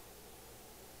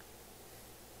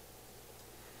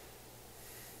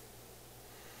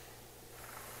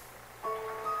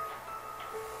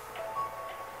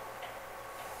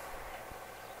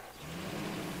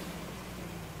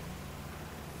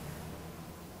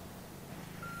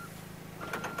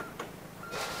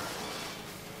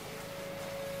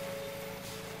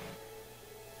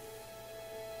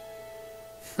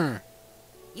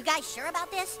 You guys sure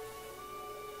about this?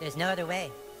 There's no other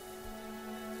way.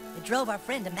 It drove our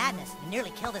friend to madness and nearly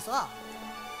killed us all.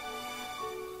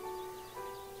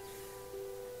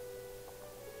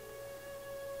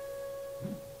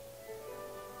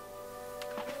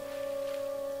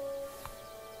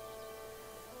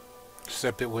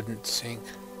 Except it wouldn't sink.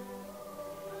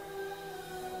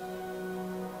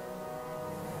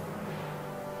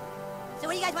 So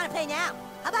what do you guys want to play now?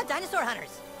 How about Dinosaur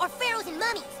Hunters? Or pharaohs and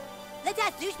mummies? Let's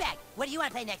ask Douchebag. What do you want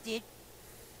to play next, dude?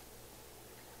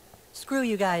 Screw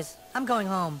you guys. I'm going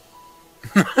home.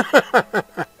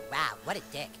 Wow, what a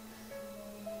dick.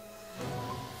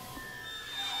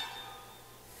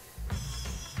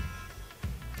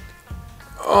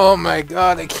 Oh my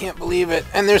god, I can't believe it.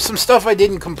 And there's some stuff I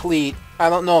didn't complete. I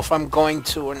don't know if I'm going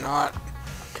to or not.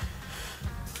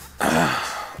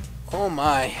 Oh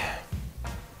my.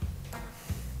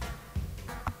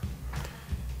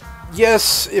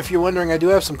 Yes, if you're wondering, I do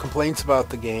have some complaints about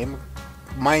the game.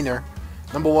 Minor.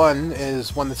 Number one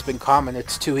is one that's been common.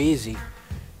 It's too easy.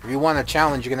 If you want a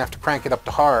challenge, you're going to have to crank it up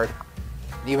to hard.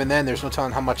 And even then, there's no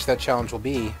telling how much that challenge will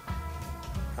be.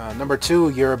 Number two,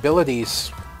 your abilities.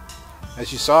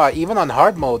 As you saw, even on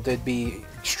hard mode, they'd be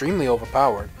extremely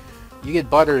overpowered. You get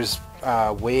Butters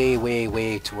way, way,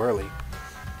 way too early.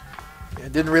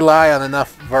 It didn't rely on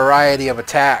enough variety of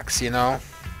attacks, you know?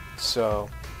 So...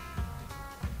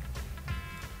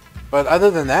 But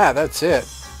other than that, that's it.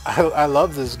 I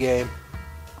love this game.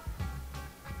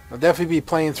 I'll definitely be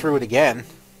playing through it again.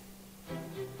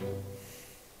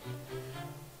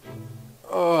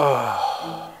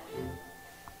 Oh.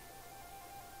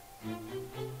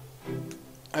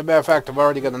 As a matter of fact, I've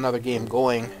already got another game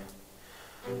going.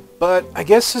 But I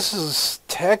guess this is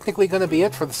technically going to be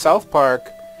it for the South Park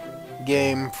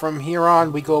game. From here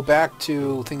on, we go back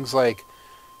to things like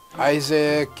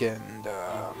Isaac and...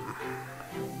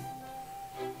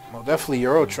 well, definitely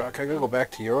Euro Truck. I gotta go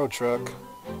back to Euro Truck.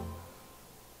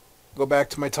 Go back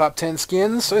to my top 10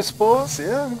 skins, I suppose.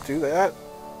 Yeah, do that.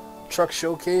 Truck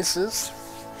showcases.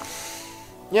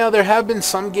 Yeah, there have been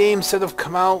some games that have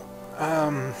come out.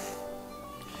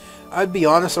 I'd be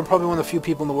honest, I'm probably one of the few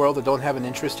people in the world that don't have an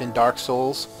interest in Dark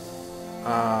Souls.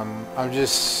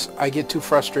 I get too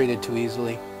frustrated too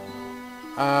easily.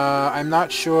 I'm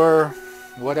not sure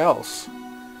what else.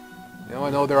 You know, I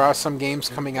know there are some games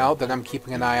coming out that I'm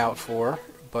keeping an eye out for,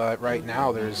 but right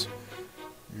now there's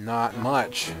not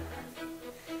much.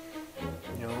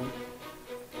 You know,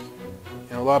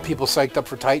 a lot of people psyched up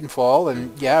for Titanfall,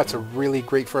 and yeah, it's a really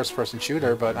great first-person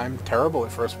shooter, but I'm terrible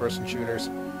at first-person shooters.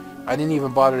 I didn't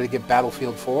even bother to get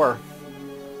Battlefield 4.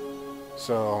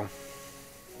 So...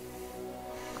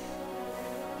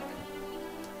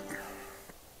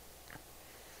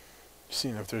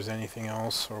 seeing if there's anything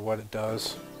else or what it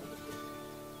does.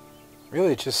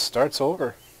 Really, it just starts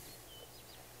over.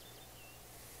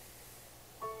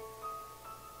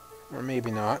 Or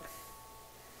maybe not.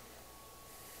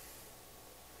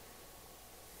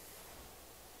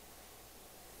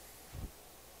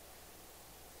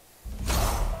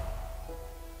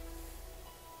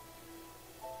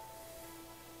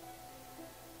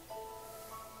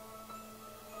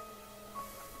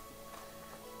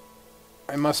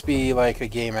 It must be like a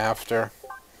game after,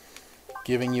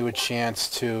 giving you a chance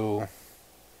to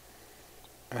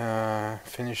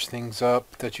finish things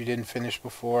up that you didn't finish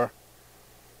before.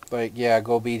 Like, yeah,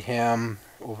 go beat him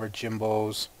over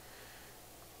Jimbo's,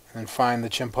 and find the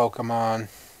Chimp Pokemon.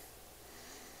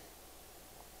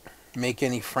 Make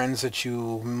any friends that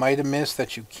you might have missed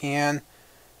that you can.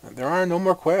 There are no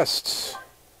more quests.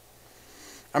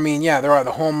 I mean, yeah, there are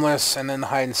the homeless and then the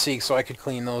hide and seek, so I could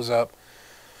clean those up.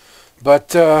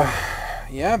 But,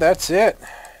 yeah, that's it.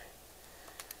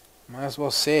 Might as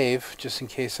well save, just in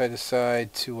case I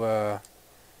decide to,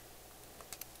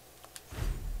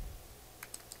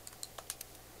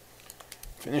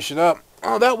 finish it up.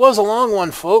 Oh, that was a long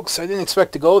one, folks. I didn't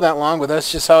expect to go that long, but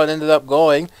that's just how it ended up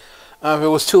going. If it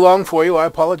was too long for you, I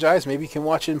apologize. Maybe you can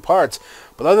watch it in parts.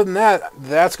 But other than that,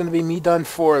 that's going to be me done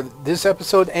for this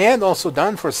episode, and also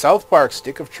done for South Park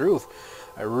Stick of Truth.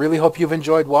 I really hope you've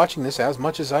enjoyed watching this as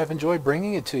much as I've enjoyed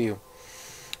bringing it to you.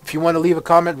 If you want to leave a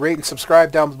comment, rate, and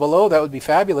subscribe down below, that would be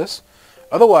fabulous.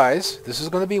 Otherwise, this is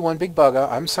going to be One Big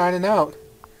Bugga. I'm signing out.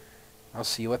 I'll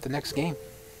see you at the next game.